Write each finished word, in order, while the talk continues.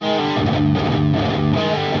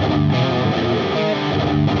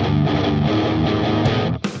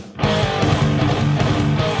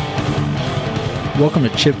Welcome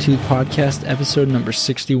to Chip Tooth Podcast, episode number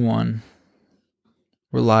 61.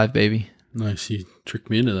 We're live, baby. Nice. You tricked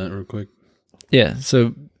me into that real quick. Yeah,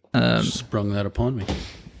 so... sprung that upon me.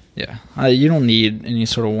 Yeah. You don't need any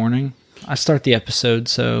sort of warning. I start the episode,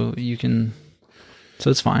 so you can...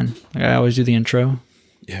 So it's fine. Like, I always do the intro.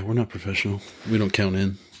 Yeah, we're not professional. We don't count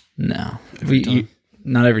in. No. Every time.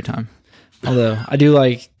 Not every time. Although, I do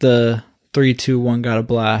like the 3, 2, 1, got a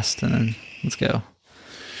blast, and then let's go.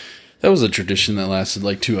 That was a tradition that lasted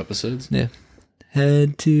like 2 episodes. Yeah.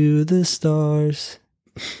 Head to the stars.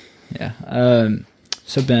 Yeah.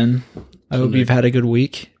 So, Ben, I hope you've had a good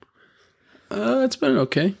week. It's been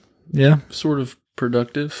okay. Yeah. Sort of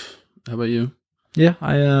productive. How about you? Yeah.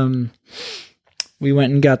 We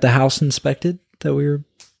went and got the house inspected that we were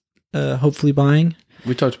hopefully buying.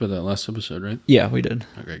 We talked about that last episode, right? Yeah, we did.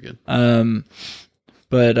 Okay, good.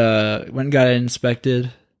 But went and got it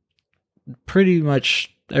inspected. Pretty much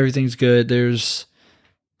everything's good. There's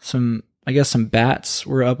some bats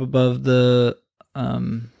were up above the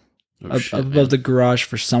above the garage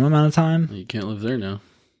for some amount of time. You can't live there now.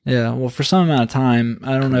 Yeah, well, for some amount of time.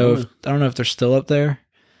 I don't know if they're still up there,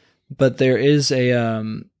 but there is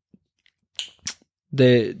a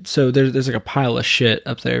there's like a pile of shit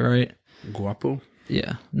up there, right? Guapo?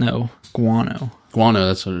 Yeah, no, guano. Guano,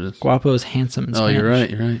 that's what it is. Guapo is handsome in Spanish. You're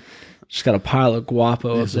right. Just got a pile of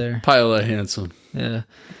guapo up there. Pile of handsome. Yeah.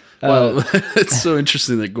 Well, it's so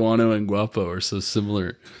interesting that guano and guapo are so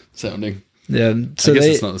similar sounding. Yeah. So I guess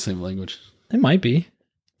it's not the same language. It might be.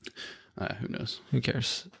 Who knows? Who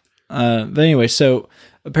cares? But anyway, so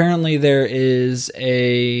apparently there is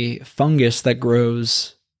a fungus that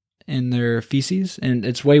grows in their feces, and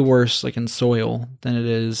it's way worse like in soil than it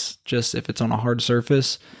is just if it's on a hard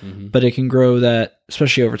surface. Mm-hmm. But it can grow that,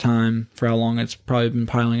 especially over time, for how long it's probably been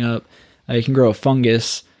piling up. It can grow a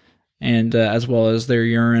fungus, and as well as their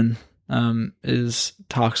urine is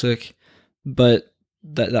toxic. But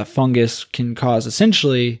that fungus can cause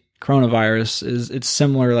essentially coronavirus. It's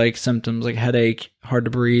similar like symptoms like headache, hard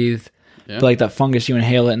to breathe. Yeah. But like that fungus, you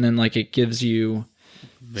inhale it, and then like it gives you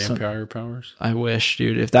vampire powers. I wish,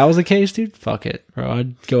 dude. If that was the case, dude, fuck it, bro.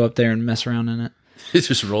 I'd go up there and mess around in it.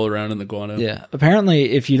 Just roll around in the guano. Yeah.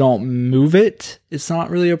 Apparently, if you don't move it, it's not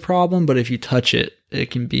really a problem. But if you touch it,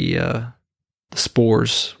 it can be the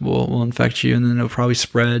spores will infect you, and then it'll probably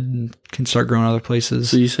spread and can start growing other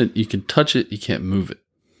places. So you said you can touch it, you can't move it.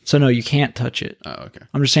 So no, you can't touch it. Oh, okay.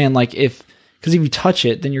 I'm just saying, like, because if you touch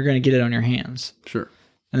it, then you're going to get it on your hands. Sure.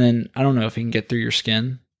 And then I don't know if it can get through your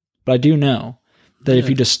skin, but I do know that if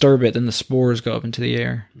you disturb it, then the spores go up into the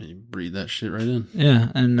air. You breathe that shit right in.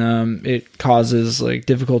 Yeah, and it causes like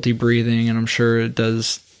difficulty breathing, and I'm sure it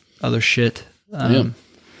does other shit. Yeah,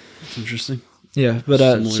 it's interesting. Yeah, but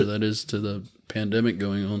similar that is to the pandemic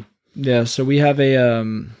going on. Yeah, so we have a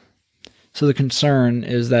so the concern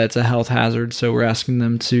is that it's a health hazard, so we're asking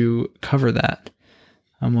them to cover that.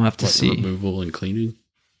 We'll have to see removal and cleaning.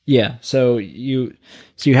 Yeah, so you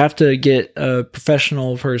have to get a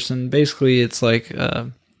professional person. Basically, it's like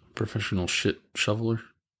a professional shit shoveler.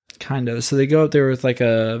 Kind of. So they go up there with like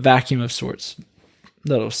a vacuum of sorts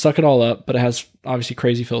that'll suck it all up, but it has obviously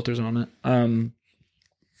crazy filters on it.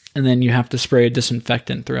 And then you have to spray a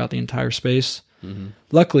disinfectant throughout the entire space. Mm-hmm.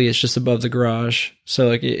 Luckily, it's just above the garage, so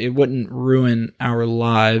like it wouldn't ruin our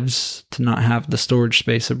lives to not have the storage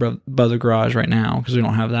space above the garage right now because we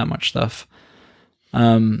don't have that much stuff.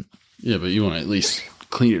 Yeah, but you want to at least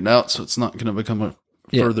clean it out so it's not going to become a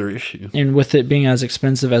further issue. And with it being as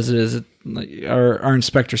expensive as it is, our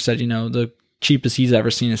inspector said, the cheapest he's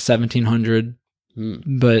ever seen is $1,700,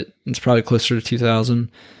 but it's probably closer to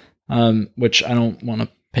 $2,000, which I don't want to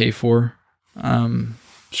pay for.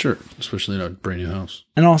 Sure, especially in a brand new house.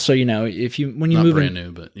 And also, if you when you not move brand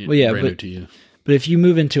new, but brand new to you. But if you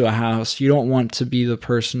move into a house, you don't want to be the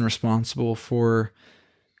person responsible for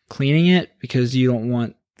cleaning it because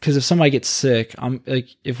if somebody gets sick, I'm like,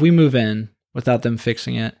 if we move in without them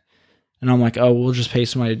fixing it, and I'm like, oh, we'll just pay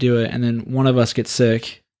somebody to do it, and then one of us gets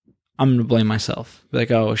sick, I'm gonna blame myself. Be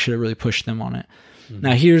like, oh, I should have really pushed them on it. Mm-hmm.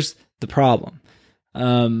 Now here's the problem.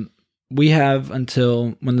 We have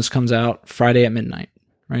until when this comes out, Friday at midnight,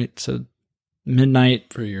 right? So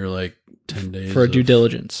midnight for your like 10 days for due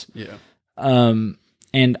diligence. Yeah.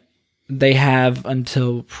 And they have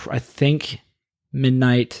until I think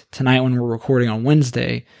midnight tonight when we're recording on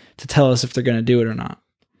Wednesday to tell us if they're going to do it or not.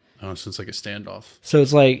 Oh, so it's like a standoff. So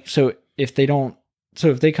it's like, if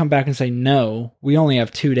they come back and say no, we only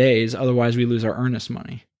have 2 days. Otherwise we lose our earnest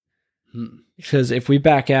money. Because if we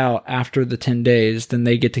back out after the 10 days, then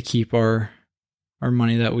they get to keep our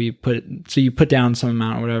money that we put. So you put down some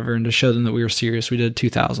amount or whatever, and to show them that we were serious, we did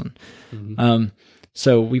 2,000. Mm-hmm.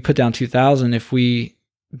 So we put down $2,000. If we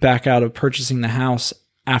back out of purchasing the house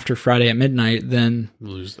after Friday at midnight, then we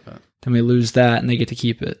lose that. Then we lose that, and they get to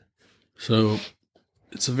keep it. So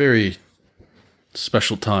it's a very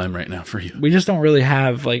special time right now for you. We just don't really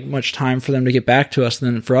have like much time for them to get back to us,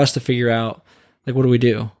 and then for us to figure out like what do we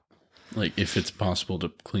do? Like if it's possible to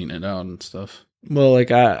clean it out and stuff. Well,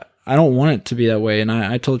 like I don't want it to be that way, and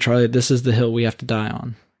I told Charlie this is the hill we have to die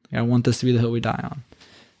on. I want this to be the hill we die on,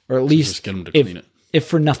 or at least just get them to clean it. If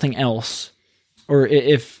for nothing else, or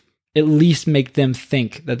if at least make them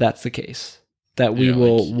think that that's the case, that we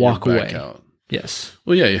will walk away. Out. Yes.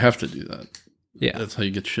 Well, yeah, you have to do that. Yeah, that's how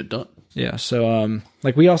you get shit done. Yeah. So,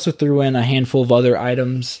 like we also threw in a handful of other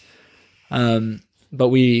items, but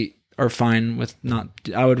we are fine with not.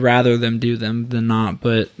 I would rather them do them than not.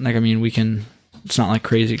 But like, I mean, we can. It's not like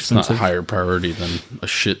crazy expensive. It's not a higher priority than a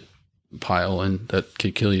shit pile and that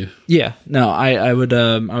could kill you. Yeah. No, I would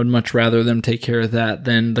much rather them take care of that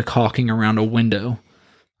than the caulking around a window.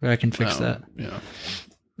 I can fix that. Yeah.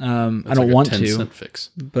 I don't want to, fix.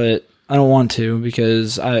 But I don't want to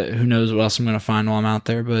because who knows what else I'm going to find while I'm out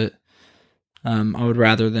there. But I would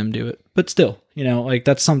rather them do it. But still, like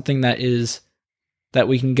that's something that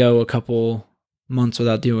we can go a couple months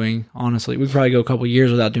without doing. Honestly, we could probably go a couple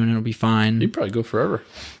years without doing it. It'll be fine. You'd probably go forever.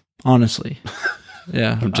 Honestly.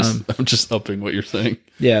 Yeah. I'm just upping what you're saying.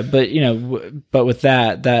 Yeah. But but with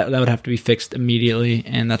that would have to be fixed immediately.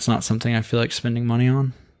 And that's not something I feel like spending money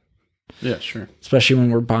on. Yeah, sure. Especially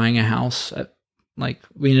when we're buying a house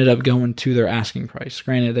we ended up going to their asking price.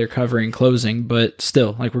 Granted, they're covering closing, but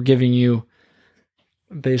still, like we're giving you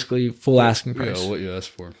basically full asking price. Yeah, what you asked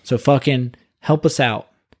for. So fucking help us out.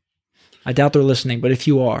 I doubt they're listening, but if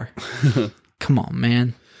you are, come on,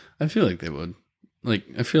 man. I feel like they would. Like,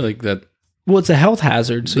 I feel like that. Well, it's a health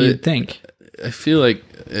hazard, so you'd think. I feel like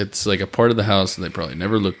it's like a part of the house that they probably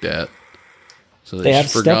never looked at. So they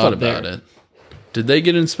just forgot about it. Did they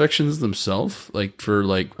get inspections themselves? Like for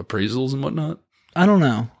like appraisals and whatnot? I don't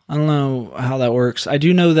know. I don't know how that works. I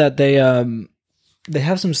do know that they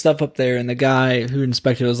have some stuff up there, and the guy who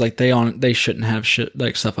inspected it was like they shouldn't have shit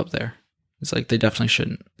like stuff up there. It's like they definitely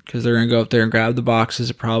shouldn't because they're gonna go up there and grab the boxes.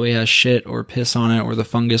 It probably has shit or piss on it or the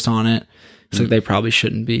fungus on it. It's like they probably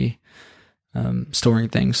shouldn't be storing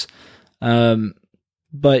things. But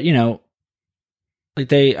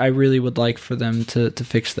like I really would like for them to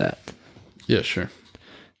fix that. Yeah, sure.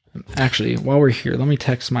 Actually, while we're here, let me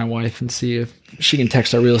text my wife and see if she can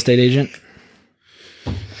text our real estate agent.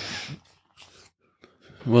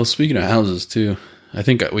 Well, speaking of houses too, I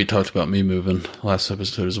think we talked about me moving last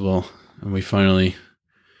episode as well. And we finally,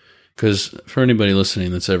 because for anybody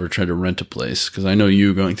listening that's ever tried to rent a place, because I know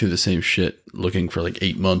you going through the same shit looking for like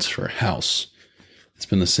 8 months for a house. It's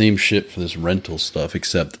been the same shit for this rental stuff,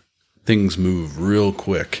 except things move real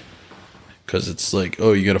quick. Because it's like,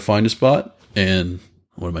 oh, you got to find a spot and...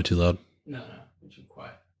 What, am I too loud? No, you're too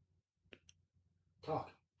quiet.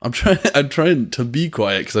 Talk. I'm trying to be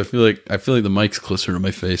quiet because I feel like the mic's closer to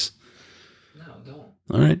my face. No, don't.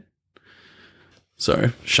 All right.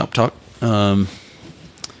 Sorry, shop talk. But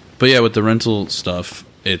yeah, with the rental stuff,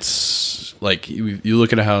 it's like you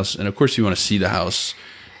look at a house, and of course you want to see the house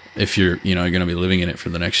if you're going to be living in it for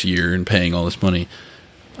the next year and paying all this money.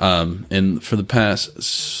 And for the past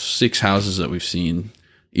 6 houses that we've seen.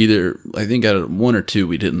 Either, I think out of 1 or 2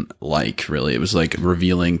 we didn't like, really. It was like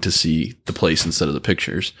revealing to see the place instead of the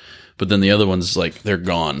pictures. But then the other ones, like, they're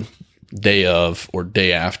gone day of or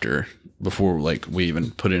day after before, like, we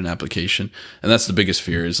even put in an application. And that's the biggest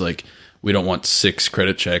fear is, like, we don't want 6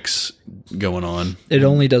 credit checks going on. It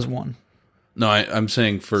only does 1. No, I'm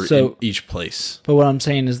saying for each place. But what I'm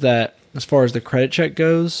saying is that as far as the credit check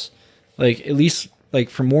goes, like, at least, like,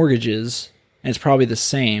 for mortgages, and it's probably the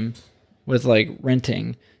same with like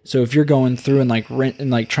renting. So if you're going through and like rent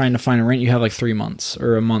and like trying to find a rent, you have like 3 months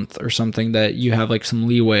or a month or something that you have like some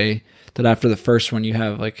leeway that after the first one you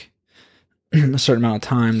have like a certain amount of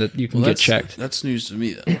time that you can get checked. That's news to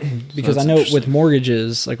me then. Because I know with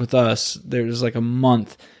mortgages, like with us, there's like a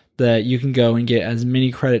month that you can go and get as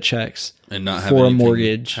many credit checks and not have for a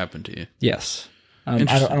mortgage happen to you. Yes. I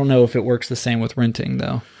don't know if it works the same with renting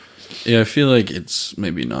though. Yeah, I feel like it's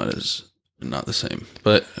maybe not the same,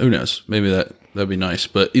 but who knows? Maybe that'd be nice.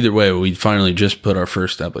 But either way, we finally just put our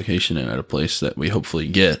first application in at a place that we hopefully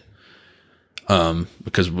get.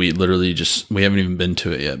 Because we literally we haven't even been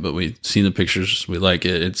to it yet, but we've seen the pictures. We like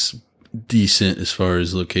it. It's decent as far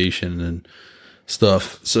as location and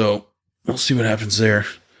stuff. So we'll see what happens there.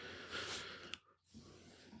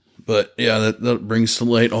 But yeah, that brings to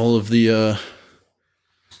light all of the,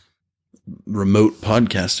 remote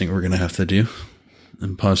podcasting we're going to have to do.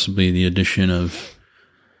 And possibly the addition of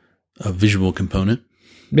a visual component.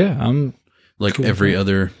 Yeah, I'm like cool every with that.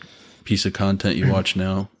 other piece of content you watch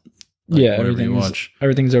now. Like yeah, whatever you watch.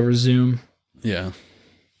 everything's over Zoom. Yeah.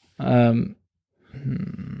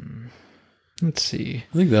 Let's see.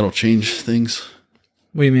 I think that'll change things.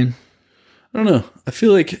 What do you mean? I don't know. I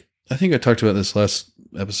think I talked about this last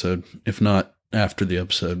episode, if not after the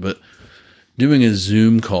episode, but doing a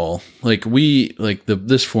Zoom call,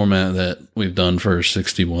 this format that we've done for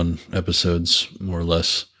 61 episodes, more or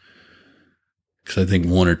less. Because I think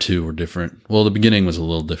one or two were different. Well, the beginning was a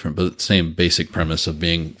little different, but same basic premise of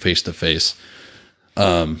being face to face.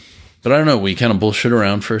 But I don't know. We kind of bullshit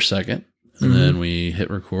around for a second, and then we hit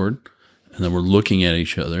record, and then we're looking at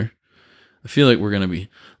each other. I feel like we're going to be,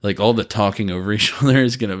 like, all the talking over each other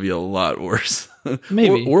is going to be a lot worse.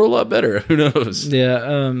 Maybe. or a lot better. Who knows?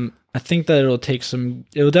 Yeah, I think that it'll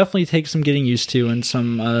definitely take some getting used to and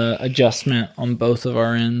some adjustment on both of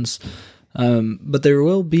our ends. But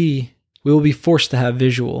we will be forced to have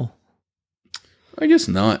visual. I guess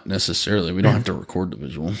not necessarily. We don't have to record the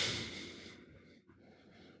visual.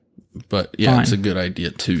 But yeah, Fine. It's a good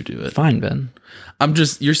idea to do it. Fine, Ben.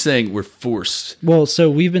 You're saying we're forced. Well, so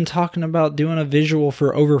we've been talking about doing a visual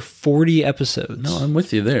for over 40 episodes. No, I'm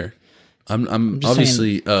with you there. I'm just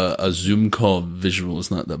obviously a Zoom call visual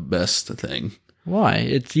is not the best thing. Why?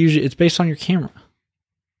 It's based on your camera.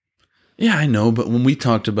 Yeah, I know, but when we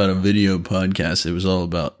talked about a video podcast, it was all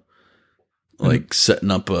about like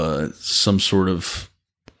setting up some sort of,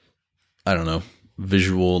 I don't know,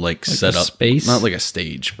 visual like setup, space, not like a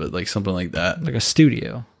stage, but like something like that, like a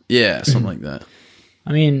studio. Yeah, something like that.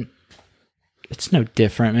 I mean, it's no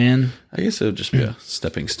different, man. I guess it would just be a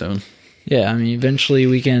stepping stone. Yeah, I mean, eventually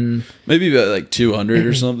we can maybe about like 200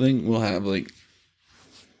 or something. We'll have like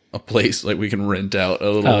a place like we can rent out a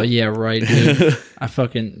little. Oh yeah, right, dude. I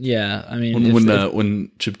mean,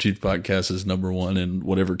 when Chip Tooth Podcast is number one in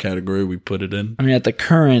whatever category we put it in. I mean, at the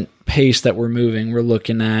current pace that we're moving, we're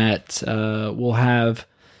looking at we'll have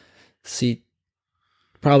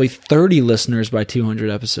probably 30 listeners by 200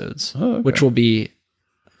 episodes, which will be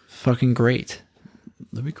fucking great.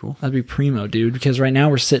 That'd be cool. That'd be primo, dude. Because right now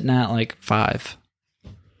we're sitting at like 5.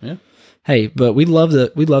 Yeah. Hey, but we love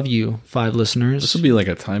you, 5 listeners. This will be like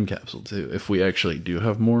a time capsule too. If we actually do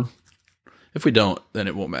have more, if we don't, then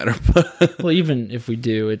it won't matter. Well, even if we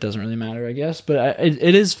do, it doesn't really matter, I guess. But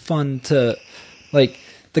it is fun to like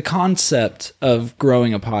the concept of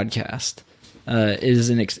growing a podcast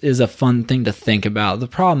is a fun thing to think about. The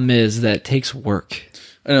problem is that it takes work.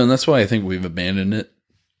 I know, and that's why I think we've abandoned it.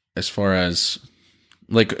 As far as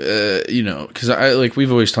like because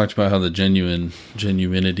we've always talked about how the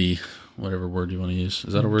genuinity, whatever word you want to use,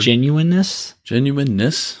 is that a word? Genuineness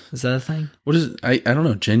is that a thing? What is it? I don't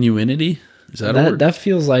know. Genuinity, is that a word? That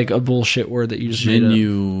feels like a bullshit word that you just made up.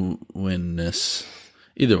 Genuineness.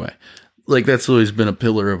 Either way, like that's always been a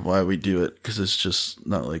pillar of why we do it, because it's just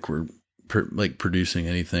not like we're producing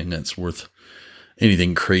anything that's worth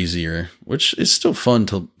anything crazier, which is still fun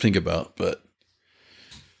to think about, but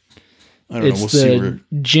I don't know. We'll see.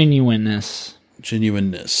 Genuineness,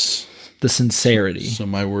 the sincerity. So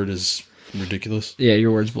my word is ridiculous. Yeah,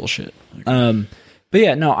 your word's bullshit. Okay. But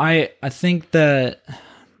yeah, no, I think that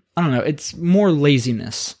I don't know. It's more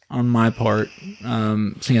laziness on my part,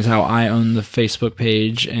 seeing as how I own the Facebook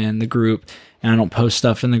page and the group, and I don't post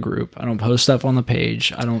stuff in the group. I don't post stuff on the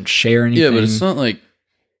page. I don't share anything. Yeah, but it's not like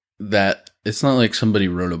that. It's not like somebody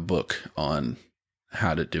wrote a book on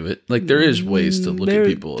how to do it. Like there is ways to look at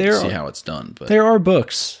people and see how it's done. But there are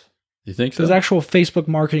books. You think so? There's actual Facebook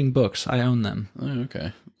marketing books. I own them. Oh,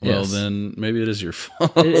 okay. Well, then maybe it is your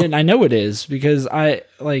fault. And I know it is because we're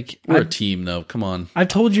a team, though. Come on. I've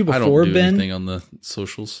told you before, I don't do Ben. anything on the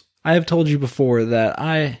socials. I have told you before that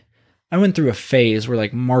I went through a phase where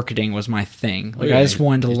like marketing was my thing. Like I just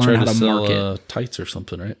wanted to learn how to market. Tights or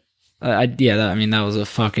something, right? That was a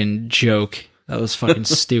fucking joke. That was fucking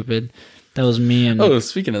stupid. That was me and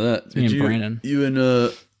speaking of that, me and Brandon. You and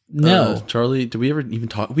no, Charlie. Did we ever even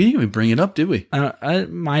talk? We didn't even bring it up, did we? I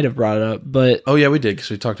might have brought it up, but oh yeah, we did because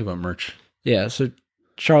we talked about merch. Yeah, so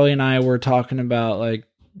Charlie and I were talking about like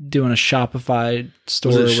doing a Shopify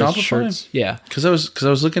store with Shopify? Shirts. Yeah, because I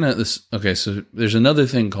was looking at this. Okay, so there's another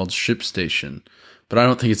thing called ShipStation, but I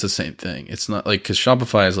don't think it's the same thing. It's not like because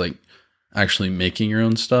Shopify is like actually making your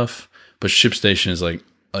own stuff, but ShipStation is like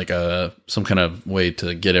some kind of way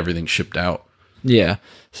to get everything shipped out. Yeah.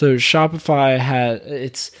 So Shopify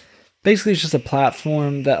it's basically just a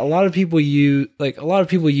platform that a lot of people use. Like a lot of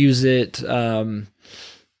people use it to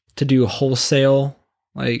do wholesale,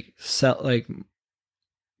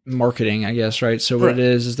 marketing, I guess, right? So what it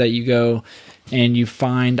is that you go and you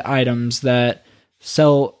find items that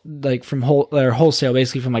sell like from wholesale,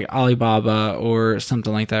 basically from like Alibaba or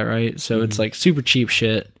something like that, right? So it's like super cheap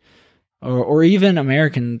shit, or even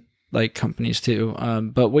American like companies too.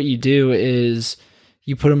 But what you do is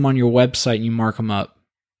you put them on your website and you mark them up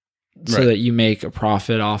so that you make a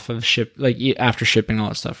profit off of after shipping all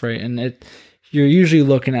that stuff, right? And you're usually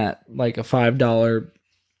looking at like a $5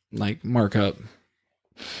 like markup.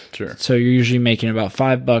 Sure. So you're usually making about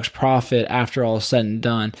 $5 profit after all is said and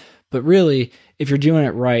done. But really, if you're doing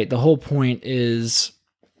it right, the whole point is,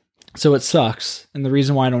 so it sucks. And the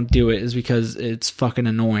reason why I don't do it is because it's fucking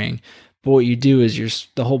annoying. But what you do is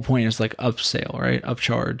the whole point is like upsell, right?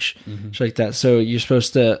 Upcharge, shit like that. So you're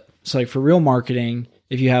supposed to, so like for real marketing,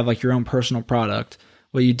 if you have like your own personal product,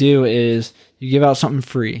 what you do is you give out something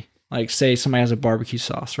free. Like say somebody has a barbecue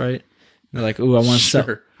sauce, right? They're like, ooh, I want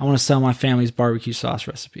to sell my family's barbecue sauce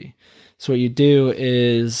recipe. So what you do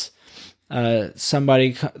is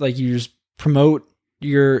somebody like you just promote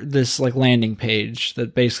this like landing page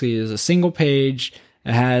that basically is a single page.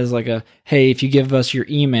 It has like hey, if you give us your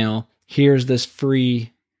email, here's this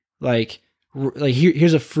free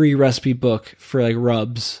here's a free recipe book for like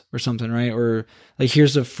rubs or something, right? Or like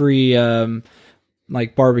here's a free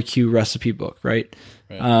like barbecue recipe book, right?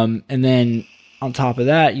 And then on top of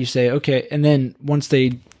that, you say, okay, and then once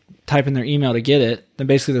they type in their email to get it, then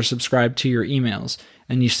basically they're subscribed to your emails,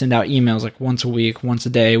 and you send out emails like once a week, once a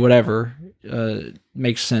day, whatever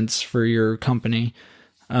makes sense for your company.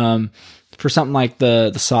 For something like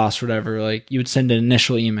the sauce or whatever, like you would send an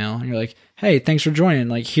initial email and you're like, hey, thanks for joining.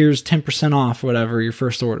 Like here's 10% off, whatever, your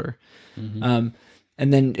first order. And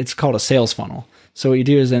then it's called a sales funnel. So what you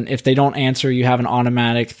do is then if they don't answer, you have an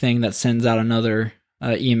automatic thing that sends out another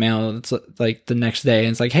email. It's like the next day. And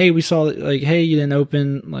it's like, hey, we saw like, hey, you didn't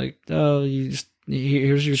open, like, oh, here's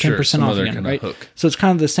your 10% off again, right? Hook. So it's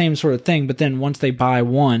kind of the same sort of thing. But then once they buy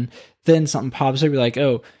one, then something pops up. You're like,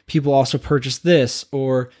 oh, people also purchased this,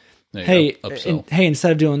 or hey,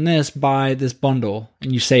 instead of doing this, buy this bundle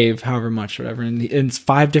and you save however much, whatever. And it's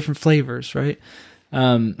 5 different flavors, right?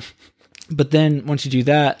 But then once you do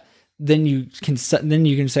that, then you can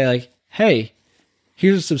say like, hey,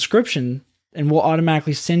 here's a subscription, and we'll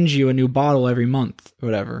automatically send you a new bottle every month, or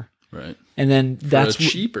whatever. Right. And then that's a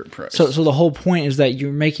cheaper price. So the whole point is that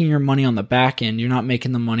you're making your money on the back end. You're not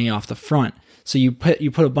making the money off the front. So you put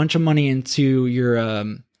a bunch of money into your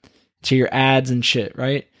ads and shit,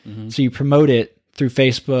 right? So you promote it through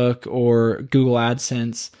Facebook or Google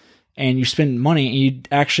AdSense, and you spend money,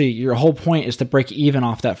 and your whole point is to break even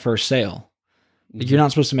off that first sale. Like you're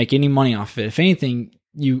not supposed to make any money off of it. If anything,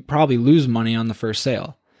 you probably lose money on the first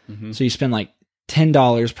sale. So you spend like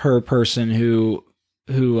 $10 per person who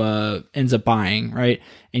ends up buying, right?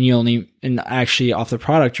 And actually off the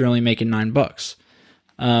product, you're only making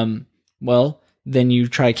 $9. Well, then you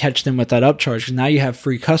try to catch them with that upcharge, because now you have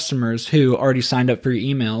free customers who already signed up for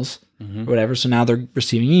your emails or whatever. So now they're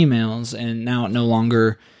receiving emails, and now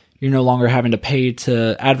you're no longer having to pay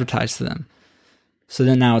to advertise to them. So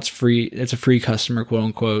then now it's free. It's a free customer, quote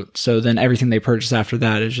unquote. So then everything they purchase after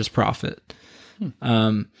that is just profit.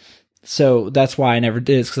 So that's why I never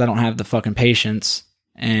did it, because I don't have the fucking patience.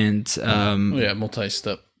 And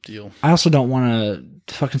multi-step deal. I also don't want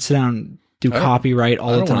to fucking sit down and do copyright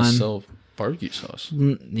all the time. I don't want to sell barbecue sauce.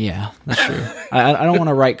 Yeah, that's true. I don't want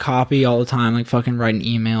to write copy all the time, like fucking writing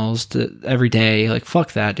emails every day. Like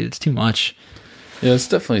fuck that, dude. It's too much. Yeah, it's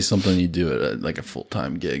definitely something you do at like a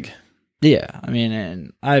full-time gig. Yeah, I mean,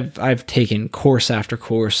 and I've taken course after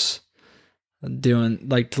course doing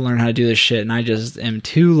like to learn how to do this shit, and I just am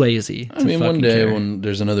too lazy. I mean, one day when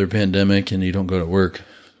there's another pandemic and you don't go to work,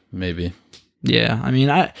 maybe. Yeah, I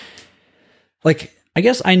mean, I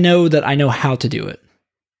guess I know that I know how to do it.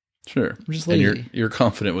 Sure, I'm just lazy. And you're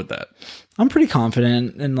confident with that. I'm pretty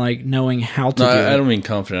confident in like knowing how to do it. I don't mean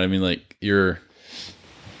confident. I mean like you're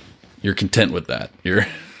content with that. You're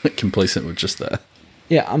complacent with just that.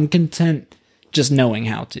 Yeah, I'm content just knowing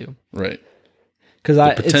how to. Right. Because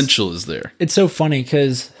the potential is there. It's so funny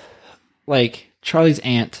because, like, Charlie's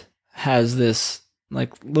aunt has this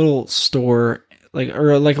like little store,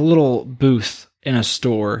 or a little booth in a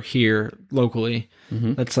store here locally.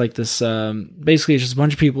 That's like this. Basically, it's just a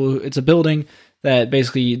bunch of people. It's a building that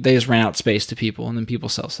basically they just rent out space to people, and then people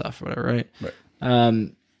sell stuff or whatever, right?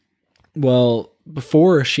 Right. Well,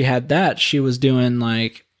 before she had that, she was doing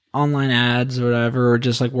like online ads or whatever, or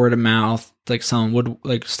just like word of mouth, like selling wood,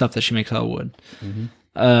 like stuff that she makes out of wood.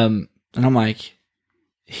 And I'm like,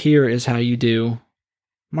 here is how you do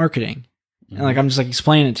marketing. And like, I'm just like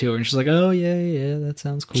explaining it to her, and she's like, oh yeah, that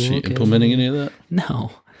sounds cool. Is she implementing any of that?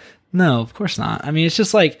 No, No, of course not. I mean, it's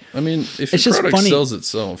just like, I mean, if it's your just product funny. sells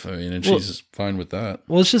itself, I mean, and she's just fine with that.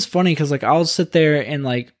 Well, it's just funny because like I'll sit there and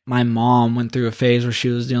like my mom went through a phase where she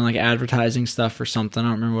was doing like advertising stuff or something. I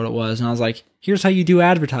don't remember what it was, and I was like, "Here's how you do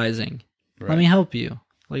advertising. Let me help you."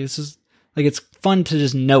 Like this is like it's fun to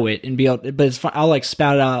just know it and be able, but it's fun. I'll like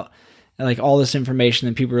spout out like all this information,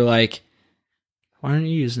 and people are like, "Why aren't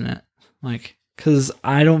you using it?" Like, because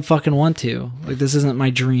I don't fucking want to. Like, this isn't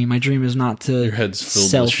my dream. My dream is not to Your head's filled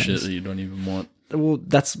sell with things. shit that you don't even want. Well,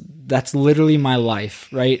 that's literally my life,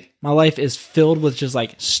 right? My life is filled with just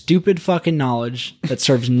like stupid fucking knowledge that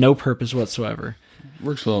serves no purpose whatsoever.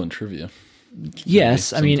 Works well in trivia.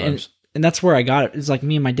 Yes, I mean, sometimes. and that's where I got it. It's like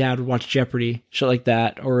me and my dad would watch Jeopardy, shit like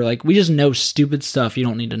that, or like we just know stupid stuff you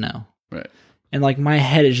don't need to know. Right. And like my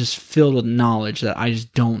head is just filled with knowledge that I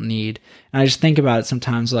just don't need. And I just think about it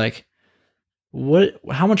sometimes like,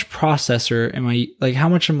 how much processor am I, like how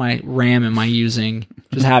much of my RAM am I using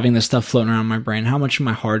just having this stuff floating around my brain? How much of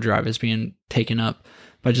my hard drive is being taken up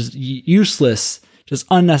by just useless, just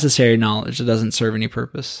unnecessary knowledge that doesn't serve any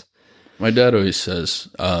purpose? My dad always says,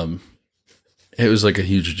 it was like a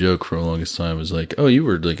huge joke for the longest time. It was like, oh, you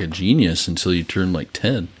were like a genius until you turned like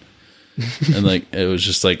 10. And like, it was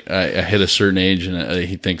just like, I hit a certain age and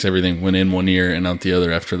he thinks everything went in one ear and out the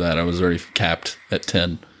other. After that, I was already capped at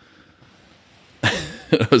 10.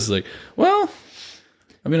 I was like, well,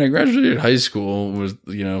 I mean, I graduated high school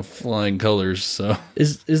with, flying colors. So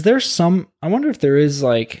Is there some, I wonder if there is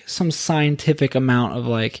like some scientific amount of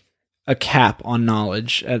like a cap on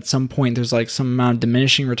knowledge at some point. There's like some amount of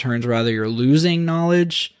diminishing returns, rather you're losing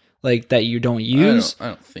knowledge like that you don't use, I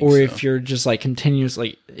don't think or so. if you're just like continuous,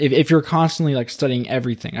 like if you're constantly like studying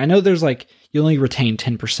everything. I know there's like, you only retain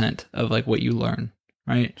 10% of like what you learn,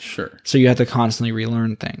 right? Sure. So you have to constantly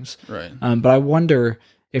relearn things. Right. But I wonder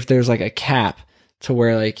if there's like a cap to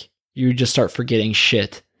where like you just start forgetting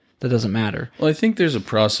shit that doesn't matter. Well, I think there's a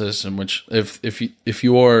process in which if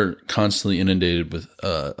you are constantly inundated with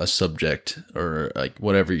a subject or like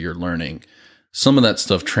whatever you're learning, some of that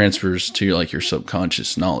stuff transfers to like your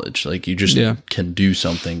subconscious knowledge. Like you just can do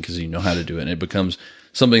something because you know how to do it, and it becomes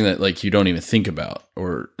something that like you don't even think about,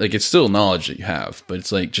 or like it's still knowledge that you have, but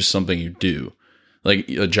it's like just something you do, like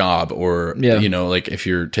a job, or like if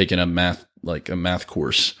you're taking a math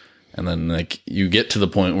course. And then like you get to the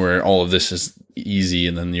point where all of this is easy,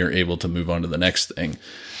 and then you're able to move on to the next thing.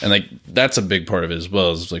 And like that's a big part of it as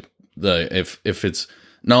well, is like if it's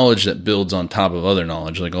knowledge that builds on top of other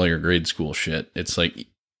knowledge, like all your grade school shit, it's like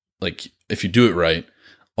if you do it right,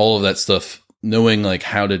 all of that stuff, knowing like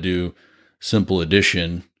how to do simple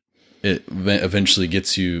addition, it eventually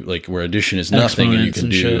gets you like where addition is nothing, and you can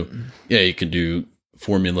you can do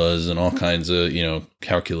formulas and all kinds of,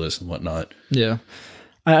 calculus and whatnot. Yeah.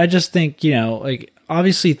 I just think, like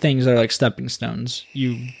obviously things are like stepping stones.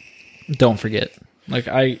 You don't forget. Like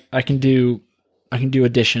I can do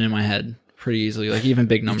addition in my head pretty easily. Like even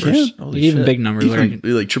big numbers. Even big numbers.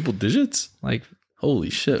 Like triple digits? Like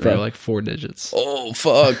holy shit, bro, man. like 4 digits. Oh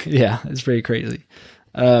fuck. Yeah, it's pretty crazy.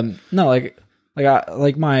 No,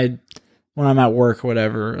 when I'm at work or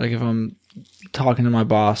whatever, like if I'm talking to my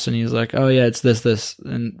boss and he's like, oh yeah, it's this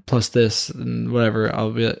and plus this and whatever,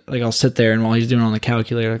 I'll be like, I'll sit there, and while he's doing it on the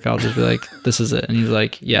calculator, like I'll just be like, this is it, and he's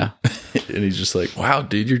like, yeah. And he's just like, wow,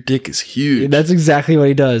 dude, your dick is huge. That's exactly what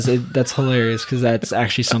he does. That's hilarious because that's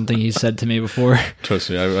actually something he said to me before. Trust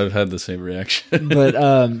me, I've had the same reaction. but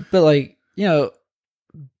like,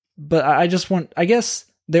 but I guess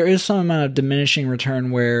there is some amount of diminishing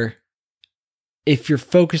return where if you're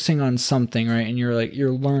focusing on something, right, and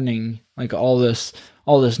you're learning like all this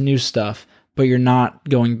new stuff, but you're not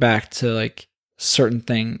going back to like certain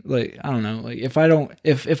thing, like I don't know, like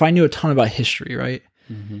if I knew a ton about history, right,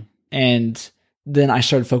 and then I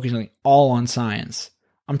started focusing all on science,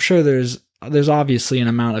 I'm sure there's obviously an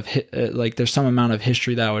amount of there's some amount of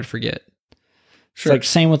history that I would forget. Sure. It's like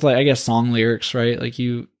same with like I guess song lyrics, right? Like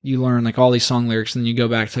you learn like all these song lyrics, and then you go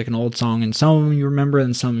back to like an old song, and some of them you remember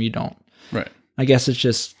and some of them you don't. Right. I guess it's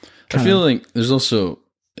just I feel like there's also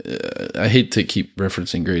I hate to keep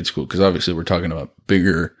referencing grade school because obviously we're talking about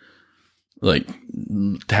bigger like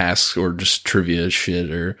tasks or just trivia shit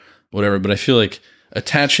or whatever, but I feel like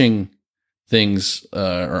attaching things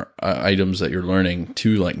or items that you're learning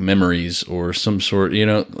to like memories or some sort,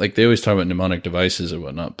 like they always talk about mnemonic devices or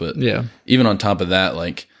whatnot, but even on top of that,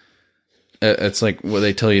 like it's like what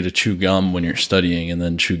they tell you to chew gum when you're studying and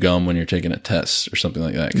then chew gum when you're taking a test or something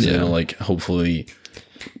like that, because it'll like hopefully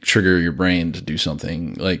trigger your brain to do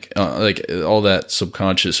something like all that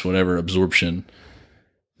subconscious whatever absorption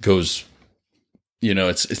goes,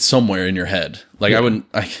 it's somewhere in your head. Like I don't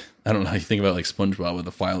know how you think about like SpongeBob with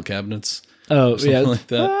the file cabinets. Oh yeah, like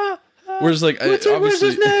that. Whereas like where's obviously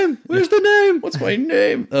his name? Where's the name? what's my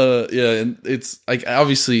name? Yeah, and it's like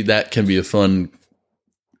obviously that can be a fun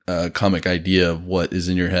comic idea of what is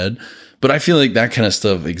in your head, but I feel like that kind of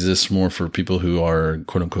stuff exists more for people who are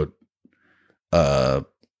quote unquote what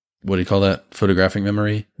do you call that? Photographic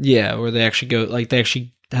memory? Yeah, where they actually go like they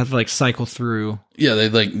actually have to like cycle through. Yeah,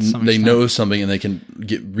 they know something and they can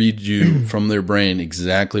read you from their brain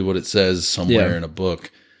exactly what it says somewhere in a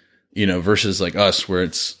book. You know, versus like us where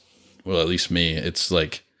it's, well, at least me, it's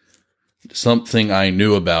like something I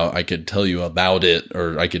knew about, I could tell you about it,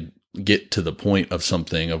 or I could get to the point of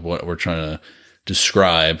something of what we're trying to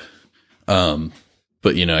describe.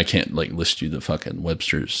 But you know, I can't like list you the fucking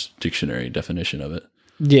Webster's dictionary definition of it.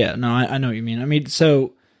 Yeah, no, I know what you mean. I mean,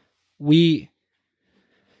 so a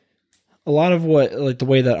lot of what, like the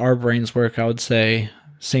way that our brains work, I would say,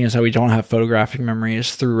 seeing as how we don't have photographic memory,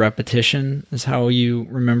 is through repetition, is how you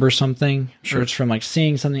remember something. Sure. Or it's from like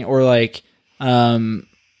seeing something, or like,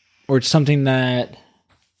 or it's something that,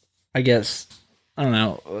 I guess, I don't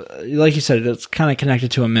know, like you said, it's kind of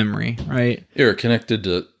connected to a memory, right? You're connected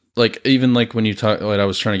to, like, even like when you talk, what I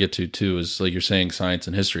was trying to get to too is like you're saying science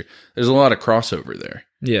and history. There's a lot of crossover there.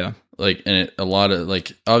 Yeah. Like, and a lot of,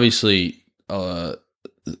 like, obviously,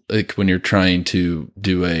 like when you're trying to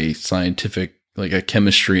do a scientific, like a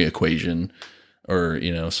chemistry equation or,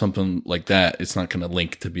 you know, something like that, it's not going to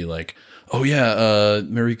link to be like, oh yeah,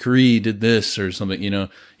 Marie Curie did this or something, you know,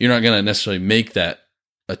 you're not going to necessarily make that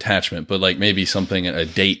attachment, but like maybe something at a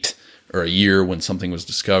date or a year when something was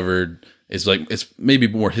discovered is like, it's maybe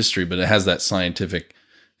more history, but it has that scientific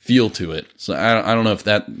feel to it. So I don't know if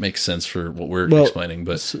that makes sense for what we're explaining,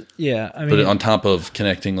 but yeah, I mean, but on top of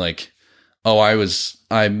connecting like, oh, I was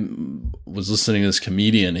listening to this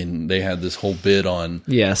comedian and they had this whole bit on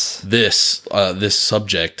this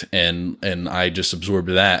subject and I just absorbed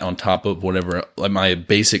that on top of whatever my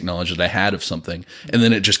basic knowledge that I had of something, and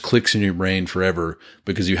then it just clicks in your brain forever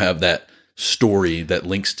because you have that story that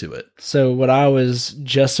links to it. So what I was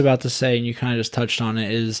just about to say, and you kind of just touched on it,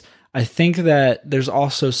 is I think that there's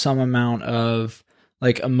also some amount of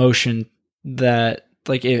like emotion that,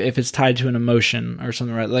 like if it's tied to an emotion or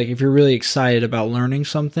something, right? Like if you're really excited about learning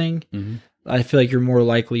something, I feel like you're more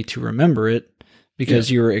likely to remember it because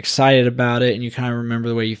you're excited about it and you kind of remember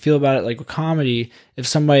the way you feel about it. Like with comedy, if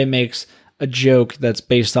somebody makes a joke that's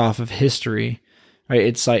based off of history, right?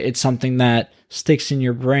 It's like, it's something that sticks in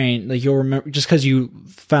your brain. Like you'll remember just because you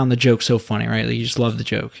found the joke so funny, right? Like you just love the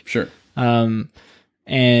joke. Sure.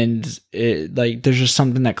 And it, like there's just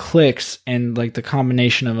something that clicks, and like the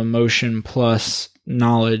combination of emotion plus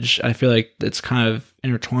knowledge, I feel like it's kind of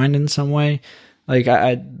intertwined in some way. Like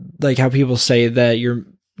I like how people say that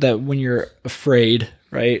when you're afraid,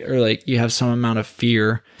 right, or like you have some amount of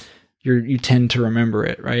fear, you tend to remember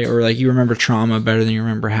it, right? Or like you remember trauma better than you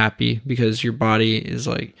remember happy because your body is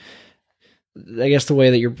like, I guess the way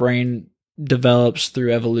that your brain develops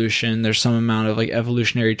through evolution, there's some amount of like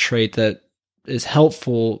evolutionary trait that is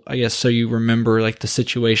helpful, I guess, so you remember like the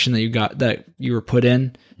situation that you were put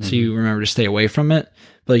in, so you remember to stay away from it.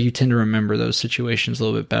 But like, you tend to remember those situations a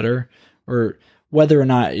little bit better, or whether or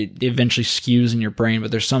not it eventually skews in your brain,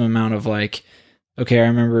 but there's some amount of like, okay, I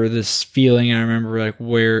remember this feeling, and I remember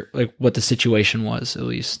like what the situation was, at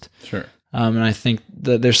least. Sure. And I think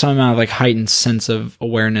that there's some amount of like heightened sense of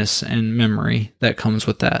awareness and memory that comes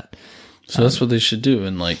with that. So that's what they should do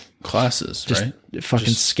in like classes, just right?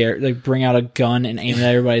 Fucking scare, like bring out a gun and aim it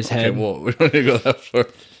at everybody's head. Okay, well, we don't need to go that far.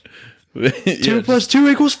 2 plus 2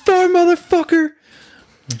 equals 4, motherfucker.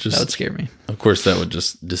 That would scare me. Of course, that would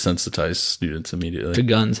just desensitize students immediately to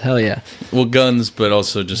guns. Hell yeah. Well, guns, but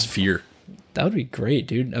also just fear. That would be great,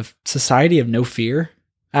 dude. A society of no fear.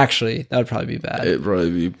 Actually, that would probably be bad. It'd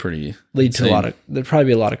probably be pretty lead insane. To there'd probably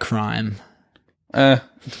be a lot of crime. It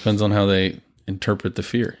depends on how they interpret the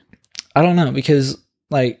fear. I don't know, because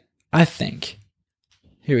like I think,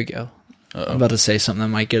 here we go. I'm about to say something that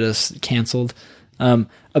might get us canceled.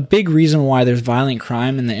 A big reason why there's violent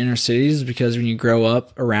crime in the inner cities is because when you grow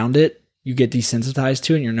up around it, you get desensitized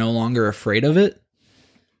to it and you're no longer afraid of it.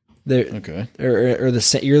 Okay. Or you're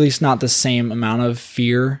at least not the same amount of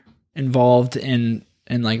fear involved in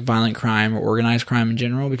like violent crime or organized crime in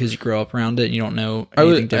general, because you grow up around it and you don't know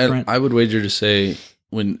anything different. I would wager to say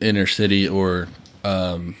when inner city or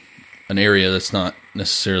an area that's not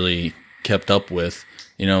necessarily kept up with,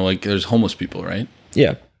 you know, like there's homeless people, right?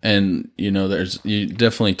 Yeah. And, you know, you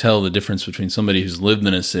definitely tell the difference between somebody who's lived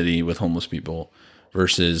in a city with homeless people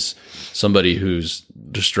versus somebody who's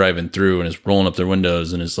just driving through and is rolling up their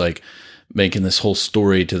windows and is like making this whole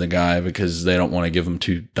story to the guy because they don't want to give him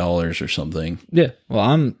 $2 or something. Yeah.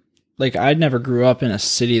 Well, I never grew up in a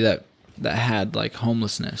city that that had like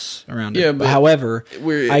homelessness around it. Yeah, but however,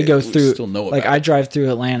 I go through still know like about I drive through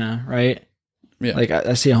Atlanta, right? Yeah. Like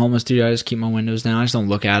I see a homeless dude, I just keep my windows down. I just don't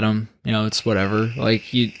look at him. You know, it's whatever.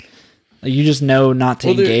 Like you just know not to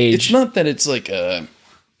engage. It's not that it's like a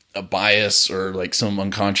bias or like some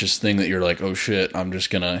unconscious thing that you're like, oh shit, I'm just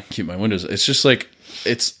gonna keep my windows. It's just like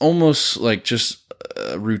it's almost like just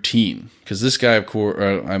a routine. Because this guy, of course,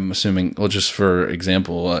 I'm assuming, well, just for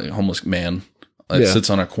example, a homeless man that sits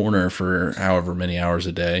on a corner for however many hours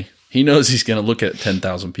a day. He knows he's gonna look at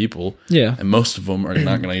 10,000 people. Yeah, and most of them are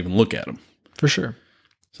not gonna even look at him. For sure.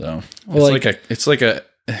 So it's like a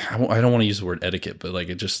I don't want to use the word etiquette, but like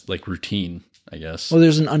it just like routine, I guess. Well,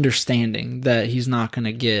 there's an understanding that he's not going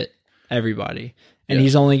to get everybody, and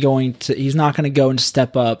he's not going to go and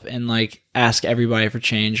step up and like ask everybody for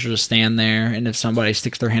change or just stand there. And if somebody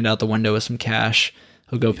sticks their hand out the window with some cash,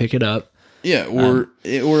 he'll go pick it up. Yeah, or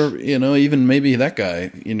you know, even maybe that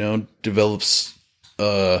guy, you know, develops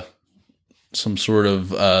some sort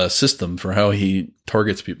of system for how he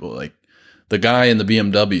targets people. Like the guy in the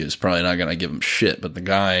BMW is probably not going to give him shit, but the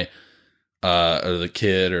guy or the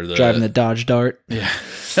kid or the driving the Dodge Dart. Yeah.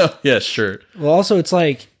 Oh, yeah, sure. Well, also it's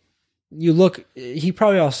like he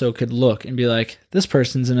probably also could look and be like, this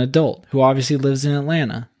person's an adult who obviously lives in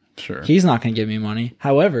Atlanta. Sure. He's not going to give me money.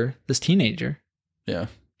 However, this teenager,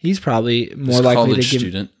 he's probably more likely to give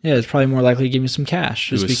student. Yeah, it's probably more likely to give me some cash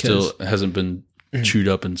just because still hasn't been chewed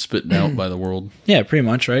up and spitting out by the world. Yeah, pretty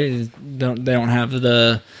much, right? They don't have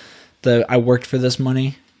the I worked for this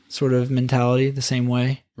money sort of mentality the same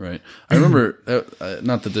way. Right. I remember,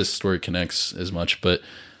 not that this story connects as much, but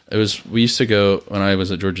we used to go, when I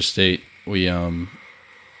was at Georgia State, we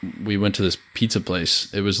went to this pizza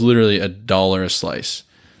place. It was literally $1 a slice.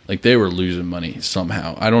 Like they were losing money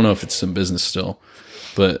somehow. I don't know if it's in business still,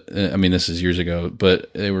 but I mean, this is years ago,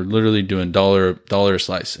 but they were literally doing dollar a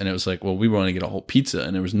slice. And it was like, well, we want to get a whole pizza.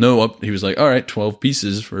 And there was he was like, all right, 12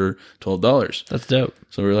 pieces for $12. That's dope.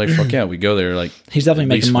 So we were like, fuck yeah, we go there. Like, he's definitely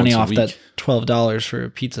making money off that $12 for a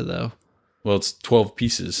pizza though. Well, it's 12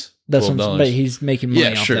 pieces. That's $12. But he's making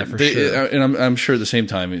money off that for sure. And I'm sure at the same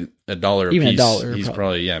time, $1 even piece, $1, he's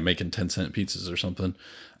probably making 10-cent pizzas or something.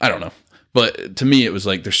 I don't know. But to me, it was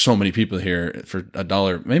like, there's so many people here for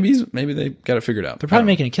 $1. Maybe they got it figured out. They're probably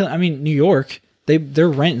making a killing. I mean, New York, their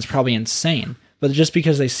rent is probably insane. But just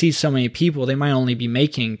because they see so many people, they might only be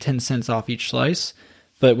making 10 cents off each slice.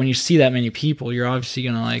 But when you see that many people, you're obviously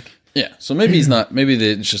going to like... Yeah, so maybe he's not... Maybe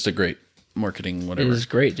it's just a great marketing, whatever. It is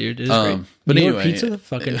great, dude. It is great. But New anyway... York pizza?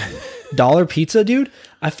 Fucking $1 pizza, dude?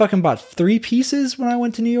 I fucking bought 3 pieces when I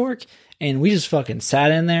went to New York. And we just fucking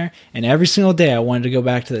sat in there, and every single day I wanted to go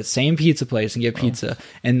back to that same pizza place and get pizza.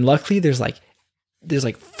 And luckily, there's like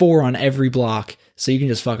 4 on every block, so you can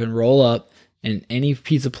just fucking roll up. And any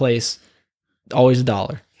pizza place, always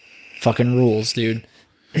 $1. Fucking rules, dude.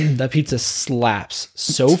 That pizza slaps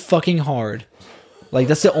so fucking hard. Like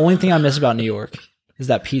that's the only thing I miss about New York is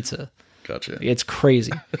that pizza. Gotcha. It's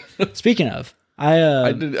crazy. Speaking of,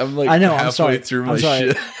 I'm like halfway I'm sorry. through my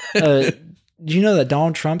shit. Do you know that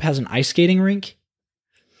Donald Trump has an ice skating rink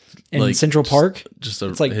in like Central Park? Just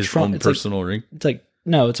his own personal rink? It's like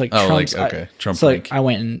Trump's. Trump rink. Like I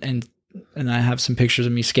went and I have some pictures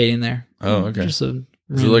of me skating there. Oh, okay. Just a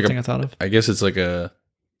random thing I thought of. I guess it's like a...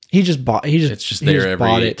 It's just there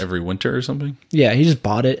every winter or something? Yeah, he just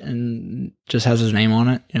bought it and just has his name on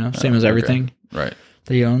it, you know, same as everything. Right.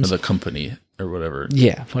 That he owns. Or the company or whatever.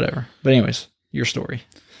 Yeah, whatever. But anyways, your story.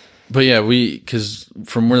 But yeah, because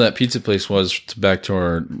from where that pizza place was back to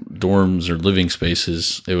our dorms or living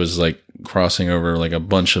spaces, it was like crossing over like a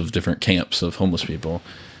bunch of different camps of homeless people.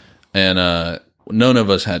 And none of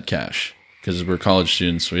us had cash because we're college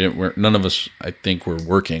students. None of us, I think, were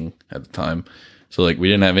working at the time. So like we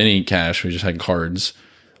didn't have any cash. We just had cards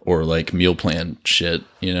or like meal plan shit,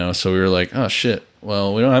 you know? So we were like, oh shit,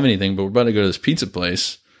 well, we don't have anything, but we're about to go to this pizza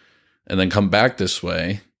place and then come back this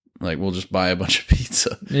way. Like we'll just buy a bunch of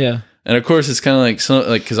pizza. Yeah. And of course it's kind of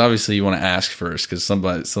like, cause obviously you want to ask first cause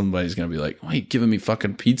somebody's going to be like, why are you giving me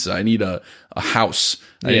fucking pizza? I need a house.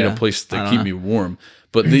 I need a place to keep me warm.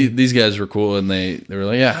 But these guys were cool and they were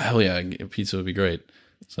like, yeah, hell yeah, pizza would be great.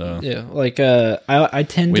 So yeah, like I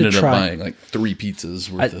tend to try. We ended up buying like 3 pizzas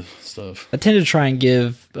worth of stuff. I tend to try and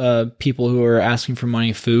give people who are asking for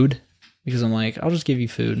money food because I'm like, I'll just give you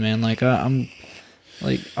food, man. Like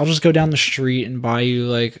I'll just go down the street and buy you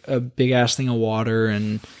like a big ass thing of water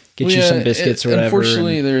and get you some biscuits or whatever.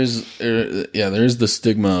 Unfortunately, there is the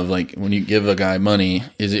stigma of like when you give a guy money,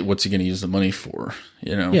 what's he going to use the money for?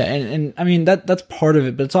 You know? Yeah, and I mean that's part of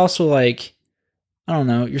it, but it's also like I don't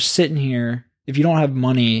know. You're sitting here if you don't have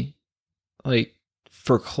money, like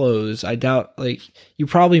for clothes. I doubt, like, you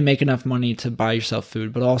probably make enough money to buy yourself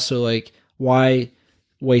food, but also, like, why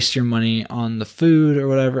waste your money on the food or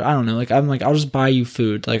whatever? I don't know. Like, I'm like, I'll just buy you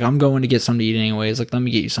food. Like, I'm going to get something to eat anyways. Like, let me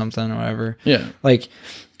get you something or whatever. Yeah. Like,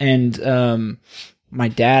 and my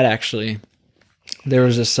dad actually, there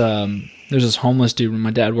was this homeless dude when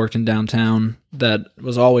my dad worked in downtown that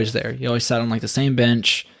was always there. He always sat on like the same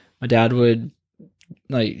bench. My dad would,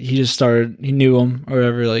 like, he knew him or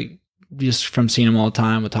whatever, like, just from seeing him all the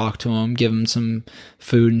time, would talk to him, give him some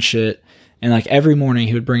food and shit. And like every morning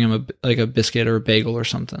he would bring him a biscuit or a bagel or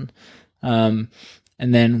something. And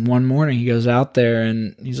then one morning he goes out there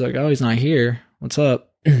and he's like, oh, he's not here. What's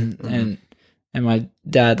up? And my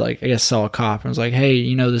dad, like, I guess saw a cop and was like, hey,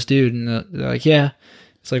 you know this dude? And they're like, yeah.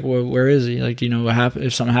 It's like, well, where is he? Like, do you know what happened?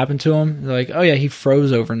 If something happened to him? They're like, oh yeah, he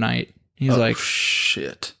froze overnight. He's like,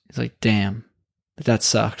 shit. He's like, damn, that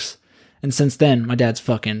sucks. And since then, my dad's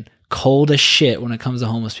fucking cold as shit when it comes to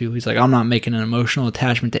homeless people. He's like, I'm not making an emotional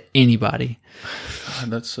attachment to anybody.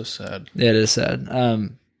 God, that's so sad. Yeah, it is sad.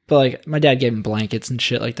 But like, my dad gave him blankets and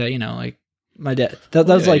shit like that. You know, like my dad.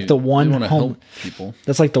 That's like the one help people.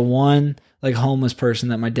 That's like the one like homeless person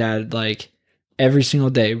that my dad, like, every single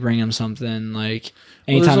day bring him something. Like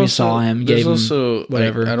anytime he saw him, gave him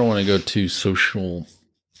whatever. I don't want to go too social,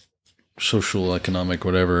 economic,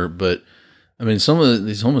 whatever. But I mean, some of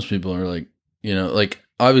these homeless people are like, you know, like,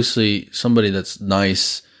 obviously somebody that's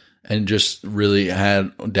nice and just really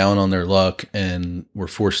had down on their luck and were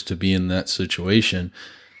forced to be in that situation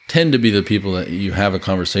tend to be the people that you have a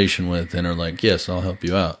conversation with and are like, yes, I'll help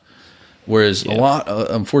you out. Whereas a lot,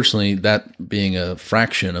 unfortunately, that being a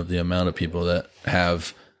fraction of the amount of people that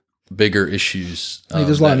have bigger issues. Like,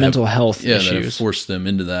 there's a lot of mental health issues. That have forced them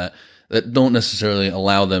into that don't necessarily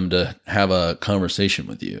allow them to have a conversation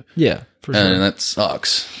with you. Yeah, for sure. And that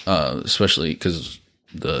sucks, especially because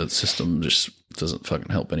the system just doesn't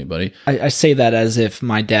fucking help anybody. I say that as if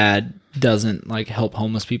my dad doesn't like help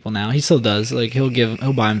homeless people now. He still does. Like, he'll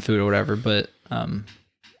buy them food or whatever. But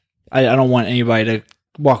I don't want anybody to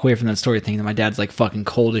walk away from that story thinking that my dad's like fucking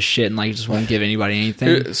cold as shit and like just won't give anybody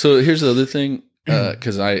anything. So here's the other thing,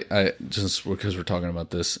 because I just because we're talking about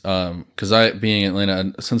this, because I being in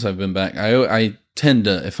Atlanta since I've been back, I tend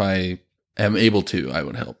to, if I am able to, I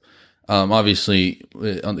would help. Obviously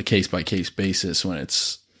on the case by case basis when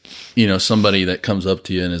it's, you know, somebody that comes up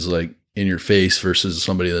to you and is like in your face versus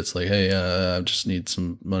somebody that's like, hey, I just need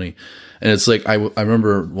some money. And it's like, I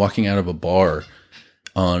remember walking out of a bar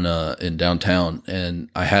on, in downtown and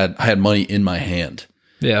I had money in my hand.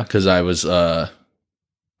 Yeah. Cause I was, I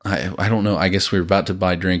don't know. I guess we were about to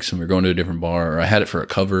buy drinks and we were going to a different bar, or I had it for a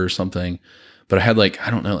cover or something, but I had like,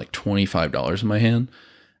 I don't know, like $25 in my hand.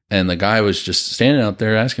 And the guy was just standing out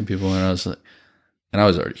there asking people, and I was like, and I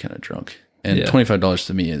was already kind of drunk. And $25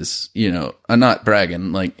 to me is, you know, I'm not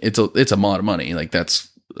bragging. Like, it's a lot of money. Like, that's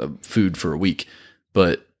food for a week.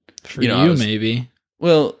 But for you, maybe.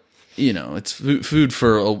 Well, you know, it's food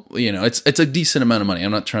for you know, it's a decent amount of money.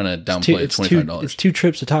 I'm not trying to downplay $25. It's 2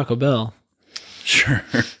 trips to Taco Bell. Sure,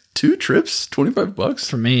 2 trips, $25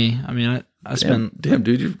 for me. I mean, I spend. Damn,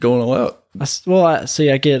 dude, you're going all out.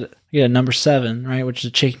 I get a number 7, right, which is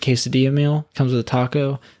a chicken quesadilla meal. Comes with a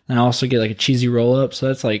taco, and I also get like a cheesy roll up. So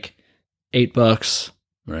that's like $8.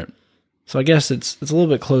 Right. So I guess it's a little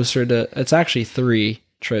bit closer to. It's actually 3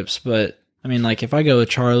 trips, but I mean, like, if I go with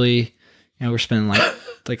Charlie, you know, we're spending like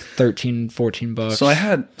 $13-14. So I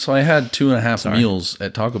had 2.5 meals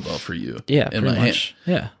at Taco Bell for you. Yeah, in my hand.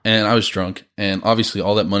 Yeah. And I was drunk, and obviously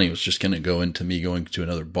all that money was just going to go into me going to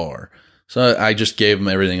another bar. So I just gave him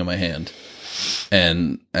everything in my hand,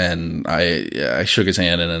 and I shook his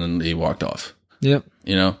hand, and then he walked off. Yep.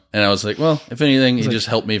 You know, and I was like, well, if anything, he just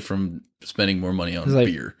helped me from spending more money on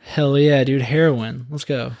beer. Hell yeah, dude, heroin. Let's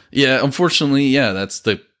go. Yeah, unfortunately, yeah, that's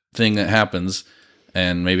the thing that happens,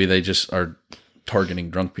 and maybe they just are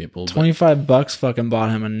targeting drunk people. $25 fucking bought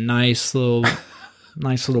him a nice little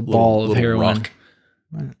ball of heroin. Rock.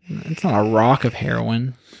 It's not a rock of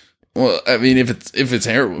heroin. Well, I mean, if it's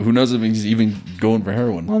heroin, who knows if he's even going for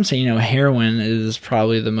heroin? Well, I'm saying, you know, heroin is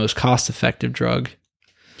probably the most cost-effective drug.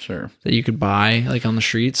 Sure. That you could buy, like, on the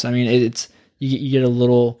streets. I mean, it's you get a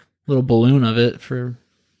little balloon of it for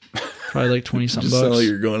probably like 20-something bucks. Just like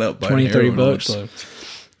you're going out buying $20-30.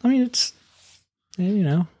 I mean, it's, you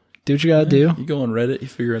know, do what you gotta do. You go on Reddit, you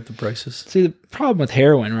figure out the prices. See, the problem with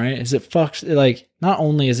heroin, right, is it fucks, like, not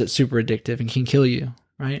only is it super addictive and can kill you,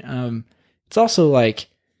 right? It's also like,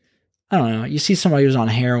 I don't know, you see somebody who's on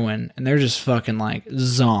heroin and they're just fucking like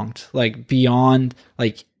zonked, like beyond,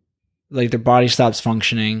 like their body stops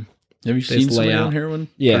functioning. Have you seen somebody on heroin?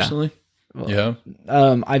 Yeah. Personally? Well,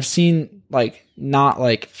 yeah. I've seen like not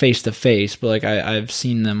like face to face, but like I've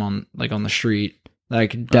seen them on the street. I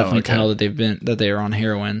could definitely tell that they are on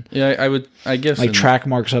heroin. Yeah, I guess like track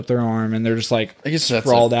marks up their arm, and they're just like I guess that's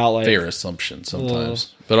sprawled out like fair assumption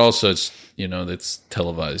sometimes, but also it's it's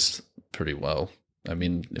televised pretty well. I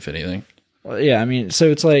mean, if anything, yeah. I mean, so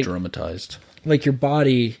it's like dramatized. Like your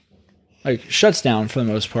body like shuts down for the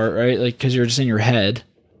most part, right? Like because you're just in your head.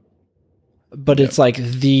 But it's like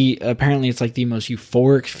apparently it's like the most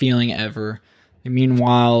euphoric feeling ever. And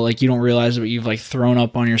meanwhile, like you don't realize it, but you've like thrown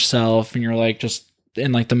up on yourself, and you're like just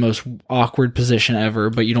in like the most awkward position ever,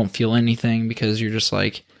 but you don't feel anything because you're just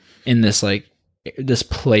like in this like this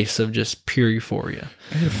place of just pure euphoria.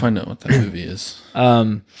 I gotta find out what that movie is.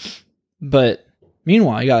 But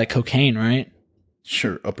meanwhile, you got like cocaine, right?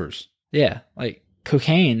 Sure, uppers. Yeah, like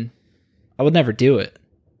cocaine. I would never do it,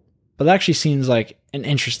 but it actually seems like an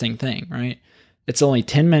interesting thing, right? It's only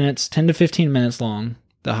 10 to 15 minutes long,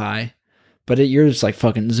 the high, but you're just like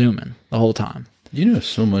fucking zooming the whole time. You know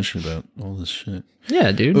so much about all this shit.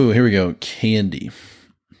 Yeah, dude. Oh, here we go. Candy.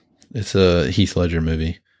 It's a Heath Ledger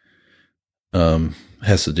movie.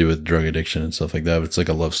 Has to do with drug addiction and stuff like that. But it's like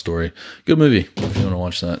a love story. Good movie if you want to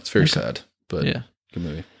watch that. It's very sad, but yeah, good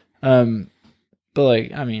movie. But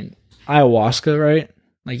like, I mean, ayahuasca, right?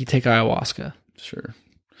 Like you take ayahuasca. Sure.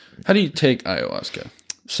 How do you take ayahuasca?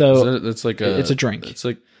 So it's like it's a drink. It's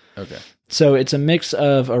like okay. So it's a mix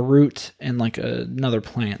of a root and like another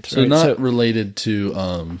plant. So right? not related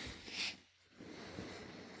to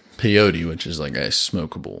peyote, which is like a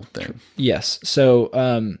smokable thing. Yes. So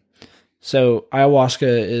so ayahuasca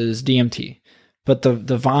is DMT, but the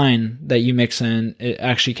vine that you mix in, it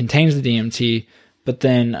actually contains the DMT, but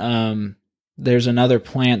then there's another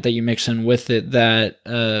plant that you mix in with it that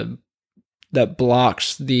that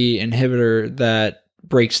blocks the inhibitor that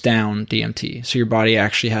breaks down DMT. So your body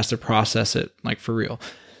actually has to process it like for real.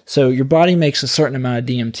 So your body makes a certain amount of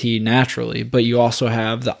DMT naturally, but you also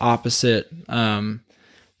have the opposite to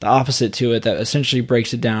it that essentially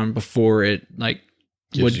breaks it down before it like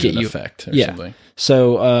Gives would get you effect or something.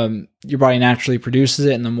 So your body naturally produces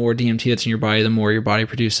it, and the more DMT that's in your body, the more your body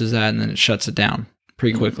produces that, and then it shuts it down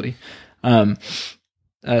pretty quickly. So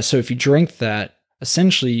if you drink that,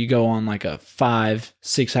 essentially you go on like a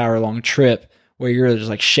 5-6 hour long trip where you're just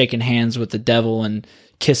like shaking hands with the devil and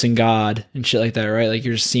kissing God and shit like that, right? Like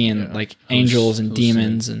you're just seeing like angels and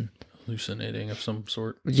demons and hallucinating of some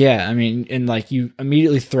sort. Yeah, I mean, and like you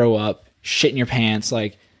immediately throw up, shit in your pants,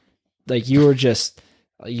 like you were just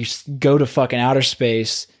you go to fucking outer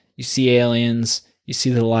space, you see aliens, you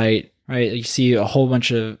see the light, right? You see a whole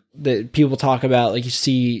bunch of that people talk about, like you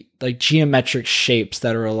see like geometric shapes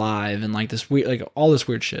that are alive and like this weird, like all this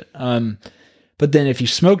weird shit. But then if you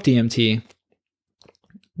smoke DMT,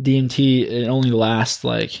 it only lasts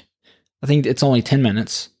like, I think it's only 10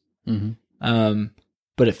 minutes. Mm-hmm.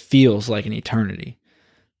 But it feels like an eternity.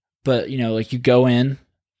 But like you go in,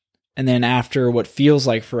 and then after what feels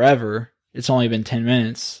like forever, it's only been 10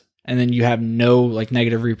 minutes. And then you have no like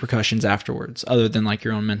negative repercussions afterwards, other than like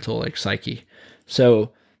your own mental like psyche.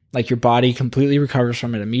 So like your body completely recovers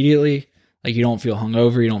from it immediately. Like you don't feel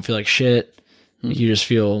hungover, you don't feel like shit. Like you just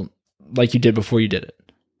feel like you did before you did it.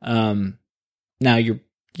 Now you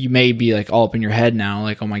may be like all up in your head now,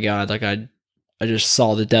 like, oh my God, like I just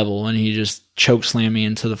saw the devil and he just choke slammed me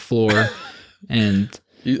into the floor. And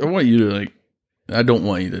I want you to like, I don't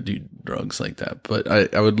want you to do drugs like that, but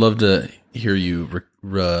I would love to hear you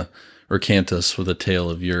recant us with a tale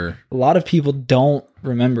of your. A lot of people don't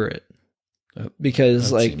remember it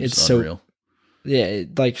because like it's unreal. So, yeah,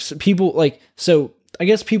 like people like, so I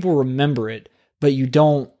guess people remember it, but you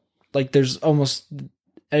don't like, there's almost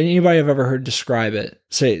anybody I've ever heard describe it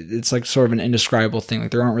say it's like sort of an indescribable thing.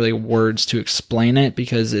 Like there aren't really words to explain it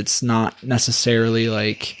because it's not necessarily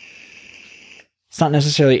like, it's not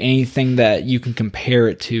necessarily anything that you can compare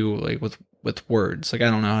it to like with words. Like I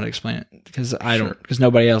don't know how to explain it because because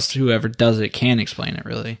nobody else who ever does it can explain it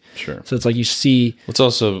really. Sure. So it's like you see. It's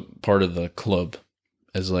also part of the club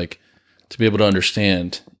as like to be able to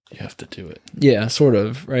understand, you have to do it. Yeah, sort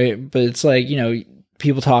of, right? But it's like,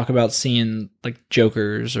 people talk about seeing like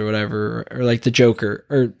jokers or whatever, or like the Joker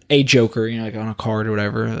or a Joker, like on a card or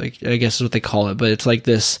whatever. Like I guess is what they call it. But it's like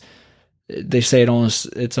this. They say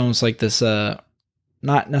it's almost like this.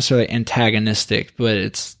 Not necessarily antagonistic, but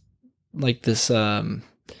it's like this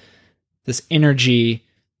this energy,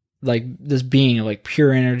 like this being of like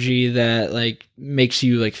pure energy that like makes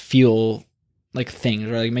you like feel like things,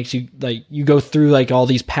 or like makes you like you go through like all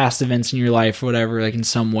these past events in your life or whatever, like in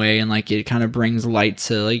some way, and like it kind of brings light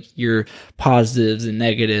to like your positives and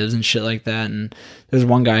negatives and shit like that. And there's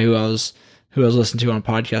one guy who I was who I was listening to on a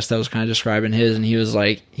podcast that was kind of describing his, and he was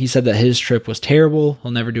like, he said that his trip was terrible.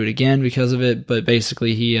 He'll never do it again because of it. But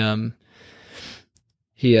basically, he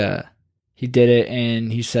did it,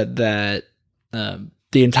 and he said that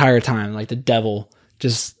the entire time, like the devil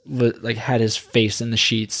just like had his face in the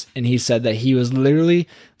sheets, and he said that he was literally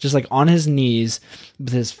just like on his knees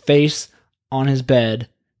with his face on his bed.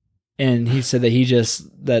 And he said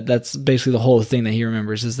that that's basically the whole thing that he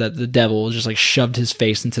remembers, is that the devil just like shoved his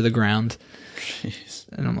face into the ground. Jeez.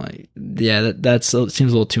 And I'm like, yeah, that seems a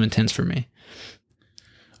little too intense for me.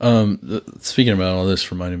 Speaking about all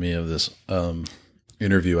this reminded me of this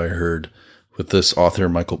interview I heard with this author,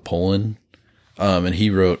 Michael Pollan. And he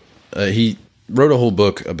wrote a whole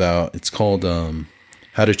book about, it's called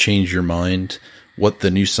How to Change Your Mind, What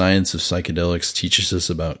the New Science of Psychedelics Teaches Us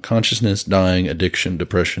About Consciousness, Dying, Addiction,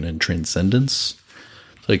 Depression, and Transcendence.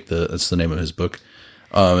 That's the name of his book.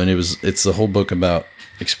 And it's the whole book about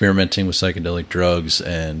experimenting with psychedelic drugs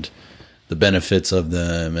and the benefits of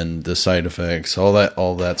them and the side effects, all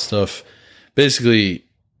that stuff. Basically,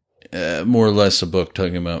 more or less a book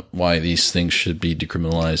talking about why these things should be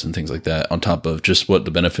decriminalized and things like that, on top of just what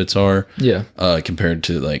the benefits are. Yeah. Compared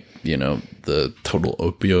to the total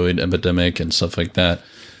opioid epidemic and stuff like that.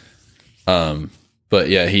 But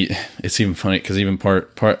yeah, it's even funny because even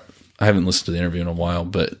part, I haven't listened to the interview in a while,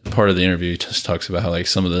 but part of the interview just talks about how like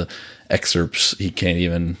some of the excerpts he can't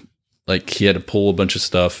even, like he had to pull a bunch of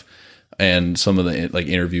stuff, and some of the like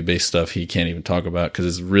interview based stuff he can't even talk about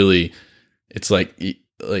because it's like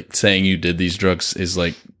saying you did these drugs is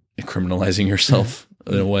like criminalizing yourself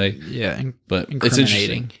in a way. Yeah, but it's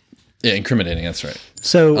interesting. Yeah, incriminating. That's right.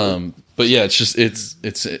 So, but yeah,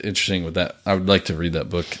 it's interesting with that. I would like to read that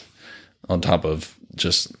book on top of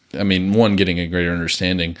just, I mean, one, getting a greater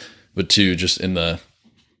understanding, but two, just in the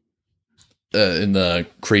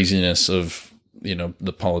craziness of,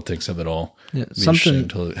 the politics of it all. Yeah, something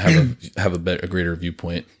to have a greater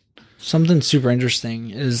viewpoint. Something super interesting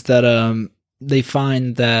is that they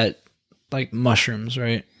find that like mushrooms,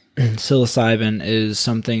 right? Psilocybin is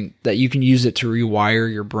something that you can use it to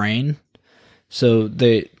rewire your brain. So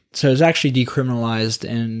it's actually decriminalized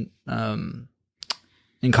in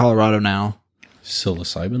Colorado now.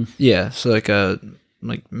 Psilocybin? Yeah, so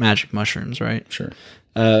like magic mushrooms, right? Sure.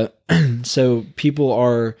 So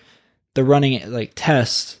they're running like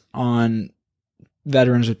tests on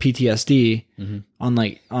veterans with PTSD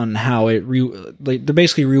on how they're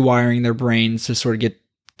basically rewiring their brains to sort of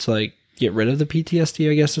get rid of the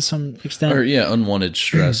PTSD, I guess, to some extent. Or unwanted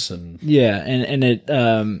stress and and it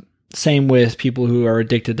same with people who are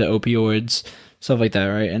addicted to opioids, stuff like that,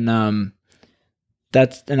 right? And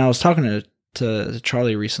I was talking to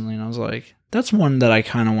Charlie recently, and I was like, that's one that I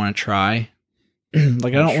kind of want to try.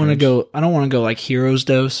 Like I don't want to go like hero's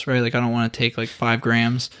dose, right? Like I don't want to take like 5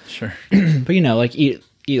 grams. Sure. But like eat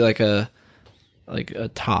like a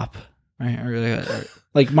top, right? Or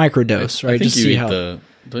like microdose, right? Just see how.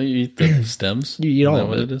 Don't you eat the stems? You eat all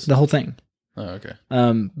of it, the whole thing. Oh, okay.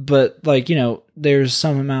 But like there's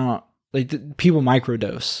some amount like people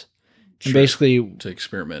microdose, and basically to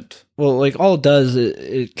experiment. Well, like all it does,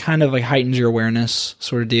 it kind of like heightens your awareness,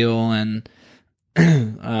 sort of deal, and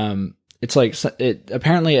it's like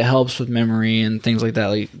apparently it helps with memory and things like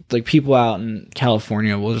that. Like people out in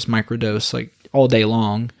California will just microdose like all day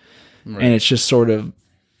long, right. And it's just sort of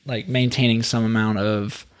like maintaining some amount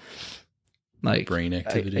of like brain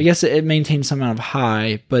activity. I guess it maintains some amount of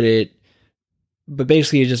high, but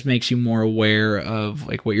basically it just makes you more aware of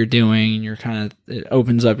like what you're doing, and it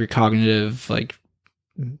opens up your cognitive, like,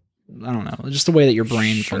 I don't know, just the way that your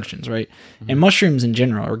brain functions, right? Mm-hmm. And mushrooms in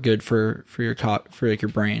general are good for your like your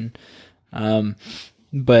brain.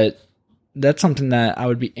 But that's something that I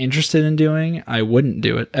would be interested in doing. I wouldn't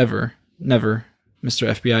do it ever. Never. Mr.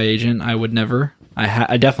 FBI agent, I would never.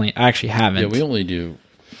 I definitely actually haven't. Yeah, we only do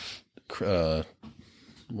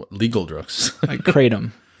legal drugs. Like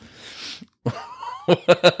kratom.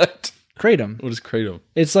 What? Kratom. What is kratom?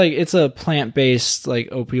 It's a plant-based like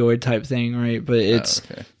opioid type thing, right? But it's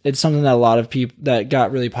something that a lot of people that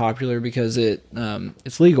got really popular because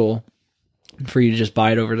it's legal for you to just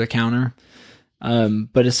buy it over the counter.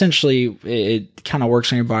 But essentially it kind of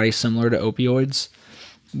works on your body similar to opioids,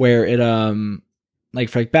 where it like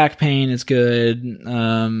for like back pain it's good.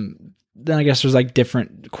 Then I guess there's like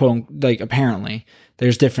different apparently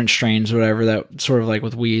there's different strains or whatever that sort of like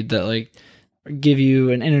with weed that like give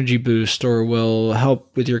you an energy boost or will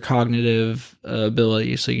help with your cognitive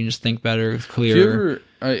ability, so you can just think better, clearer.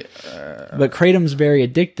 But kratom's very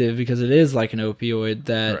addictive because it is like an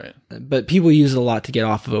opioid but people use it a lot to get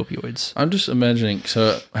off of opioids. I'm just imagining.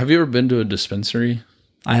 So, have you ever been to a dispensary?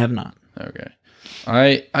 I have not. Okay.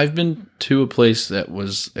 I've been to a place that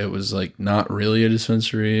was like not really a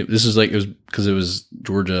dispensary. This is like it was because it was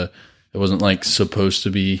Georgia. It wasn't like supposed to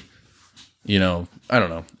be, I don't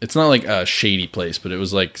know. It's not like a shady place, but it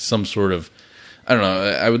was like some sort of, I don't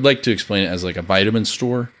know. I would like to explain it as like a vitamin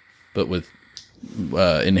store, but with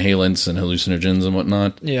inhalants and hallucinogens and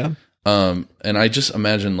whatnot. Yeah. And I just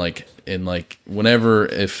imagine like in like whenever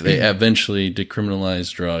if they eventually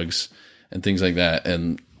decriminalize drugs and things like that,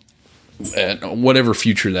 and whatever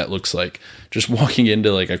future that looks like, just walking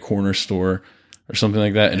into like a corner store or something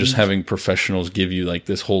like that, and just having professionals give you like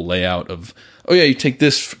this whole layout of, oh yeah, you take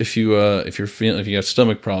this if you if you have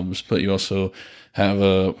stomach problems, but you also have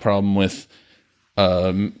a problem with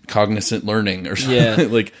cognizant learning or something. Yeah.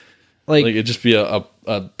 like it'd just be a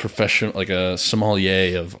professional, like a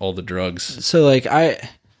sommelier of all the drugs. So like I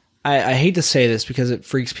hate to say this because it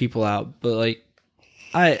freaks people out, but like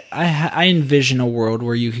I envision a world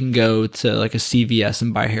where you can go to like a CVS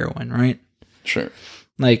and buy heroin, right? Sure.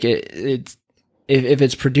 Like it's if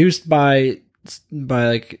it's produced by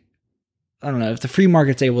like, I don't know, if the free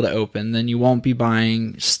market's able to open, then you won't be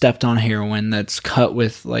buying stepped on heroin that's cut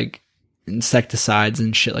with like insecticides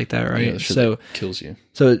and shit like that, right? Yeah, so that kills you.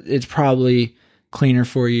 So it's probably cleaner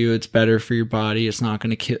for you. It's better for your body. It's not going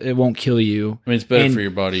to kill. It won't kill you. I mean, it's better for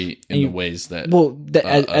your body in the ways that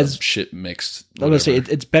as shit mixed. I was going to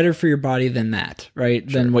say it's better for your body than that, right?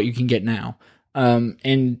 Sure. Than what you can get now.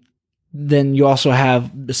 And then you also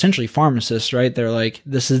have essentially pharmacists, right? They're like,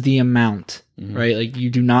 this is the amount, right? Like you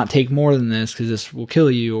do not take more than this because this will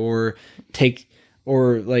kill you, or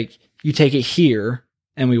like you take it here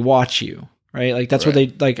and we watch you, right? Like that's what they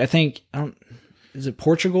like. I think is it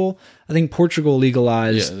Portugal? I think Portugal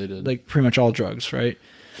legalized like pretty much all drugs, right?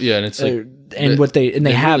 Yeah, and it's like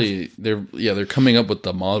they're coming up with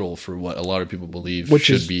the model for what a lot of people believe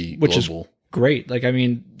should be global. Great. Like, I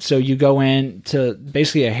mean, so you go in to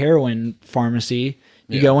basically a heroin pharmacy,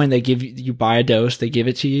 go in, they give you buy a dose, they give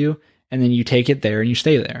it to you, and then you take it there and you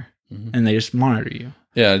stay there, and they just monitor you.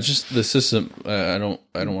 Yeah, it's just the system. I don't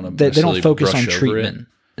want to. They don't focus on treatment.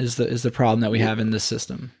 Is the problem that we have in this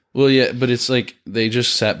system? Well, yeah, but it's like they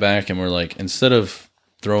just sat back and were like, instead of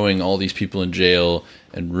throwing all these people in jail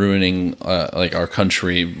and ruining like our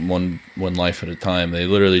country one life at a time, they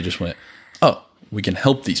literally just went, oh, we can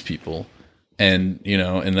help these people. And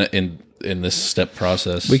in this step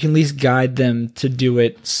process, we can at least guide them to do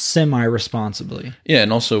it semi-responsibly. Yeah,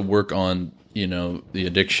 and also work on the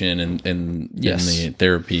addiction and the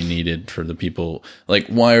therapy needed for the people. Like,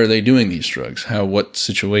 why are they doing these drugs? What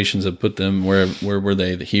situations have put them? Where were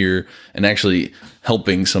they here? And actually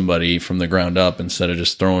helping somebody from the ground up instead of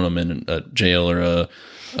just throwing them in a jail or a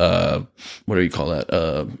what do you call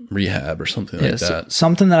that? Rehab or something like that.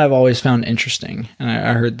 Something that I've always found interesting, and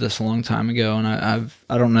I heard this a long time ago, and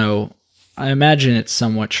I don't know. I imagine it's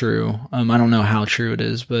somewhat true. I don't know how true it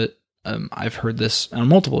is, but I've heard this on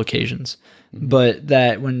multiple occasions. But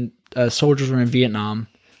that when soldiers were in Vietnam,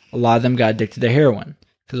 a lot of them got addicted to heroin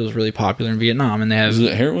because it was really popular in Vietnam, and they have. Is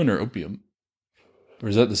it heroin or opium? Or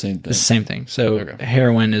is that the same thing? It's the same thing. So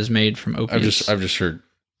heroin is made from opium. I've just heard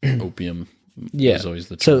opium. Yeah. Always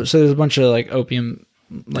the term. So there's a bunch of like opium,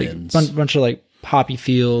 like bunch of like poppy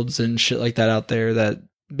fields and shit like that out there that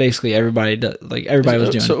basically everybody does, like everybody was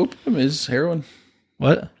doing. So opium is heroin.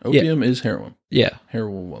 What? Opium is heroin. Yeah.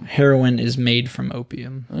 Heroin is made from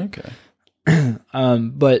opium. Okay.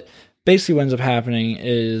 But basically what ends up happening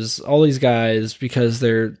is all these guys, because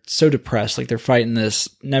they're so depressed, like they're fighting this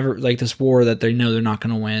war that they know they're not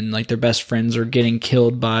going to win. Like their best friends are getting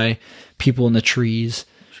killed by people in the trees.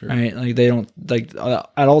 Sure. Right? Like they don't, like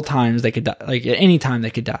at all times they could die. Like at any time they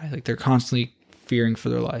could die. Like they're constantly fearing for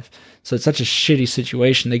their life. So it's such a shitty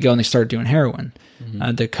situation. They go and they start doing heroin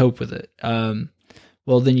to cope with it.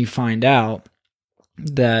 Well, then you find out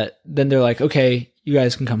that then they're like, okay, you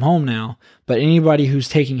guys can come home now. But anybody who's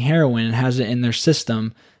taking heroin and has it in their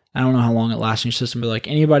system, I don't know how long it lasts in your system, but like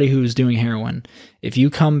anybody who's doing heroin, if you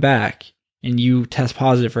come back and you test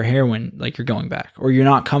positive for heroin, like you're going back, or you're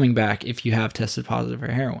not coming back if you have tested positive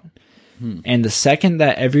for heroin. And the second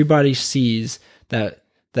that everybody sees that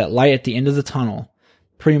light at the end of the tunnel,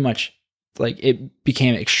 pretty much like it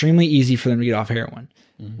became extremely easy for them to get off heroin,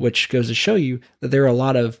 which goes to show you that there are a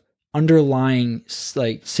lot of underlying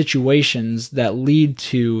like situations that lead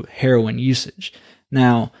to heroin usage.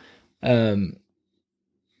 Now, that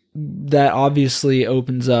obviously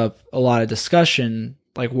opens up a lot of discussion.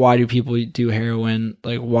 Like, why do people do heroin?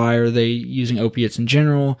 Like, why are they using opiates in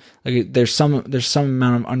general? Like, there's some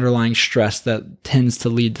amount of underlying stress that tends to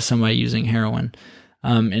lead to somebody using heroin.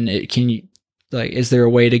 And like, is there a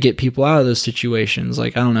way to get people out of those situations?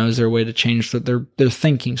 Like, I don't know, is there a way to change their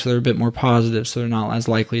thinking so they're a bit more positive, so they're not as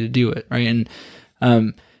likely to do it, right? And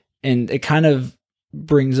it kind of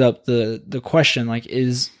brings up the question, like,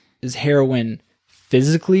 is heroin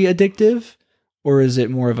physically addictive, or is it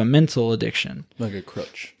more of a mental addiction, like a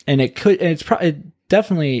crutch? And it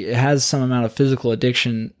definitely has some amount of physical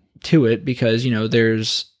addiction to it, because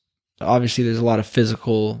there's a lot of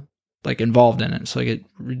physical like involved in it, so like it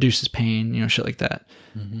reduces pain, shit like that.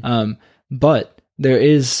 Mm-hmm. But there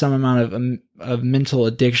is some amount of mental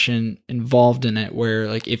addiction involved in it, where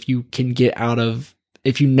like if you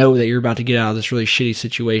know that you're about to get out of this really shitty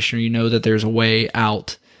situation, or you know that there's a way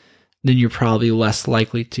out, then you're probably less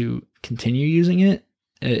likely to continue using it,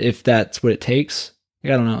 if that's what it takes.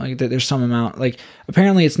 Like, I don't know, like there's some amount, like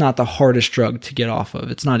apparently it's not the hardest drug to get off of.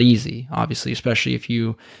 It's not easy, obviously, especially if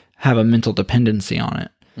you have a mental dependency on it.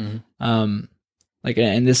 Mm-hmm. Like,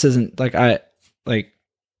 and this isn't like I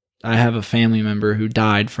have a family member who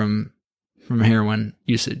died from heroin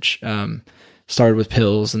usage. Started with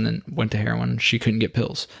pills and then went to heroin. She couldn't get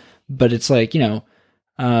pills, but it's like, so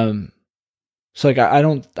like I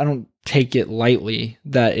don't take it lightly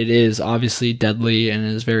that it is obviously deadly and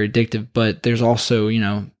is very addictive, but there's also,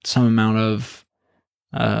 some amount of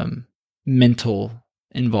mental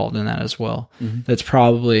involved in that as well. Mm-hmm. That's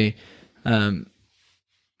probably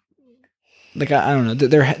like I don't know.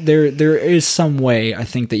 There is some way, I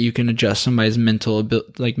think, that you can adjust somebody's mental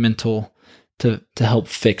to help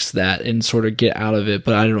fix that and sort of get out of it.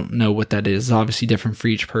 But I don't know what that is. It's obviously different for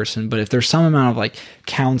each person. But if there's some amount of like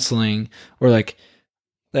counseling, or like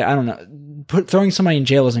I don't know, throwing somebody in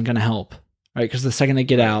jail isn't going to help, right? Because the second they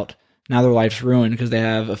get out, now their life's ruined because they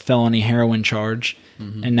have a felony heroin charge,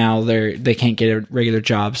 mm-hmm. and now they can't get a regular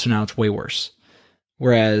job. So now it's way worse.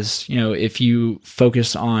 Whereas, if you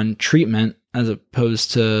focus on treatment as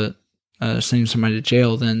opposed to sending somebody to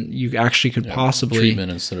jail, then you actually could possibly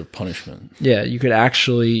treatment instead of punishment. Yeah, you could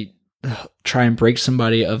actually try and break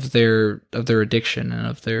somebody of their addiction and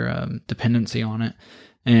of their dependency on it.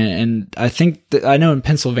 And I think that, I know in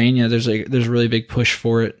Pennsylvania there's a really big push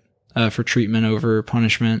for it, for treatment over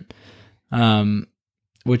punishment,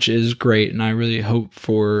 which is great. And I really hope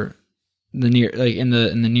for in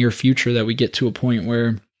the near future that we get to a point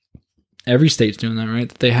where every state's doing that, right?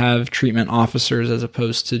 That they have treatment officers as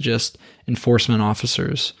opposed to just enforcement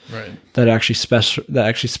officers, right? That actually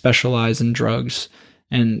specialize in drugs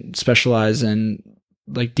and specialize in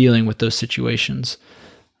like dealing with those situations.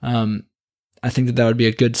 I think that would be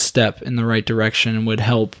a good step in the right direction and would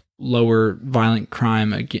help lower violent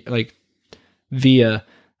crime, like via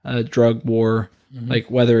a drug war. Mm-hmm.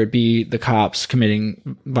 Like whether it be the cops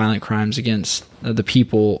committing violent crimes against the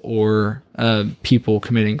people, or people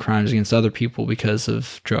committing crimes against other people because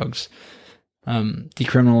of drugs.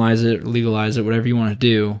 Decriminalize it, legalize it, whatever you want to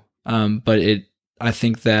do. But I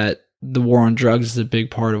think that the war on drugs is a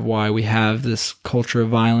big part of why we have this culture of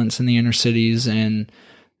violence in the inner cities, and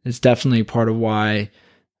it's definitely part of why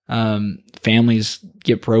families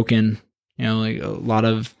get broken. Like a lot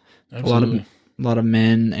of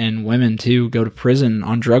men and women too go to prison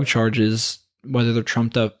on drug charges, whether they're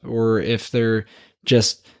trumped up or if they're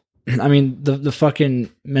just, I mean, the fucking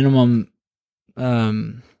minimum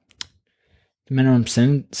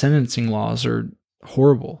sentencing laws are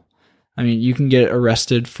horrible. I mean, you can get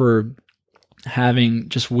arrested for having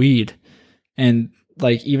just weed, and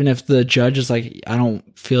like, even if the judge is like, I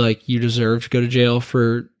don't feel like you deserve to go to jail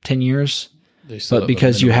for 10 years, but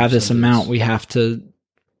because you have this amount, we have to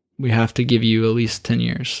give you at least 10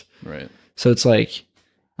 years. Right. So it's like,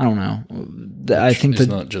 I don't know. I think it's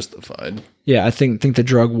not justified. Yeah. I think the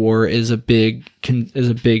drug war is a big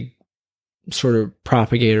sort of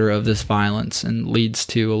propagator of this violence and leads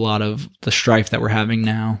to a lot of the strife that we're having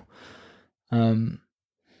now.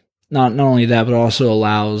 Not only that, but also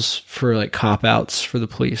allows for like cop outs for the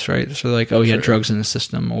police, right? So like, oh, he had drugs in the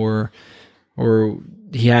system, or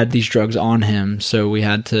he had these drugs on him, so we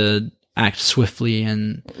had to act swiftly,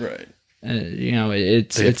 and right. They have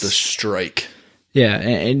to strike. Yeah,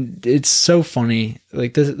 and it's so funny.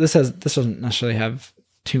 Like this doesn't necessarily have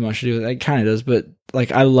too much to do with it. It kind of does, but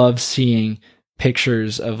like I love seeing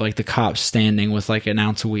pictures of like the cops standing with like an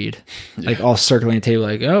ounce of weed, like all circling the table,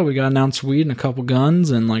 like, oh, we got an ounce of weed and a couple guns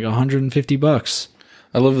and like $150.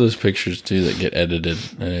 I love those pictures too that get edited,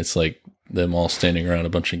 and it's like them all standing around a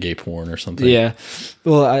bunch of gay porn or something. Yeah.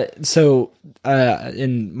 Well,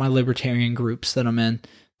 in my libertarian groups that I'm in,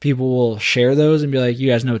 people will share those and be like, you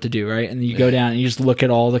guys know what to do, right? And then you go down and you just look at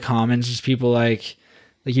all the comments, just people like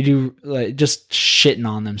you do, like, just shitting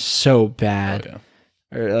on them so bad. Oh, yeah.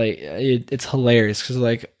 Or like, it's hilarious because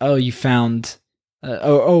like, oh, you found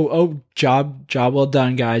Job well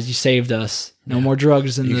done, guys. You saved us. No more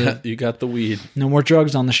drugs in You got the weed. no more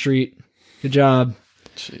drugs on the street. Good job.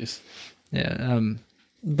 Jeez. Yeah.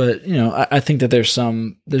 But I think that there's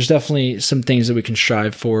definitely some things that we can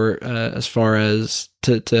strive for as far as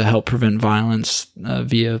to help prevent violence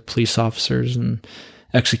via police officers and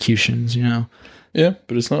executions. Yeah,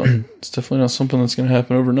 but it's not. It's definitely not something that's going to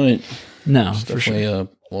happen overnight. No, It's for definitely sure.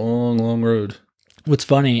 a long, long road. What's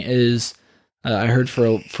funny is I heard for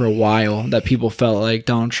a while that people felt like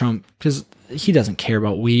Donald Trump, because he doesn't care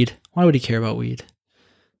about weed. Why would he care about weed?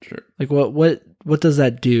 Sure. Like what does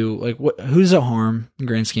that do? Like who does it harm in the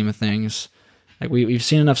grand scheme of things? Like we've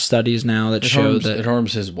seen enough studies now that show that it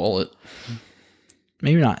harms his wallet.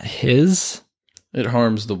 maybe not his. It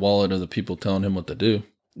harms the wallet of the people telling him what to do.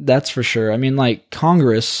 That's for sure. I mean, like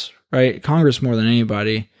Congress, right? Congress more than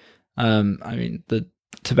anybody. I mean, the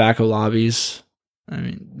tobacco lobbies. I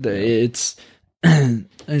mean, it's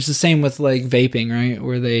it's the same with like vaping, right?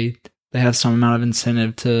 Where they have some amount of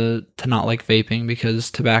incentive to not like vaping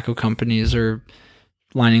because tobacco companies are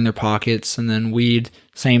lining their pockets, and then weed,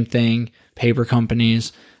 same thing. Paper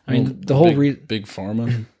companies. I mean, the whole big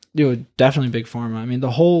pharma. Definitely big pharma. I mean, the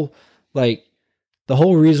whole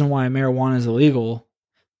reason why marijuana is illegal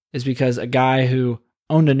is because a guy who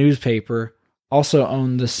owned a newspaper also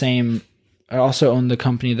owned the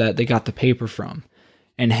company that they got the paper from.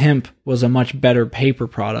 And hemp was a much better paper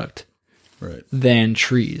product than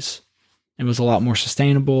trees. It was a lot more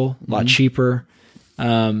sustainable, a lot cheaper.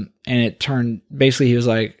 And it turned, basically he was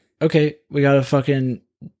like, okay, we got to fucking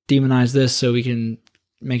demonize this so we can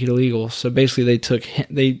make it illegal. So basically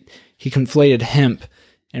he conflated hemp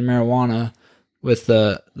and marijuana with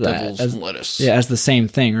the Devil's lettuce. Yeah, as the same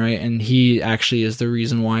thing, right? And he actually is the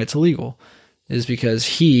reason why it's illegal, is because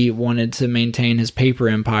he wanted to maintain his paper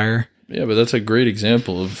empire. Yeah, but that's a great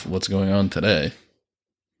example of what's going on today.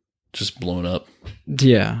 Just blown up.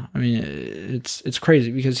 Yeah, I mean it's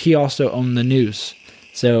crazy because he also owned the news,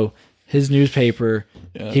 so his newspaper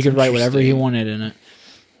he could write whatever he wanted in it.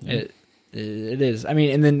 Yeah. It is. I mean,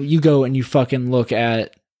 and then you go and you fucking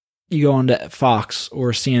you go onto Fox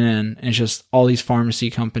or CNN, and it's just all these pharmacy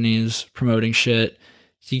companies promoting shit.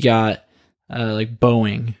 You got like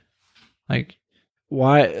Boeing, like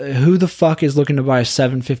why? Who the fuck is looking to buy a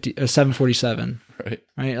 747? Right.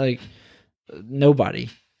 Like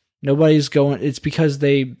nobody's going. It's because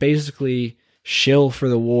they basically shill for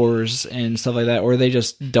the wars and stuff like that, or they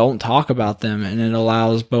just don't talk about them, and it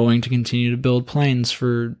allows Boeing to continue to build planes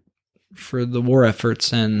for the war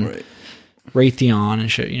efforts and Raytheon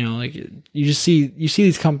and shit. Like you see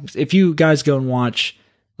these companies. If you guys go and watch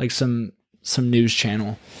like some news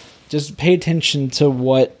channel, just pay attention to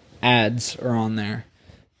what ads are on there,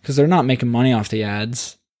 because they're not making money off the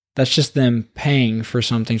ads. That's just them paying for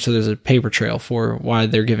something, so there's a paper trail for why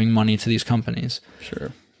they're giving money to these companies.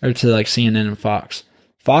 Sure. Or to like CNN and Fox.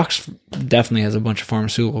 Fox definitely has a bunch of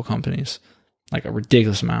pharmaceutical companies, like a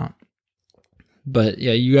ridiculous amount. But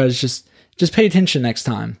yeah, you guys just pay attention next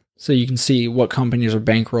time, so you can see what companies are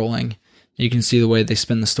bankrolling. You can see the way they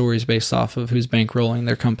spin the stories based off of who's bankrolling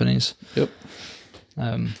their companies. Yep.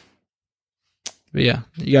 But yeah,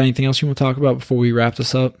 you got anything else you want to talk about before we wrap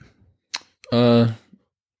this up?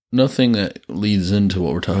 Nothing that leads into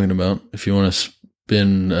what we're talking about. If you want to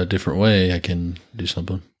spin a different way, I can do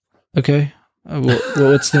something. Okay. Well,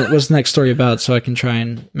 what's the next story about, so I can try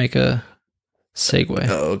and make a segue?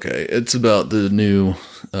 Oh, okay. It's about the new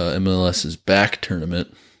MLS's back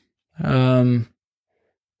tournament. Did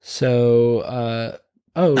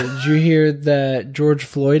you hear that George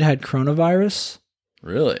Floyd had coronavirus?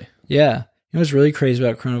 Really? Yeah. You know what's really crazy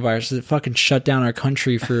about coronavirus is it fucking shut down our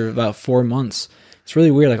country for about 4 months. It's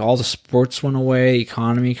really weird. Like all the sports went away,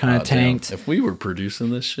 economy kind of tanked. Damn. If we were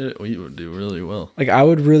producing this shit, we would do really well. Like I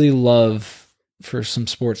would really love for some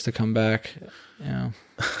sports to come back.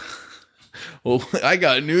 Well, I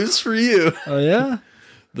got news for you. Oh yeah?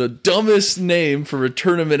 The dumbest name for a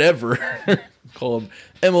tournament ever, called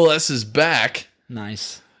MLS is back.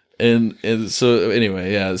 Nice. And so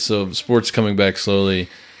anyway, yeah. So sports coming back slowly,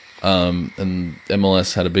 and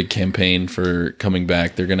MLS had a big campaign for coming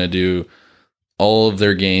back. They're gonna do all of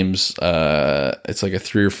their games. It's like a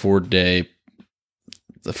 3 or 4 day,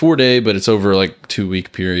 but it's over like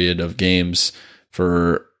 2-week period of games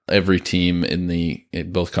for every team in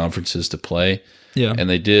both conferences to play. Yeah. And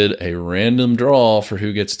they did a random draw for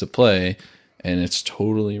who gets to play, and it's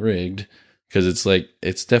totally rigged because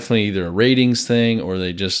it's definitely either a ratings thing or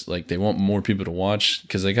they just like they want more people to watch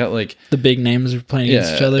because they got like the big names are playing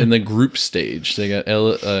against each other. In the group stage, they got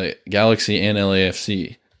Galaxy and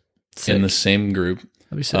LAFC. Sick. In the same group.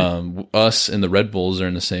 That'd be sick. Us and the Red Bulls are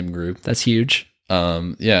in the same group. That's huge.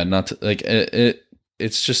 Yeah, not to, like it.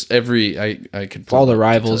 It's just every I could All the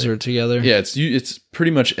rivals are together. Yeah, it's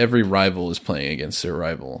pretty much every rival is playing against their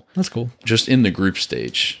rival. That's cool. Just in the group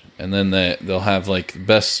stage, and then they'll have like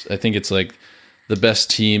best. I think it's like the best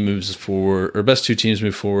team moves forward, or best two teams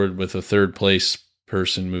move forward with a third place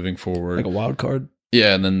person moving forward, Like a wild card.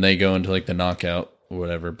 Yeah, and then they go into like the knockout or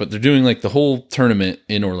whatever. But they're doing like the whole tournament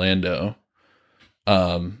in Orlando,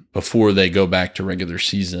 before they go back to regular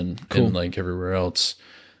season and like everywhere else.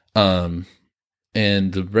 And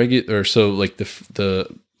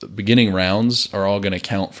the beginning rounds are all going to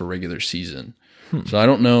count for regular season. So I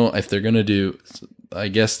don't know if they're going to do. I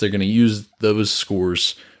guess they're going to use those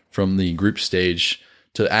scores from the group stage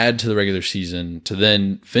to add to the regular season to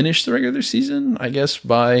then finish the regular season. I guess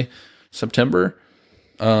by September,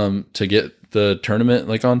 to get the tournament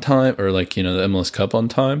like on time, or like the MLS Cup on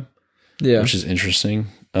time. Yeah, which is interesting.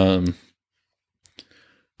 But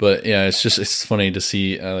yeah, it's funny to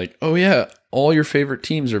see like, oh yeah, all your favorite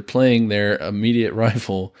teams are playing their immediate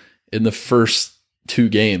rival in the first two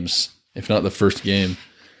games, if not the first game.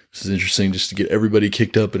 This is interesting just to get everybody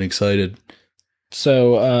kicked up and excited.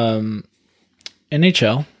 So,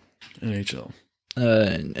 NHL.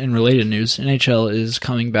 In related news, NHL is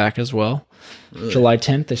coming back as well. Really? July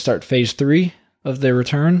 10th, they start phase 3 of their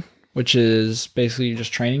return, which is basically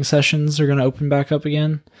just training sessions are going to open back up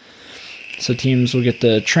again. So teams will get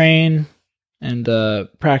to train and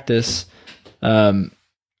practice, so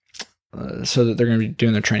that they're going to be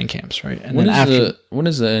doing their training camps, right? And when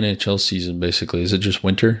is the NHL season? Basically, is it just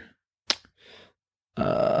winter?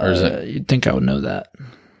 Or is it? You'd think I would know that,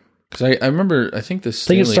 because I remember. I think this. I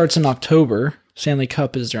think it starts in October. Stanley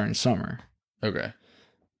Cup is during summer. Okay.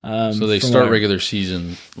 So they start regular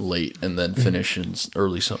season late and then finish in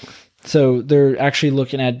early summer. So they're actually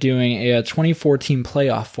looking at doing a 24-team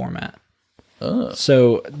playoff format. Oh.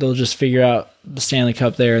 So they'll just figure out the Stanley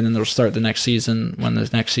Cup there, and then they'll start the next season when the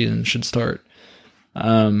next season should start.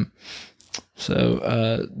 So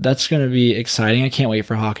that's going to be exciting. I can't wait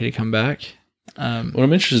for hockey to come back. What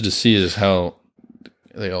I'm interested to see is how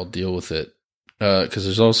they all deal with it, because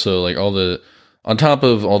there's also like on top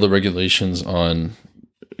of all the regulations on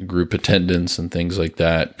group attendance and things like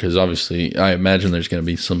that, because obviously I imagine there's going to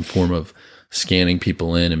be some form of scanning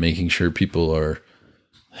people in and making sure people are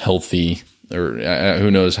healthy, or who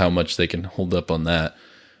knows how much they can hold up on that.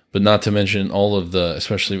 But not to mention all of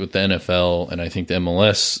especially with the NFL, and I think the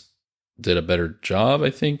MLS did a better job, I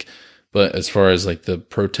think. But as far as like the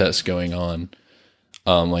protests going on,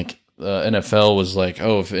 like the NFL was like,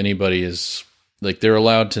 oh, if anybody is like, they're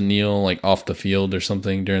allowed to kneel like off the field or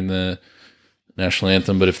something during the national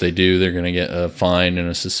anthem, but if they do, they're going to get a fine and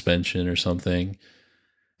a suspension or something.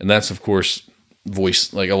 And that's, of course,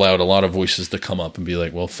 allowed a lot of voices to come up and be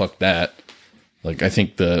like, well, fuck that. Like, I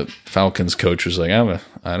think the Falcons coach was like,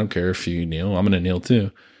 I don't care if you kneel, I'm going to kneel too.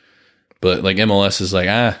 But like MLS is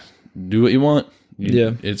like, do what you want.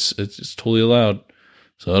 Yeah. It's totally allowed.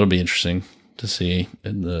 So that'll be interesting to see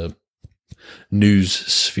in the news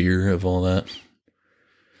sphere of all that.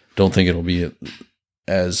 Don't think it'll be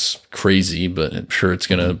as crazy, but I'm sure it's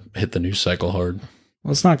going to hit the news cycle hard.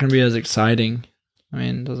 Well, it's not going to be as exciting. I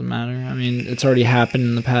mean, it doesn't matter. I mean, it's already happened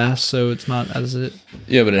in the past, so it's not as it.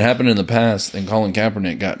 Yeah, but it happened in the past, and Colin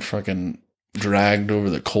Kaepernick got fucking dragged over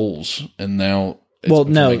the coals, and now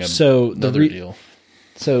it's another deal.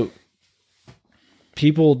 So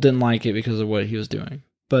people didn't like it because of what he was doing,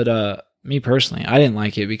 but me personally, I didn't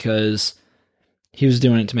like it because he was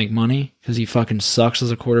doing it to make money, because he fucking sucks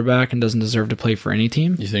as a quarterback and doesn't deserve to play for any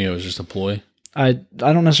team. You think it was just a ploy? I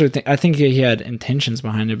don't necessarily think. I think he had intentions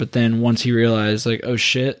behind it, but then once he realized, like, oh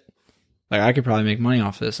shit, like I could probably make money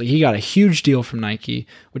off this. Like, he got a huge deal from Nike,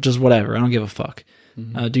 which is whatever. I don't give a fuck.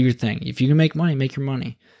 Mm-hmm. Do your thing. If you can make money, make your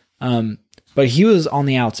money. But he was on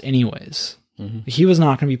the outs anyways. Mm-hmm. He was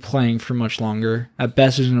not going to be playing for much longer. At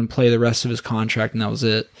best, he was going to play the rest of his contract, and that was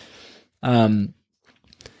it.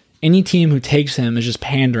 Any team who takes him is just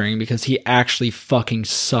pandering because he actually fucking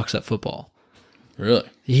sucks at football. Really?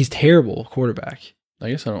 He's terrible quarterback.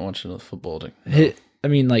 I guess I don't watch enough football. I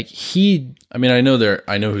mean, like I know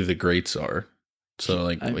who the greats are. So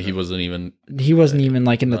like he wasn't even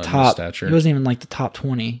like in the top. Stature. He wasn't even like the top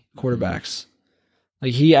 20 quarterbacks. Mm-hmm.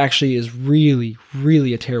 Like, he actually is really,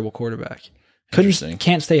 really a terrible quarterback.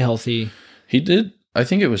 Can't stay healthy. He did. I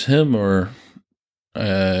think it was him or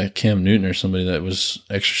Cam Newton or somebody that was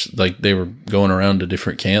extra. Like, they were going around to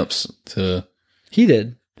different camps to. He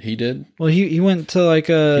did. He did? Well, he went to like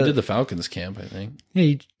he did the Falcons camp, I think.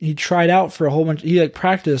 Yeah, he tried out for a whole bunch. He like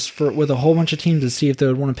practiced with a whole bunch of teams to see if they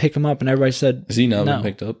would want to pick him up, and everybody said, "Is he not been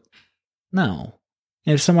picked up?" No.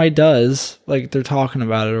 And if somebody does, like they're talking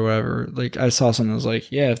about it or whatever, like I saw something that was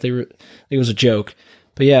like, yeah, if it was a joke,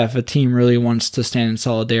 but yeah, if a team really wants to stand in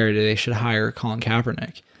solidarity, they should hire Colin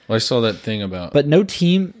Kaepernick. Well, I saw that thing about. But no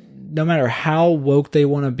team, no matter how woke they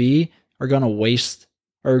want to be, are gonna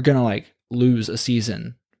like lose a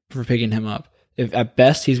season for picking him up. If at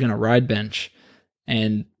best he's gonna ride bench,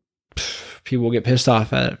 and people will get pissed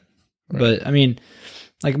off at it. Right. But I mean,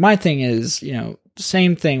 like my thing is,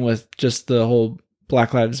 same thing with just the whole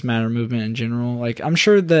Black Lives Matter movement in general. Like I'm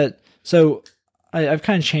sure that I've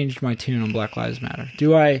kind of changed my tune on Black Lives Matter.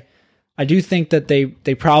 I do think that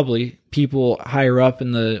they probably, people higher up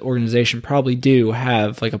in the organization probably do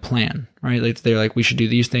have like a plan, right? Like they're like, we should do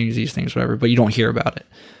these things, whatever, but you don't hear about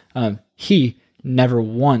it. He never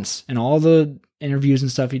once in all the interviews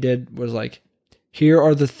and stuff he did was like, here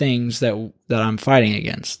are the things that I'm fighting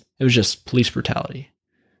against. It was just police brutality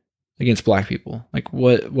against black people. Like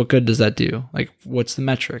what good does that do? Like what's the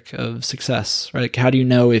metric of success, right? Like how do you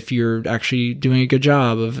know if you're actually doing a good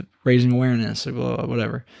job of raising awareness or blah, blah,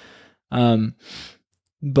 whatever?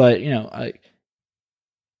 But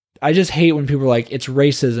I just hate when people are like, it's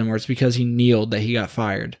racism or it's because he kneeled that he got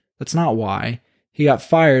fired. That's not why. He got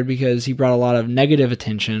fired because he brought a lot of negative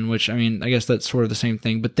attention, which, I mean, I guess that's sort of the same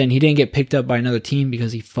thing. But then he didn't get picked up by another team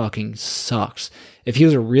because he fucking sucks. If he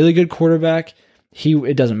was a really good quarterback,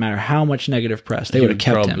 it doesn't matter how much negative press, they would have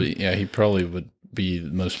kept him. Yeah, he probably would be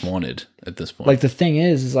the most wanted at this point. Like the thing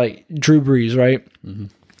is like Drew Brees, right? Mm-hmm.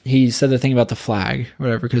 He said the thing about the flag,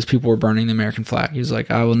 whatever, because people were burning the American flag. He's like,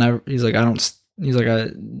 you don't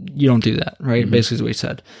do that, right? Mm-hmm. Basically is what he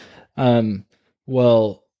said.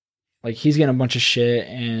 Well, like he's getting a bunch of shit,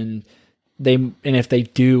 and if they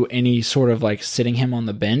do any sort of like sitting him on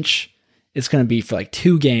the bench, it's going to be for like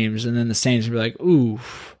 2 games, and then the Saints will be like, ooh,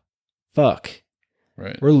 fuck,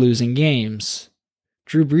 right? We're losing games.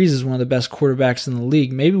 Drew Brees is one of the best quarterbacks in the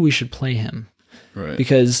league. Maybe we should play him, right?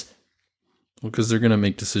 Because they're going to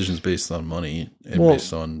make decisions based on money and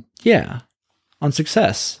based on on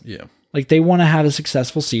success. Yeah. Like they want to have a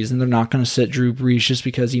successful season. They're not going to sit Drew Brees just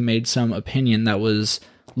because he made some opinion that was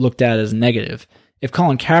looked at as negative. If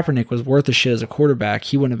Colin Kaepernick was worth a shit as a quarterback,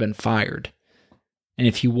 he wouldn't have been fired. And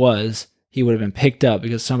if he was, he would have been picked up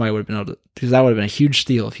because somebody would have been able to, because that would have been a huge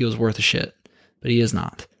steal if he was worth a shit. But he is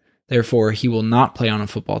not. Therefore, he will not play on a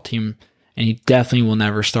football team, and he definitely will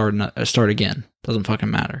never start again. Doesn't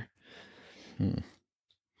fucking matter.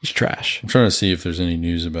 He's trash. I'm trying to see if there's any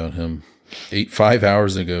news about him. 5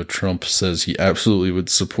 hours ago, Trump says he absolutely would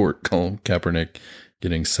support Colin Kaepernick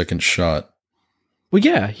getting second shot. Well,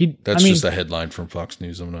 yeah, That's just a headline from Fox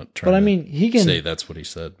News. I'm not trying to say that's what he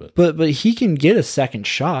said, but he can get a second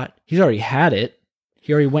shot. He's already had it.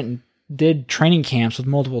 He already went and did training camps with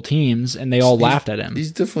multiple teams, and they all laughed at him.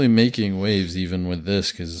 He's definitely making waves even with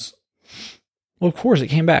this because, well, of course, it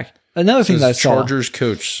came back. Another thing that I saw, Chargers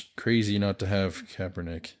coach crazy not to have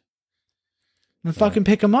Kaepernick. Then fucking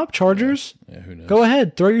pick him up, Chargers. Yeah, who knows? Go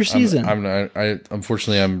ahead, throw your season.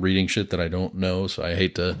 Unfortunately, I'm reading shit that I don't know, so I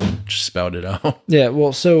hate to just spout it out. Yeah,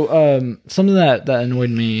 well, so something that annoyed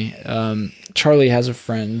me. Charlie has a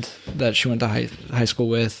friend that she went to high school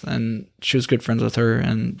with, and she was good friends with her,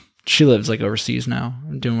 and she lives like overseas now,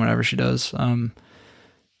 doing whatever she does. I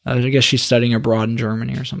guess she's studying abroad in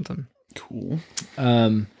Germany or something. Cool.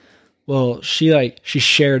 Well, she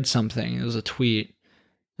shared something. It was a tweet.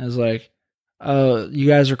 It was like, you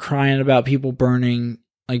guys are crying about people burning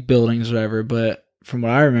like buildings or whatever, but from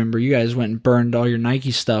what I remember, you guys went and burned all your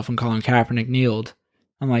Nike stuff when Colin Kaepernick kneeled.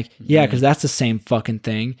 I'm like, yeah, because that's the same fucking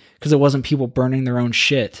thing. Because it wasn't people burning their own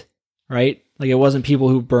shit, right? Like it wasn't people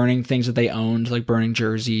who burning things that they owned, like burning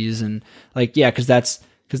jerseys and like, yeah, because that's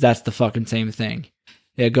the fucking same thing.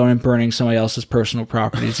 Yeah, going and burning somebody else's personal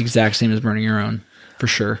property is the exact same as burning your own. For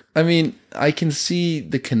sure. I mean, I can see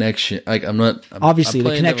the connection. Like, obviously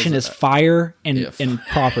the connection is fire and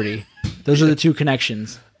property. Those are the two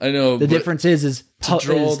connections. I know. The difference is to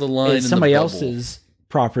draw the line in somebody the else's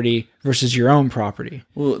property versus your own property.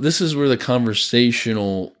 Well, this is where the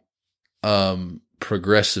conversational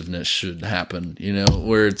progressiveness should happen.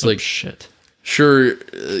 Where it's like, shit. Sure,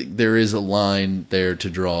 there is a line there to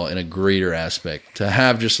draw in a greater aspect. To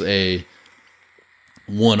have just a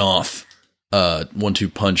one-off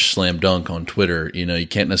 1-2 punch slam dunk on Twitter, you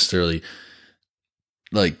can't necessarily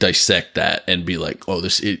like dissect that and be like, oh,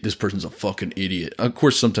 this person's a fucking idiot. Of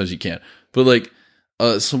course, sometimes you can't, but like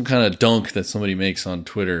some kind of dunk that somebody makes on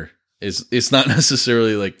Twitter it's not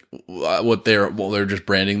necessarily like what they're just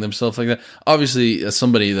branding themselves like that. Obviously,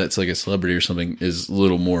 somebody that's like a celebrity or something is a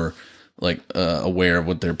little more like aware of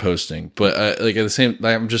what they're posting, but like at the same,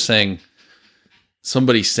 I'm just saying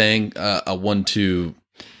somebody saying a 1-2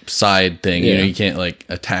 side thing. You Yeah. know, you can't like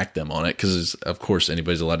attack them on it because, of course,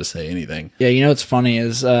 anybody's allowed to say anything. Yeah, you know what's funny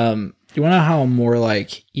is, you want to know how I'm more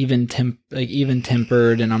like even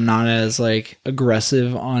tempered, and I'm not as like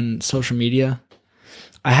aggressive on social media.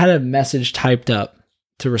 I had a message typed up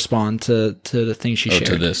to respond to the thing she shared.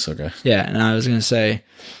 To this, okay. Yeah, and I was gonna say,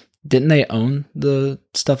 didn't they own the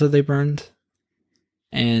stuff that they burned?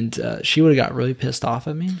 And she would have got really pissed off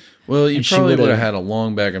at me. Well, you And she probably would've- would have had a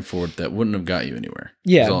long back and forth that wouldn't have got you anywhere.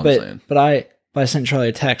 Yeah, is all I'm saying. but I sent Charlie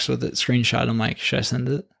a text with it screenshot. I'm like, should I send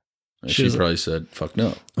it? And she she was- probably said, "Fuck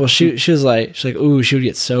no." Well, she was like, ooh, she would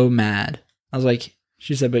get so mad. I was like,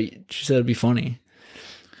 she said it'd be funny.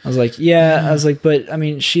 I was like, yeah. I was like, but I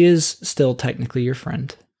mean, she is still technically your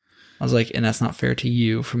friend. I was like, and that's not fair to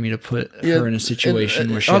you for me to put her in a situation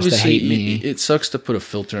and where she has to obviously, hate me. It sucks to put a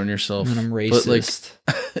filter on yourself. And I'm but, racist.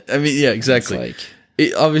 like, I mean, yeah, exactly.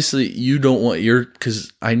 It's Obviously, you don't want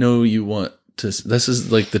because I know you want to. This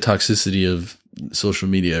is like the toxicity of social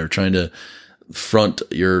media, or trying to front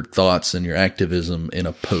your thoughts and your activism in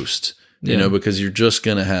a post. You know, because you're just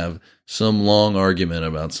gonna have some long argument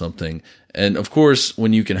about something, and of course,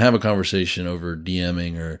 when you can have a conversation over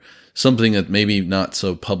DMing or something that maybe not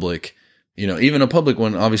so public, you know, even a public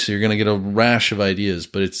one, obviously you're gonna get a rash of ideas,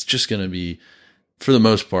 but it's just gonna be, for the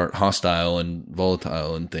most part, hostile and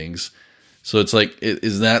volatile and things. So it's like,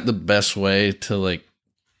 is that the best way to like,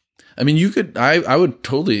 I mean, you could, I would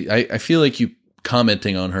totally, I feel like you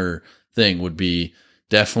commenting on her thing would be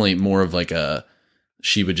definitely more of like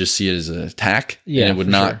she would just see it as an attack. Yeah, and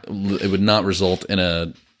it would not result in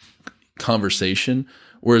a conversation.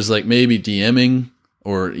 Whereas like maybe DMing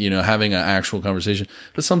or, you know, having an actual conversation,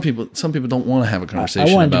 but some people don't want to have a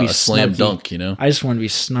conversation wanted to about be a slam snarky. dunk, you know? I just want to be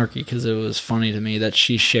snarky because it was funny to me that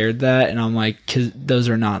she shared that, and I'm like, because those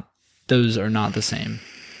are not the same.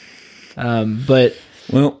 But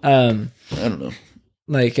Well, I don't know.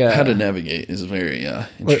 like How to navigate is very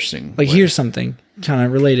interesting. Like way. here's something kind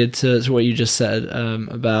of related to what you just said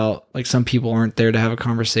about like some people aren't there to have a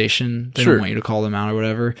conversation. They Sure. don't want you to call them out or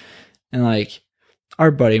whatever. And like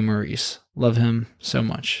our buddy Maurice, love him so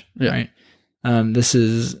much. Yeah. Right. I'm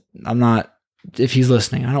not, if he's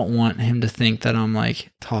listening, I don't want him to think that I'm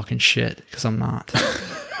like talking shit, because I'm not.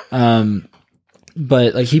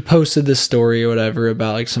 But like he posted this story or whatever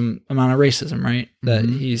about like some amount of racism, right? That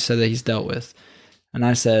he said that he's dealt with. And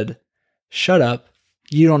I said, shut up.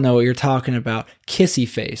 You don't know what you're talking about. Kissy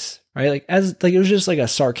face, right? Like it was just like a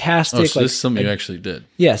sarcastic, So this is something you actually did.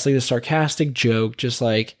 yes, like a sarcastic joke, just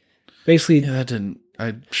like basically Yeah,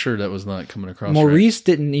 I'm sure that was not coming across. Maurice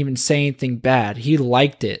didn't even say anything bad. He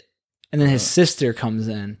liked it. And then his sister comes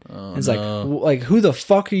in and is like, who the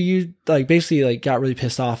fuck are you? Like, basically, like, got really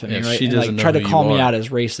pissed off at me, Yeah, right? she And doesn't like know tried to who call you me are. out as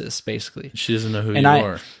racist, basically. She doesn't know who And you I-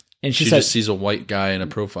 are. And She she said, just sees a white guy in a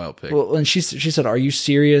profile pic. well, and she said, "Are you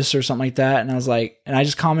serious?" or something like that. And I was like, and I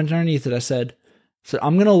just commented underneath it. I said, "So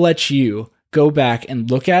I'm gonna let you go back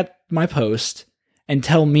and look at my post and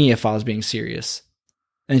tell me if I was being serious."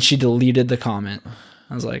 And she deleted the comment.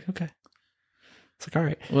 I was like, okay. It's like, all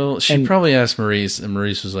right, Well, she and- probably asked Maurice, and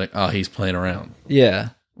Maurice was like, "Oh, he's playing around." yeah,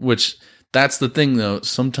 Which, that's the thing, though.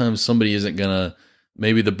 Sometimes somebody isn't gonna.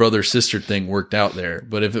 Maybe the brother sister thing worked out there,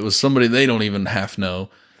 but if it was somebody they don't even half know,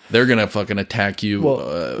 they're gonna fucking attack you.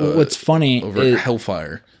 Well, what's funny over is,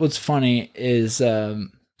 hellfire. What's funny is, I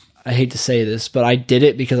hate to say this, but I did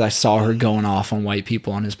it because I saw her going off on white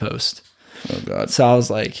people on his post. Oh God, So I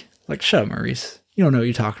was like, shut up, Maurice. You don't know what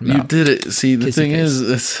you're talking about. you did it. See, the Kissy thing face.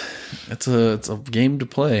 is, it's a game to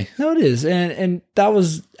play. No, it is. And that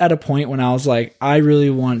was at a point when I was like, I really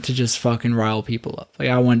want to just fucking rile people up. Like,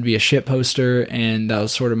 I wanted to be a shit poster, and that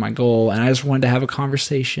was sort of my goal. And I just wanted to have a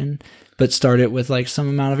conversation, but start it with like some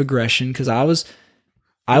amount of aggression, because I was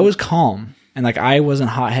calm, and like I wasn't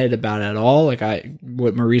hot headed about it at all. Like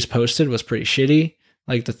what Maurice posted was pretty shitty,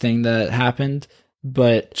 like the thing that happened.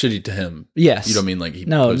 But Shitty to him. yes, You don't mean like he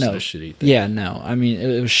No, posted no. a shitty thing. yeah, no. I mean,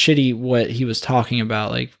 it was shitty what he was talking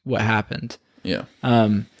about, like what happened. Yeah.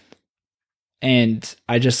 And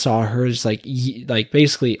I just saw her just like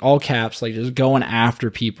basically all caps, like just going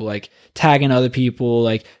after people, like tagging other people,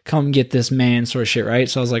 like come get this man sort of shit, right?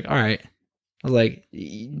 So I was like, all right. I was like,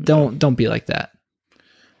 don't be like that.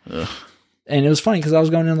 Ugh. And it was funny because I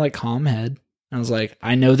was going in like calm head. I was like,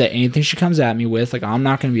 I know that anything she comes at me with, like I'm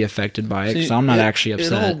not going to be affected by it because See, I'm not actually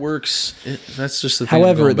It all upset. works. That's just the thing.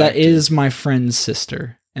 However, going back that to. is my friend's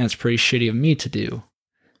sister, and it's pretty shitty of me to do.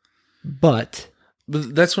 But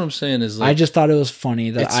That's what I'm saying is like, I just thought it was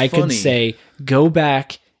funny that It's I could funny. say, go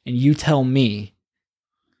back and you tell me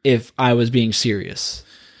if I was being serious.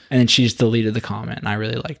 And then she just deleted the comment, and I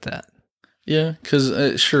really liked that. Yeah,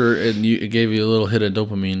 because sure, it gave you a little hit of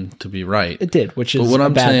dopamine to be right. It did, which is what a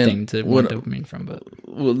I'm bad saying- thing to what- want dopamine from. But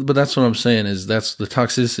Well, but that's what I'm saying is that's the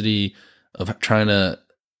toxicity of trying to,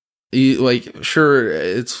 like, sure,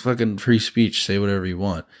 it's fucking free speech, say whatever you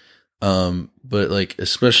want. But like,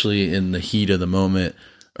 especially in the heat of the moment,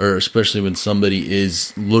 or especially when somebody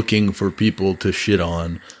is looking for people to shit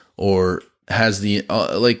on, or has the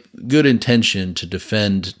like good intention to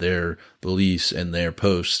defend their beliefs and their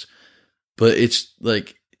posts, but it's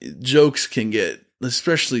like jokes can get,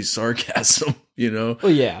 especially sarcasm, well,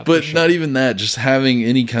 yeah, but for sure. not even that, just having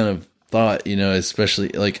any kind of thought, especially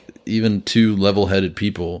like even two level-headed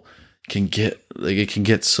people can get, like, it can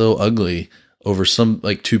get so ugly over some,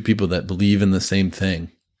 like, two people that believe in the same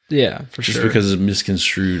thing Yeah, for just sure. because it's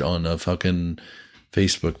misconstrued on a fucking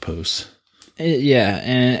Facebook post. Yeah,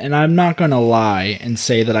 and I'm not going to lie and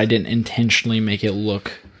say that I didn't intentionally make it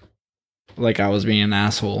look like I was being an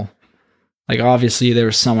asshole. Like, obviously, there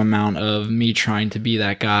was some amount of me trying to be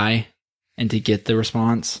that guy and to get the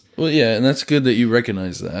response. Well, yeah, and that's good that you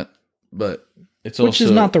recognize that, but it's Which also...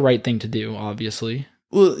 is not the right thing to do, obviously.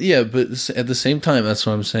 Well, yeah, but at the same time, that's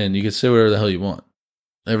what I'm saying. You can say whatever the hell you want.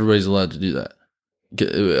 Everybody's allowed to do that.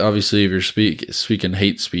 Obviously, if you're speaking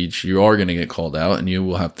hate speech, you are going to get called out, and you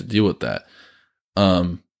will have to deal with that.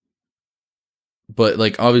 But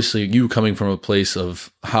like, obviously, you coming from a place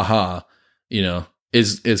of haha,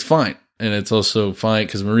 is fine, and it's also fine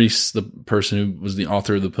because Maurice, the person who was the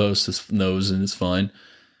author of the post, knows and it's fine.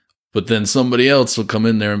 But then somebody else will come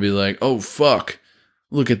in there and be like, "Oh fuck,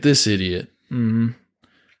 look at this idiot." Mm-hmm.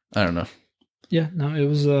 I don't know. Yeah, no, it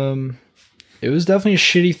was definitely a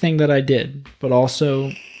shitty thing that I did, but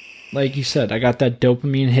also, like you said, I got that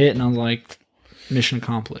dopamine hit, and I was like, mission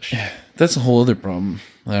accomplished. That's a whole other problem.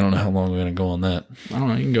 I don't know how long we're going to go on that. I don't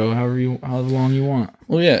know. You can go however long you want.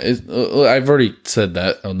 Well, yeah, I've already said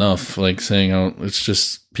that enough. Like saying, it's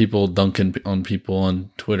just people dunking on people on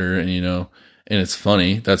Twitter, and and it's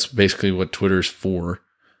funny. That's basically what Twitter's for.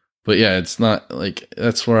 But yeah, it's not like,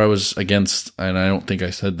 that's where I was against, and I don't think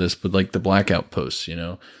I said this, but like the blackout posts,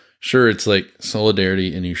 sure, it's like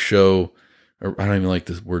solidarity, and you show, or I don't even like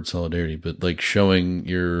the word solidarity, but like showing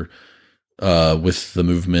your with the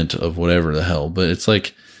movement of whatever the hell. But it's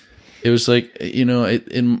like, it was like,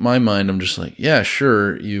 in my mind, I'm just like, yeah,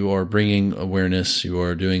 sure, you are bringing awareness, you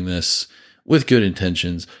are doing this with good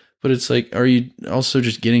intentions, but it's like, are you also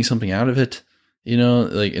just getting something out of it?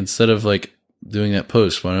 Like, instead of like doing that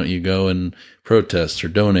post, why don't you go and protest or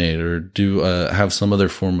donate or do have some other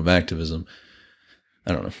form of activism?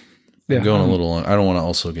 I don't know. Yeah, I'm going a little long. I don't want to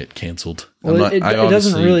also get canceled. Well,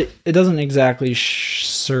 it doesn't exactly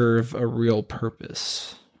serve a real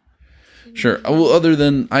purpose. Sure. Well, other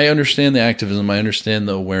than, I understand the activism, I understand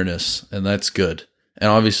the awareness, and that's good. And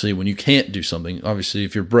obviously, when you can't do something, obviously,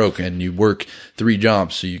 if you're broke and you work 3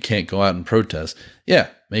 jobs so you can't go out and protest, yeah,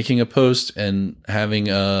 making a post and having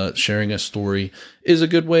sharing a story is a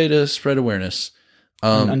good way to spread awareness.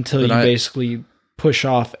 Until you basically push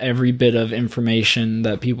off every bit of information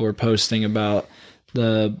that people are posting about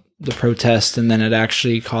the protest, and then it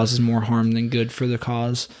actually causes more harm than good for the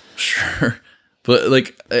cause. Sure. But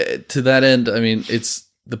like, to that end, I mean, it's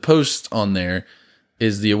the post on there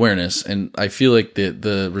is the awareness, and I feel like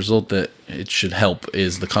the result that it should help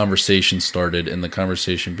is the conversation started and the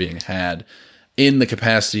conversation being had in the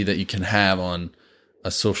capacity that you can have on a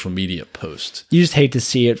social media post. You just hate to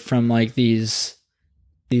see it from like these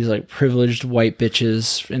like privileged white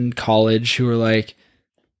bitches in college who are like,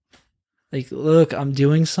 look, I'm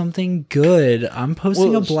doing something good. I'm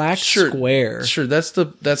posting a black square. Sure, that's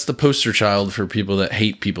the poster child for people that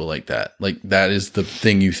hate people like that. Like, that is the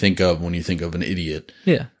thing you think of when you think of an idiot.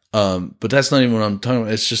 Yeah. But that's not even what I'm talking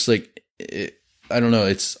about. It's just like, I don't know.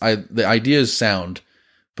 The idea is sound,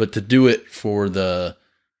 but to do it for the,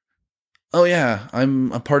 oh yeah,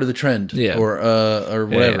 I'm a part of the trend, yeah, or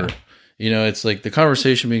whatever. Yeah. It's like the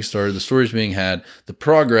conversation being started, the stories being had, the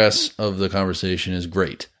progress of the conversation is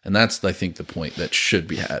great. And that's, I think, the point that should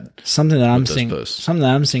be had. Something that I'm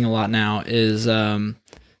seeing a lot now is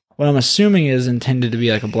what I'm assuming is intended to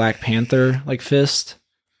be like a Black Panther like fist,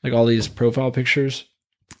 like all these profile pictures.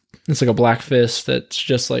 It's like a black fist that's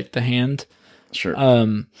just like the hand. Sure.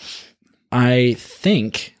 I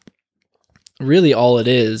think really all it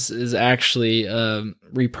is actually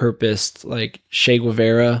repurposed like Che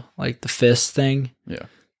Guevara, like the fist thing. Yeah.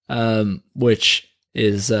 Which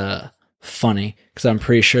is funny because I'm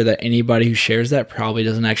pretty sure that anybody who shares that probably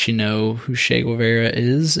doesn't actually know who Che Guevara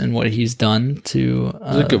is and what he's done to.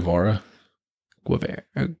 Is it Guevara?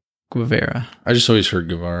 Guevara. I just always heard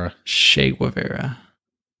Guevara. Che Guevara.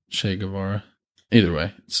 Che Guevara. Either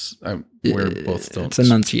way, we're both don't. It's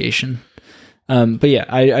enunciation. But yeah,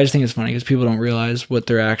 I just think it's funny because people don't realize what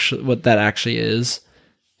that actually is,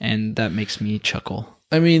 and that makes me chuckle.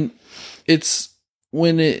 I mean, it's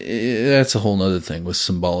when that's a whole nother thing with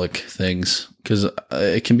symbolic things because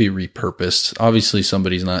it can be repurposed. Obviously,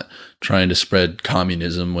 somebody's not trying to spread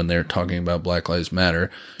communism when they're talking about Black Lives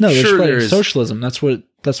Matter. No, they're spreading socialism. That's what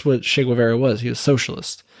Che Guevara was. He was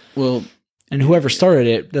socialist. Well, and whoever started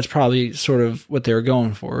it, that's probably sort of what they were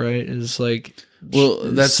going for, right? Is like,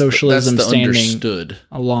 that's socialism that's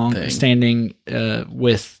the standing standing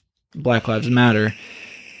with Black Lives Matter.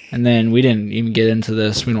 And then we didn't even get into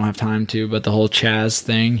this. We don't have time to, but the whole Chaz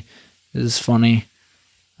thing is funny.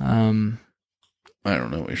 I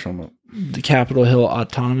don't know what you're talking about. The Capitol Hill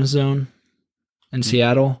Autonomous Zone in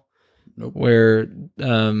Seattle, Nope. where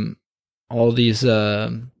all these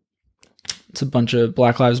it's a bunch of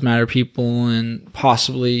Black Lives Matter people and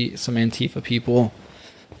possibly some Antifa people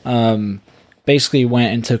basically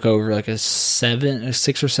went and took over like a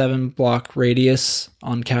 6 or 7 block radius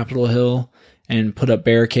on Capitol Hill and put up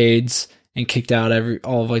barricades and kicked out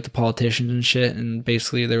all of like the politicians and shit. And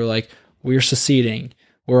basically they were like, we're seceding.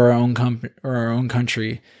 We're our own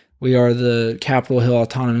country. We are the Capitol Hill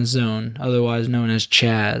Autonomous Zone, otherwise known as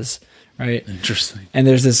Chaz, right? Interesting. And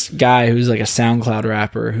there's this guy who's like a SoundCloud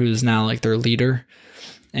rapper who's now like their leader.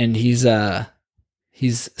 And he's the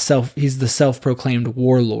self-proclaimed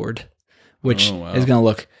warlord, which is going to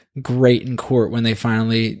look great in court when they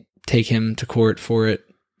finally take him to court for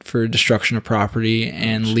destruction of property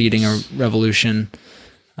and leading a revolution.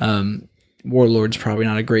 Warlord's probably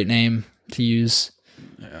not a great name to use.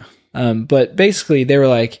 Yeah. But basically they were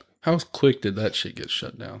like, how quick did that shit get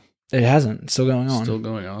shut down? It hasn't. It's still going on. Still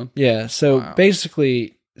going on? Yeah. So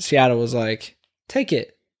basically Seattle was like, take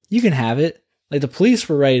it. You can have it. Like the police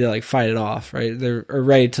were ready to like fight it off, right? They're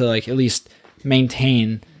ready to like at least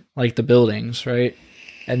maintain like the buildings, right?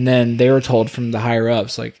 And then they were told from the higher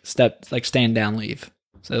ups, like stand down, leave.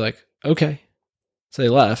 So they're like, okay. So they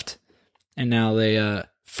left. And now they,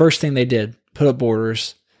 first thing they did, put up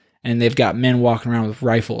borders, and they've got men walking around with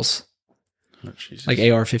rifles, like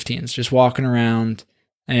AR-15s, just walking around.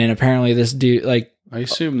 And apparently this dude, like, I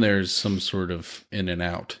assume there's some sort of in and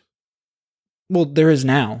out. Well, there is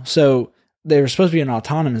now. So they were supposed to be an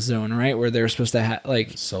autonomous zone, right? Where they were supposed to have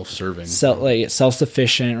like self-serving,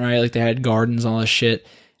 self-sufficient, right? Like they had gardens, all this shit.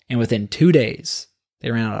 And within 2 days,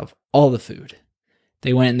 they ran out of all the food.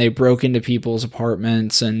 They went and they broke into people's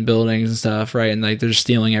apartments and buildings and stuff, right? And like they're just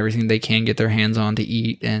stealing everything they can get their hands on to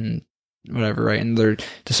eat and whatever, right? And they're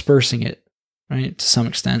dispersing it, right, to some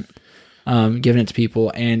extent, giving it to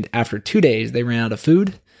people. And after 2 days, they ran out of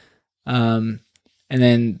food. And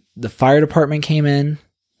then the fire department came in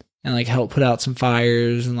and like helped put out some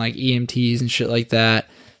fires and like EMTs and shit like that.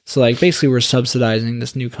 So like basically we're subsidizing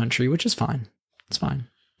this new country, which is fine. It's fine.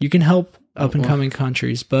 You can help up and coming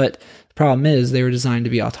countries, but the problem is they were designed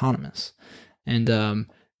to be autonomous, and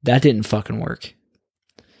that didn't fucking work.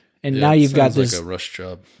 And now you've got this like a rush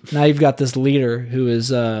job. Now you've got this leader who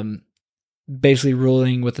is basically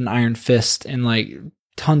ruling with an iron fist, and like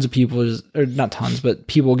tons of people, or not tons, but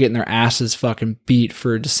people getting their asses fucking beat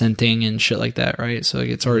for dissenting and shit like that, right? So like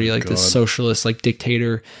it's already like this socialist, like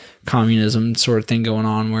dictator, communism sort of thing going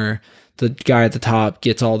on, where the guy at the top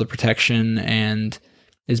gets all the protection and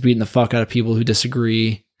is beating the fuck out of people who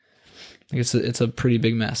disagree. Like it's a pretty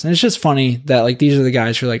big mess. And it's just funny that like these are the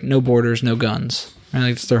guys who are like no borders, no guns. Right?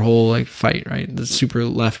 Like it's their whole like fight, right? The super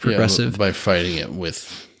left progressive. Yeah, by fighting it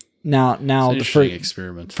with now the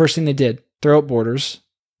experiment. First thing they did, throw up borders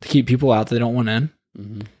to keep people out that they don't want in.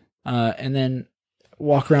 Mm-hmm. And then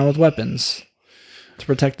walk around with weapons to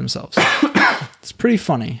protect themselves. It's pretty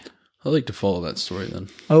funny. I'd like to follow that story then.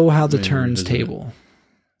 Oh, how the turns table.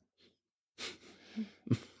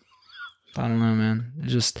 I don't know, man.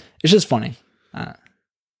 It's just funny.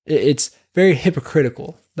 It's very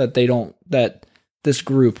hypocritical that that this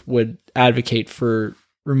group would advocate for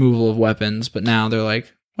removal of weapons, but now they're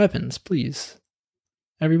like, weapons, please.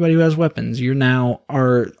 Everybody who has weapons, you're now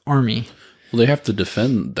our army. Well, they have to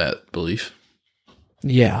defend that belief.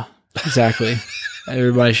 Yeah, exactly.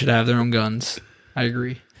 Everybody should have their own guns. I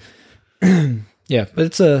agree. Yeah, but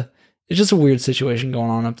it's just a weird situation going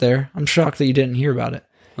on up there. I'm shocked that you didn't hear about it.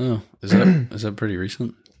 Oh, is that pretty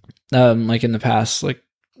recent? Like in the past like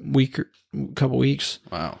week or couple weeks.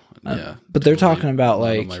 Wow. Yeah. But they're talking about not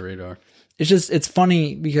like on my radar. It's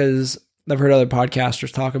funny because I've heard other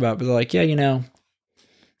podcasters talk about it, but they're like, yeah,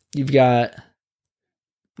 you've got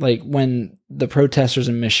like when the protesters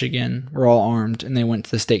in Michigan were all armed and they went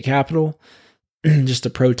to the state capitol just to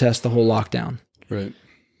protest the whole lockdown. Right.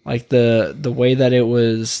 Like the way that it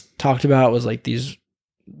was talked about was like this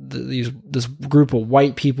group of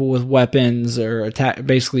white people with weapons or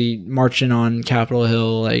basically marching on Capitol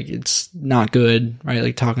Hill. Like it's not good, right?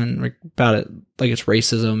 Like talking about it like it's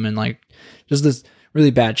racism and like just this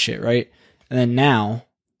really bad shit, right? And then now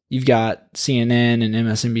you've got CNN and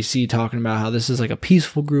MSNBC talking about how this is like a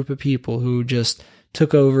peaceful group of people who just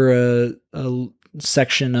took over a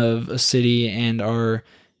section of a city and are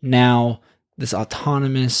now this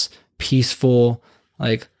autonomous, peaceful,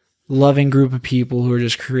 like loving group of people who are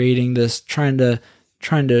just creating this, trying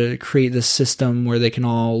to create this system where they can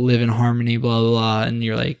all live in harmony, blah, blah, blah. And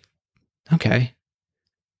you're like, okay,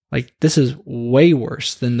 like this is way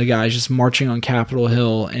worse than the guys just marching on Capitol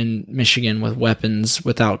Hill in Michigan with weapons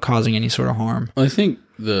without causing any sort of harm. I think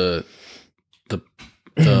the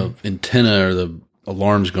antenna or the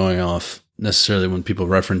alarms going off necessarily when people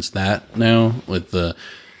reference that now with the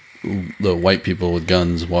white people with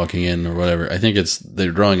guns walking in or whatever. I think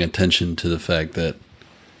they're drawing attention to the fact that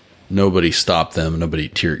nobody stopped them, nobody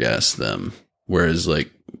tear gassed them. Whereas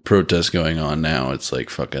like protests going on now, it's like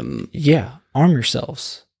fucking arm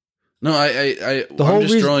yourselves. No, I'm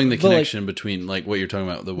just drawing the connection between like what you're talking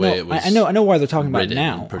about, the way it was. I know why they're talking about it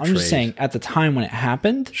now. I'm just saying at the time when it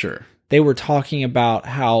happened, sure, they were talking about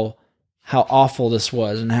how awful this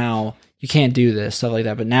was and how you can't do this, stuff like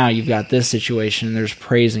that. But now you've got this situation and they're just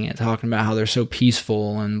praising it, talking about how they're so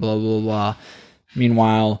peaceful and blah, blah, blah.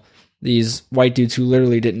 Meanwhile, these white dudes who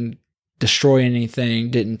literally didn't destroy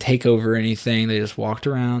anything, didn't take over anything, they just walked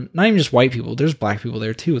around. Not even just white people, there's black people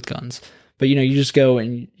there too with guns. But you know, you just go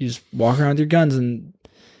and you just walk around with your guns and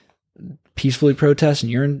peacefully protest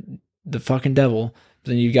and you're in the fucking devil. But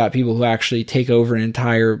then you've got people who actually take over an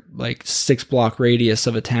entire like 6-block radius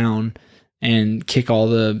of a town and kick all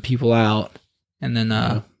the people out, and then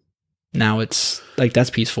now it's like that's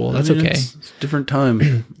peaceful. That's okay. It's a different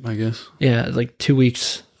time, I guess. Yeah, like 2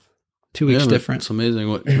 weeks. 2 weeks different. It's amazing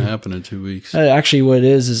what can happen in 2 weeks. Actually, what it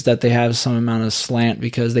is that they have some amount of slant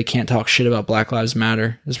because they can't talk shit about Black Lives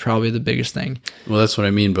Matter is probably the biggest thing. Well, that's what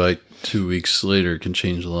I mean by 2 weeks later can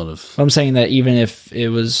change a lot of... I'm saying that even if it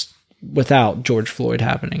was without George Floyd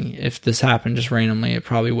happening, if this happened just randomly, it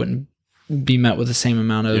probably wouldn't be met with the same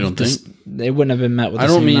amount of... You don't think? It wouldn't have been met with the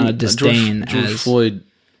same amount of disdain George Floyd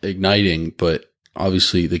igniting, but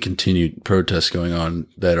obviously the continued protests going on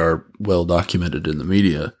that are well documented in the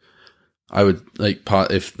media. I would like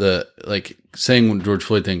if the like saying George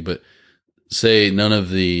Floyd thing, but say none of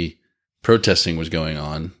the protesting was going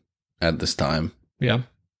on at this time. Yeah,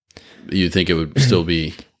 you think it would still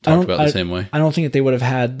be talked about the same way? I don't think that they would have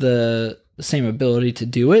had the same ability to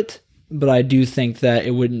do it, but I do think that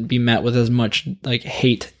it wouldn't be met with as much like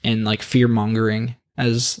hate and like fear mongering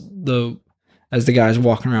as the guys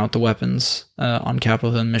walking around with the weapons on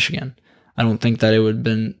Capitol Hill in Michigan. I don't think that it would have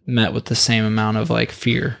been met with the same amount of like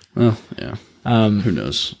fear. Well, yeah. Who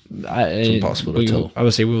knows? It's impossible to tell. I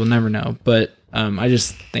would say we will never know, but I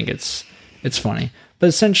just think it's funny. But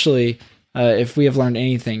essentially, if we have learned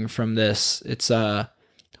anything from this, it's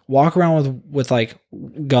walk around with like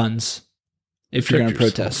guns if you're going to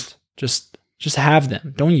protest. Just have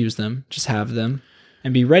them. Don't use them. Just have them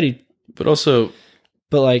and be ready. But also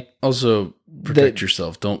protect the,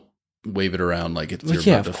 yourself. Don't wave it around like it's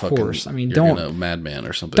you're about to course. fucking. I mean, you're don't gonna madman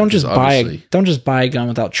or something. Don't just buy a gun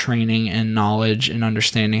without training and knowledge and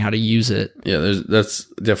understanding how to use it. Yeah, that's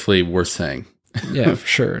definitely worth saying. Yeah, for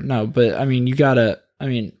sure. No, but I mean,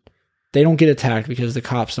 they don't get attacked because the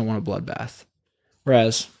cops don't want a bloodbath.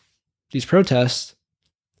 Whereas these protests,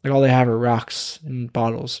 like all they have are rocks and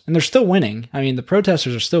bottles, and they're still winning. I mean, the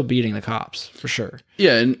protesters are still beating the cops for sure.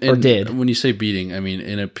 Yeah, and or did. When you say beating, I mean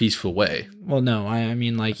in a peaceful way. Well, no, I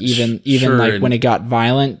mean like even sure, like when it got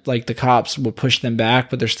violent, like the cops will push them back,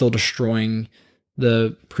 but they're still destroying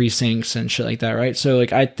the precincts and shit like that, right? So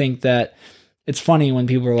like I think that it's funny when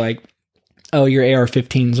people are like, "Oh, your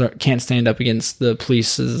AR-15s can't stand up against the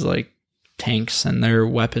police's like tanks and their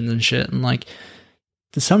weapons and shit," and like.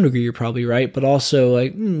 To some degree, you're probably right, but also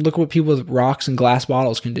like, look what people with rocks and glass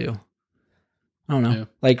bottles can do. I don't know. Yeah.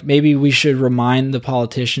 Like maybe we should remind the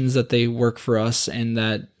politicians that they work for us and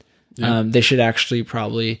that they should actually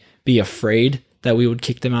probably be afraid that we would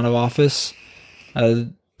kick them out of office.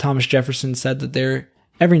 Thomas Jefferson said that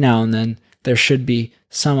every now and then there should be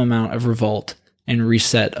some amount of revolt and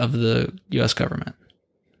reset of the U.S. government.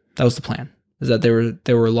 That was the plan. Is that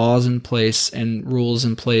there were laws in place and rules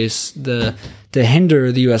in place to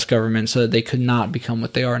hinder the U.S. government so that they could not become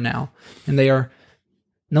what they are now, and they are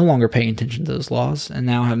no longer paying attention to those laws, and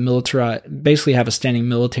now basically have a standing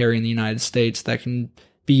military in the United States that can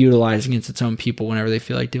be utilized against its own people whenever they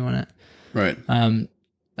feel like doing it. Right.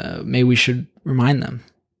 Maybe we should remind them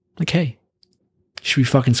Like, hey, you should be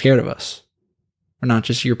fucking scared of us. We're not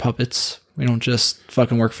just your puppets. We don't just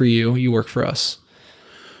fucking work for you. You work for us.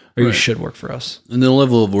 Or you Right. should work for us. And the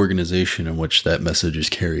level of organization in which that message is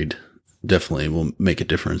carried definitely will make a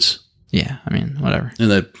difference. Yeah, I mean, whatever.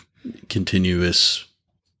 And that continuous,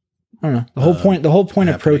 I don't know. The whole point of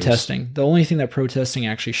happenings. protesting, the only thing that protesting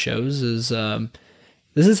actually shows is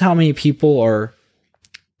this is how many people are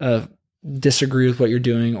disagree with what you're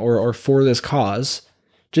doing or for this cause.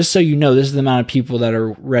 Just so you know, this is the amount of people that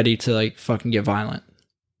are ready to like fucking get violent.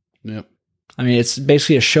 yep. I mean, it's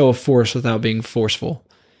basically a show of force without being forceful.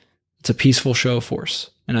 It's a peaceful show of force,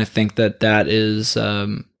 and I think that is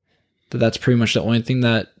that's pretty much the only thing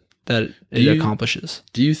that it accomplishes.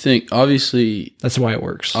 Do you think, obviously That's why it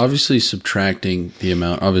works. subtracting the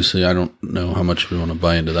amount, obviously I don't know how much we want to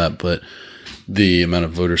buy into that, but the amount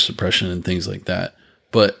of voter suppression and things like that.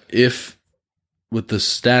 But if, with the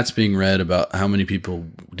stats being read about how many people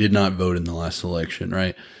did not vote in the last election,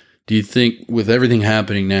 right? Do you think with everything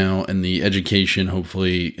happening now and the education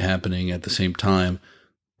hopefully happening at the same time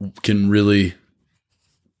can really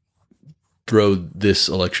throw this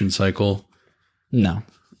election cycle No,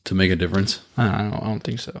 to make a difference? I don't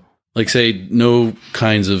think so. Like, say, no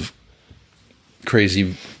kinds of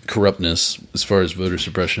crazy corruptness as far as voter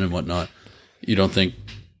suppression and whatnot. You don't think?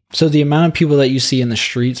 So the amount of people that you see in the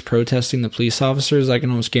streets protesting the police officers, I can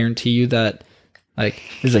almost guarantee you that like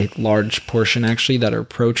there's a large portion actually that are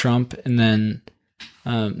pro-Trump, and then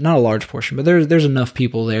not a large portion, but there's enough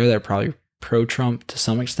people there that are probably pro-Trump to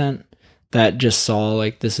some extent that just saw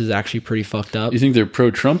like this is actually pretty fucked up. You think they're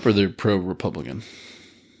pro-Trump or they're pro-Republican?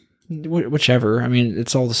 Whichever. I mean,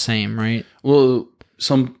 it's all the same, right? Well,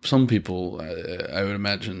 some people, I would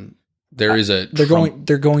imagine, there is a They're going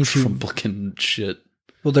to Trump-Republican shit.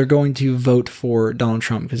 Well, they're going to vote for Donald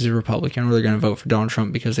Trump because he's a Republican, or they're going to vote for Donald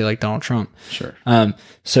Trump because they like Donald Trump. Sure.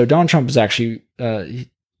 So Donald Trump is actually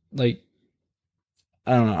like,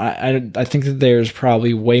 I don't know. I think that there's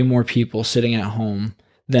probably way more people sitting at home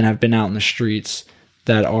than have been out in the streets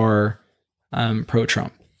that are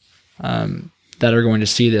pro-Trump, that are going to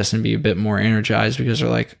see this and be a bit more energized because they're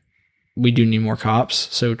like, we do need more cops.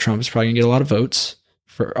 So Trump is probably going to get a lot of votes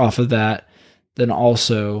off of that. Then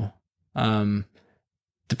also,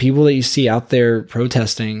 the people that you see out there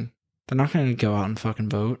protesting, they're not going to go out and fucking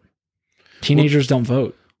vote. Teenagers don't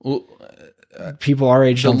vote. Well, People our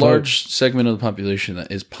age a don't vote. large segment of the population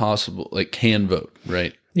that is possible, like, can vote,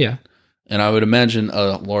 right? Yeah. And I would imagine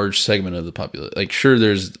a large segment of the population, like, sure,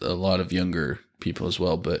 there's a lot of younger people as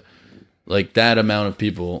well, but like that amount of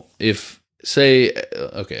people, if say,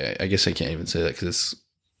 okay, I guess I can't even say that because it's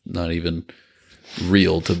not even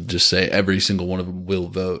real to just say every single one of them will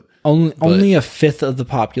vote. Only a fifth of the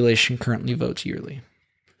population currently votes yearly,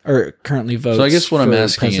 or currently votes. So I guess what I'm for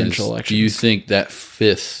asking is, presidential elections. do you think that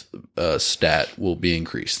fifth stat will be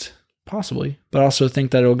increased? Possibly, but I also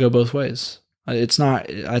think that it'll go both ways. It's not.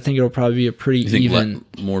 I think it'll probably be a pretty You think even.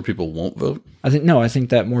 more people won't vote? I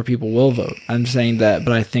think that more people will vote. I'm saying that,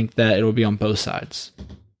 but I think that it'll be on both sides.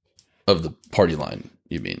 Of the party line,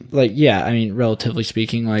 you mean? Like, yeah, I mean, relatively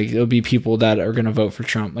speaking, like it'll be people that are going to vote for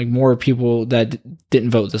Trump. Like more people that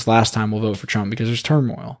didn't vote this last time will vote for Trump because there's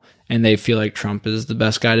turmoil and they feel like Trump is the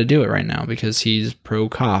best guy to do it right now because he's pro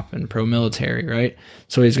cop and pro military, right?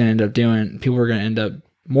 So he's going to end up doing. People are going to end up.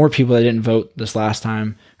 More people that didn't vote this last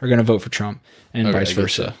time are going to vote for Trump, and Okay, vice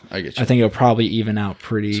versa. I get you. I think it'll probably even out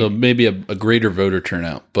pretty. So maybe a greater voter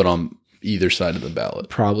turnout, but on either side of the ballot.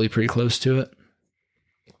 Probably pretty close to it.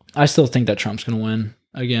 I still think that Trump's going to win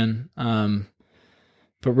again,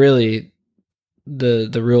 but really,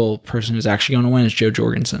 the real person who's actually going to win is Joe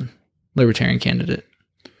Jorgensen, Libertarian candidate.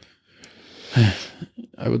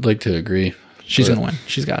 I would like to agree. She's going to win.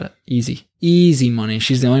 She's got it. Easy money.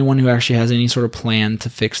 She's the only one who actually has any sort of plan to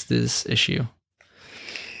fix this issue.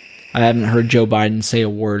 I haven't heard Joe Biden say a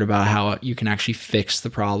word about how you can actually fix the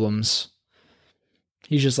problems.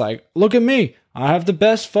 He's just like, look at me. I have the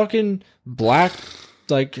best fucking black,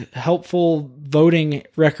 like, helpful voting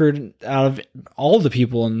record out of all the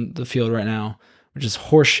people in the field right now, which is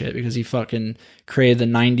horseshit because he fucking created the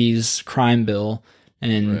 90s crime bill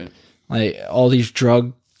and like all these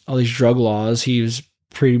drug laws. He was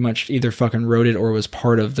pretty much either fucking wrote it or was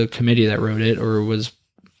part of the committee that wrote it or was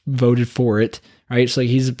voted for it, right? So like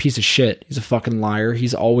he's a piece of shit. He's a fucking liar.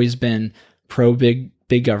 He's always been pro big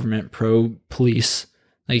government, pro police.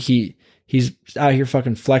 Like he's out here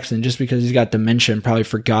fucking flexing just because he's got dementia and probably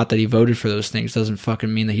forgot that he voted for those things doesn't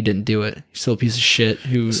fucking mean that he didn't do it. He's still a piece of shit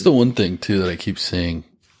who... That's the one thing, too, that I keep saying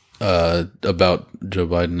about Joe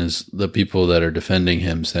Biden is the people that are defending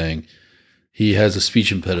him saying he has a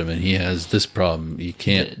speech impediment. He has this problem. You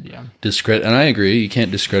can't Yeah. discredit. And I agree, you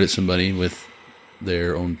can't discredit somebody with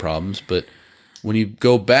their own problems. But when you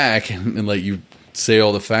go back and like you say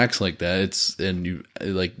all the facts like that, and you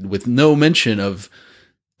like with no mention of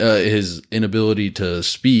his inability to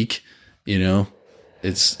speak,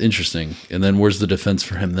 it's interesting. And then where's the defense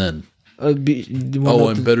for him then? I'm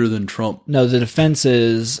better than Trump. No, the defense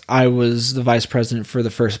is I was the vice president for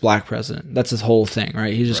the first black president. That's his whole thing,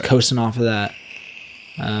 right? He's just coasting off of that.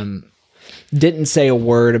 Didn't say a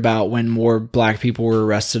word about when more black people were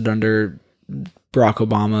arrested under Barack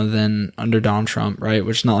Obama than under Donald Trump, right?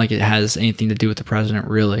 Which is not like it has anything to do with the president,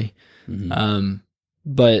 really. Mm-hmm.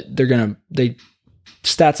 But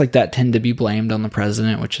stats like that tend to be blamed on the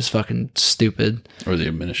president, which is fucking stupid. Or the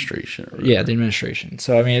administration. Yeah, the administration.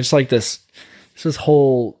 So, I mean, it's like this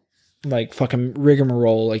whole, like, fucking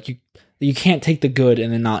rigmarole. Like, you can't take the good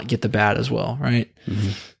and then not get the bad as well, right? Mm-hmm.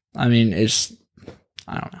 I mean,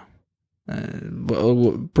 I don't know.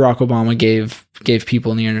 Barack Obama gave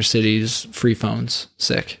people in the inner cities free phones.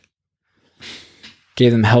 Sick.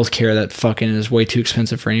 Gave them health care that fucking is way too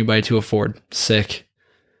expensive for anybody to afford. Sick.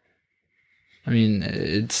 I mean,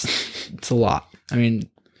 it's a lot. I mean,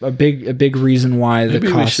 a big reason why Maybe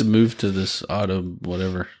the cost. We should move to this auto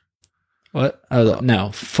whatever. What? Oh,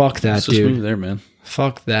 no, fuck that, Let's dude. Just move there, man.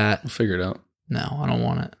 Fuck that. We'll figure it out. No, I don't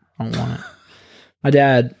want it. My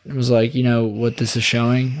dad was like, you know what this is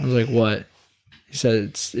showing? I was like, what? He said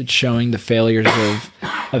it's showing the failures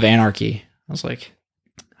of anarchy. I was like,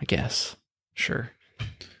 I guess, sure. I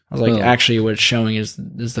was like, actually, what it's showing is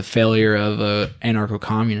the failure of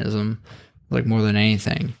anarcho-communism. Like more than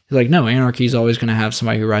anything. He's like, no, anarchy is always going to have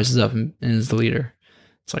somebody who rises up and is the leader.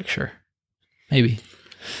 It's like, sure, maybe.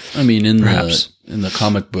 I mean, in the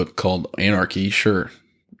comic book called Anarchy, sure.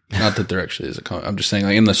 Not that there actually is a comic. I'm just saying,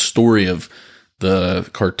 like in the story of the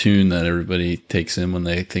cartoon that everybody takes in when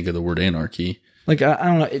they think of the word anarchy. Like I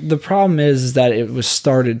don't know. The problem is that it was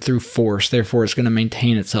started through force. Therefore, it's going to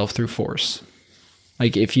maintain itself through force.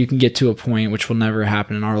 Like if you can get to a point, which will never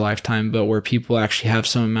happen in our lifetime, but where people actually have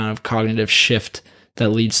some amount of cognitive shift that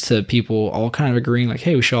leads to people all kind of agreeing like,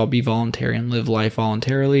 hey, we should all be voluntary and live life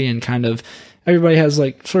voluntarily, and kind of everybody has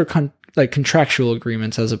like sort of like contractual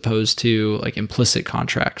agreements as opposed to like implicit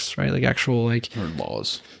contracts, right? Like actual like or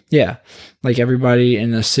laws. Yeah. Like everybody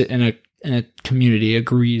in a community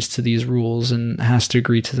agrees to these rules and has to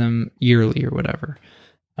agree to them yearly or whatever.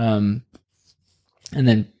 And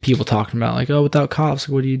then people talking about like, oh, without cops,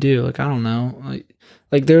 what do you do? Like, I don't know.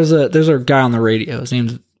 Like there's a guy on the radio. His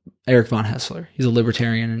name's Eric Von Hessler. He's a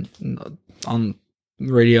libertarian on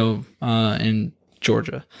radio in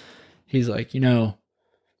Georgia. He's like, you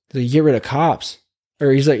get rid of cops,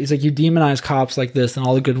 or he's like, you demonize cops like this, and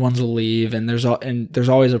all the good ones will leave. And there's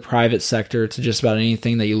always a private sector to just about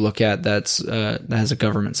anything that you look at that has a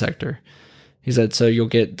government sector. He said, so you'll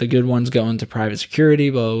get the good ones going to private security,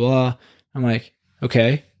 blah, blah, blah. I'm like,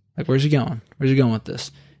 okay, like, where's he going? Where's he going with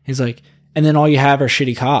this? He's like, and then all you have are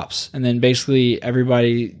shitty cops. And then basically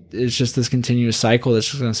everybody is just this continuous cycle that's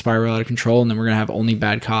just going to spiral out of control. And then we're going to have only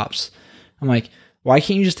bad cops. I'm like, why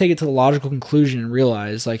can't you just take it to the logical conclusion and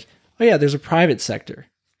realize like, oh yeah, there's a private sector.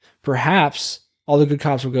 Perhaps all the good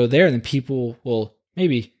cops will go there, and then people will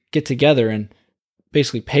maybe get together and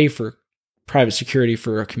basically pay for private security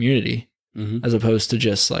for a community, as opposed to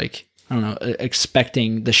just like, I don't know,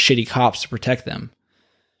 expecting the shitty cops to protect them,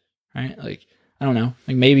 right? Like, I don't know.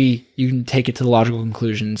 Like maybe you can take it to the logical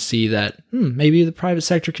conclusion and see that maybe the private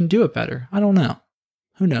sector can do it better. I don't know.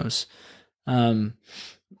 Who knows?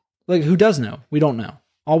 Like who does know? We don't know.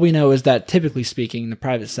 All we know is that typically speaking, the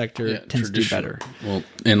private sector tends to do better. Well,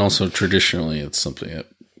 and also traditionally, it's something that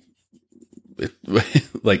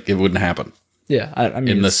it wouldn't happen. Yeah, I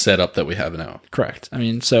mean, in the setup that we have now. Correct. I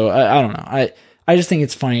mean, so I don't know. I just think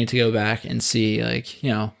it's funny to go back and see, like,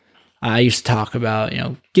 I used to talk about,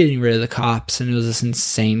 getting rid of the cops, and it was this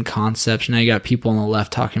insane concept. Now you got people on the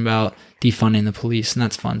left talking about defunding the police, and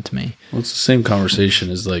that's fun to me. Well, it's the same conversation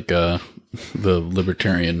as like the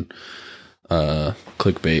libertarian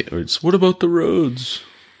clickbait. Or it's, what about the roads?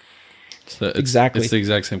 Exactly. It's the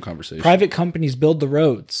exact same conversation. Private companies build the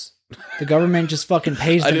roads. The government just fucking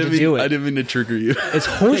pays them to do it. I didn't mean to trigger you. It's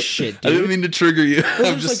horse shit, dude. I didn't mean to trigger you.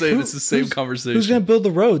 I'm just saying it's the same conversation. Who's going to build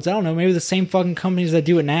the roads? I don't know. Maybe the same fucking companies that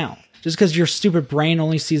do it now. Just because your stupid brain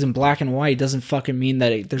only sees in black and white doesn't fucking mean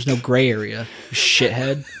that there's no gray area, you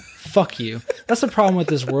shithead. Fuck you. That's the problem with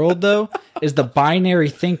this world, though, is the binary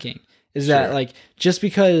thinking. Is that, like, just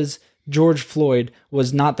because George Floyd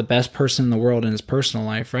was not the best person in the world in his personal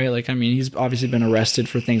life, right? Like, I mean, he's obviously been arrested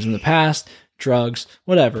for things in the past, drugs,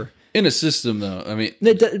 whatever. in a system, though. I mean,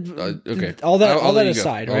 okay. All that I'll let you go.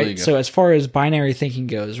 aside, I'll let you right? go. So as far as binary thinking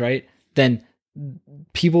goes, right? Then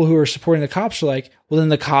people who are supporting the cops are like, well, then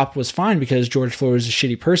the cop was fine because George Floyd was a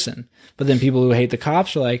shitty person. But then people who hate the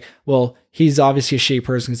cops are like, well, he's obviously a shitty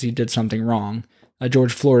person because he did something wrong.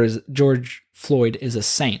 George Floyd is a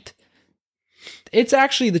saint. It's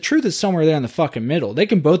actually, the truth is somewhere there in the fucking middle. They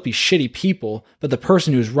can both be shitty people, but the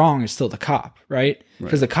person who's wrong is still the cop, right?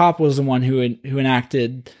 Because the cop was the one who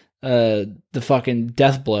enacted the fucking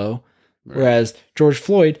death blow, whereas George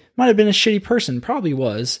Floyd might have been a shitty person, probably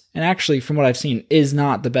was, and actually, from what I've seen, was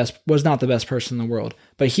not the best person in the world.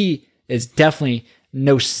 But he is definitely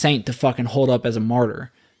no saint to fucking hold up as a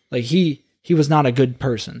martyr. Like, he was not a good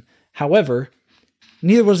person. However,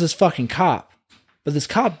 neither was this fucking cop. But this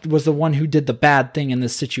cop was the one who did the bad thing in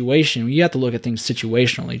this situation. You have to look at things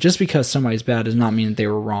situationally. Just because somebody's bad does not mean that they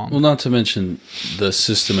were wrong. Well, not to mention the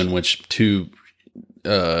system in which two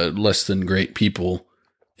less than great people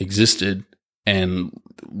existed, and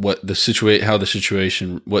what the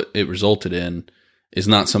situation, what it resulted in, is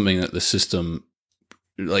not something that the system,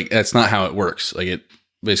 like, that's not how it works. Like, it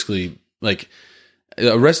basically, like,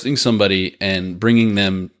 arresting somebody and bringing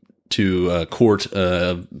them to court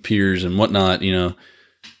peers and whatnot, you know,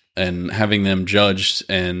 and having them judged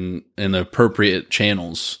and in the appropriate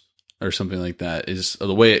channels or something like that is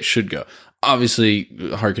the way it should go. Obviously,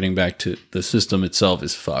 harkening back to the system itself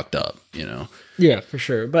is fucked up, you know. Yeah, for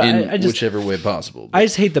sure. But I just, whichever way possible. I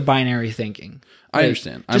just hate the binary thinking. I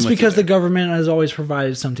understand. Just because the government has always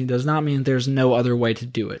provided something does not mean there's no other way to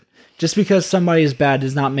do it. Just because somebody is bad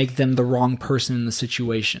does not make them the wrong person in the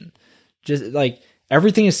situation. Just like,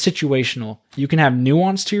 everything is situational. You can have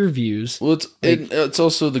nuance to your views. Well, it's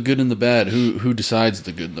also the good and the bad. Who decides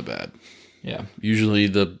the good and the bad? Yeah. Usually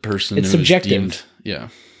the person It's who subjective. is deemed, yeah.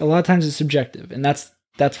 A lot of times it's subjective, and that's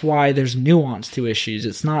why there's nuance to issues.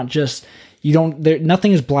 It's not just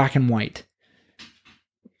nothing is black and white.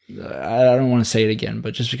 I don't want to say it again,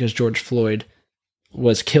 but just because George Floyd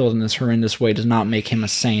was killed in this horrendous way does not make him a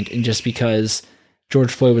saint, and just because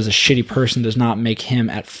George Floyd was a shitty person does not make him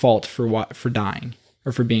at fault for dying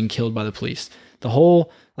or for being killed by the police. The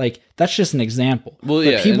whole, like, that's just an example. Well, but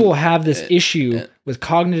yeah, people have this issue with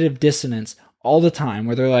cognitive dissonance all the time,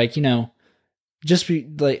 where they're like, you know, just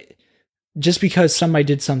because somebody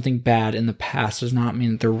did something bad in the past does not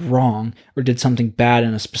mean that they're wrong or did something bad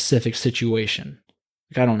in a specific situation.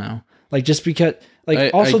 Like, I don't know. Like, just because,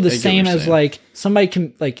 like, also the same as, like, somebody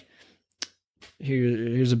can, like,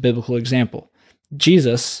 here's a biblical example.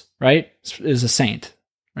 Jesus, right, is a saint,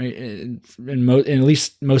 right? In at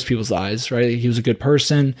least most people's eyes, right? He was a good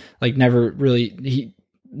person, like, he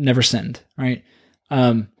never sinned, right?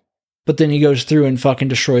 But then he goes through and fucking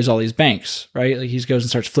destroys all these banks, right? Like, he goes and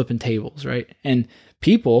starts flipping tables, right? And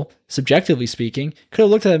people, subjectively speaking, could have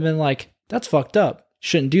looked at him and been like, that's fucked up.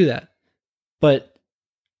 Shouldn't do that. But,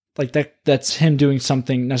 like, that's him doing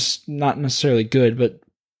something not necessarily good, but,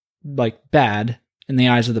 like, bad in the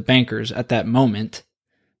eyes of the bankers at that moment.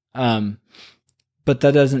 But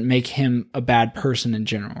that doesn't make him a bad person in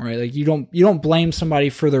general, right? Like, you don't blame somebody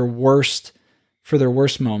for their worst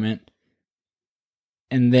moment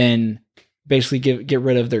and then basically get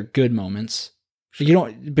rid of their good moments. But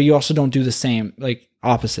you also don't do the same, like,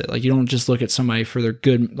 opposite. Like, you don't just look at somebody for their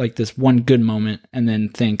good, like, this one good moment and then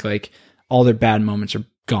think, like, all their bad moments are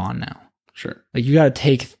gone now. Sure. Like, you got to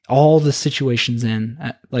take all the situations in,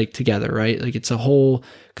 like, together, right? Like, it's a whole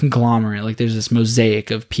conglomerate. Like, there's this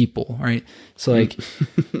mosaic of people, right? So,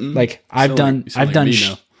 like, I've done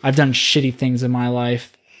shitty things in my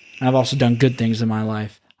life, and I've also done good things in my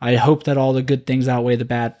life. I hope that all the good things outweigh the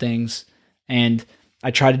bad things, and I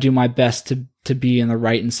try to do my best to be in the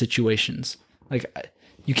right in situations. Like,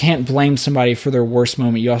 you can't blame somebody for their worst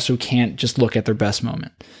moment. You also can't just look at their best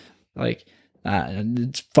moment. Like,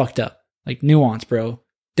 it's fucked up. Like, nuance, bro.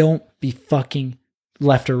 Don't be fucking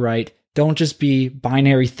left or right. Don't just be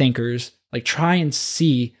binary thinkers. Like, try and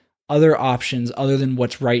see other options other than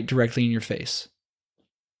what's right directly in your face.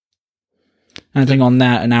 And I think on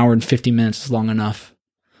that, an hour and 50 minutes is long enough.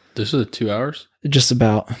 This is 2 hours? Just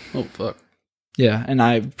about. Oh, fuck. Yeah, and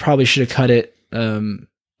I probably should have cut it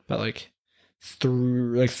about like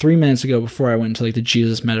 3 minutes ago before I went into, like, the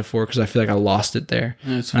Jesus metaphor, because I feel like I lost it there.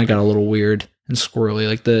 Yeah, and I got a little weird and squirrely.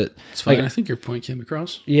 Like, it's fine. Like, I think your point came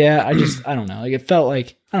across. Yeah, I don't know. Like, it felt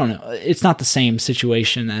like, I don't know. It's not the same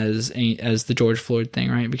situation as the George Floyd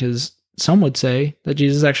thing, right? Because some would say that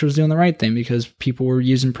Jesus actually was doing the right thing because people were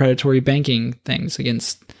using predatory banking things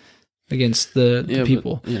against the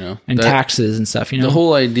people, but, you know, and taxes and stuff. You know, the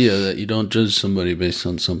whole idea that you don't judge somebody based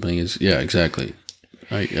on something is, yeah, exactly.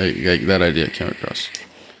 I that idea came across.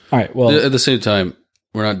 All right. Well, at the same time,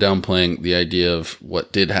 we're not downplaying the idea of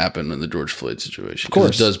what did happen in the George Floyd situation. Of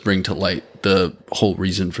course. It does bring to light the whole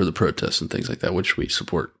reason for the protests and things like that, which we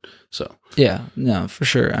support. So Yeah, no, for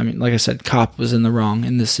sure. I mean, like I said, cop was in the wrong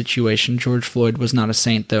in this situation. George Floyd was not a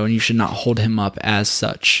saint, though, and you should not hold him up as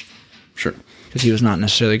such. sure. Because he was not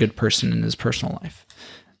necessarily a good person in his personal life.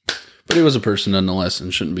 But he was a person nonetheless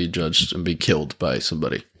and shouldn't be judged and be killed by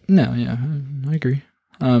somebody. No, yeah, I agree.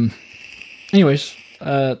 Anyways,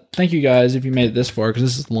 thank you guys if you made it this far, because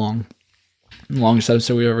this is long. Longest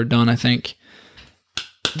episode we've ever done, I think.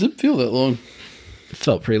 It didn't feel that long. It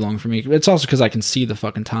felt pretty long for me. It's also because I can see the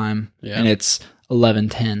fucking time. Yeah. And it's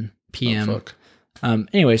 11:10 p.m. Oh, fuck.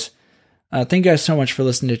 Anyways, thank you guys so much for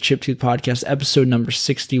listening to Chip Tooth Podcast, episode number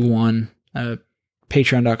 61.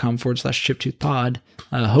 Patreon.com/ChipToothPod.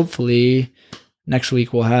 Hopefully next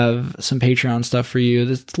week we'll have some Patreon stuff for you.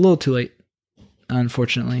 It's a little too late,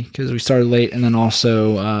 unfortunately, because we started late and then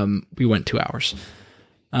also we went 2 hours.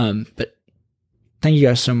 But thank you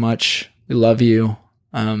guys so much. We love you.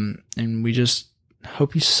 And we just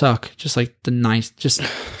hope you suck. Just like just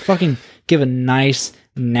fucking give a nice,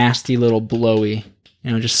 nasty little blowy.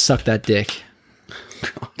 Just suck that dick.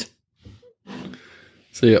 God.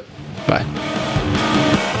 See ya. Bye.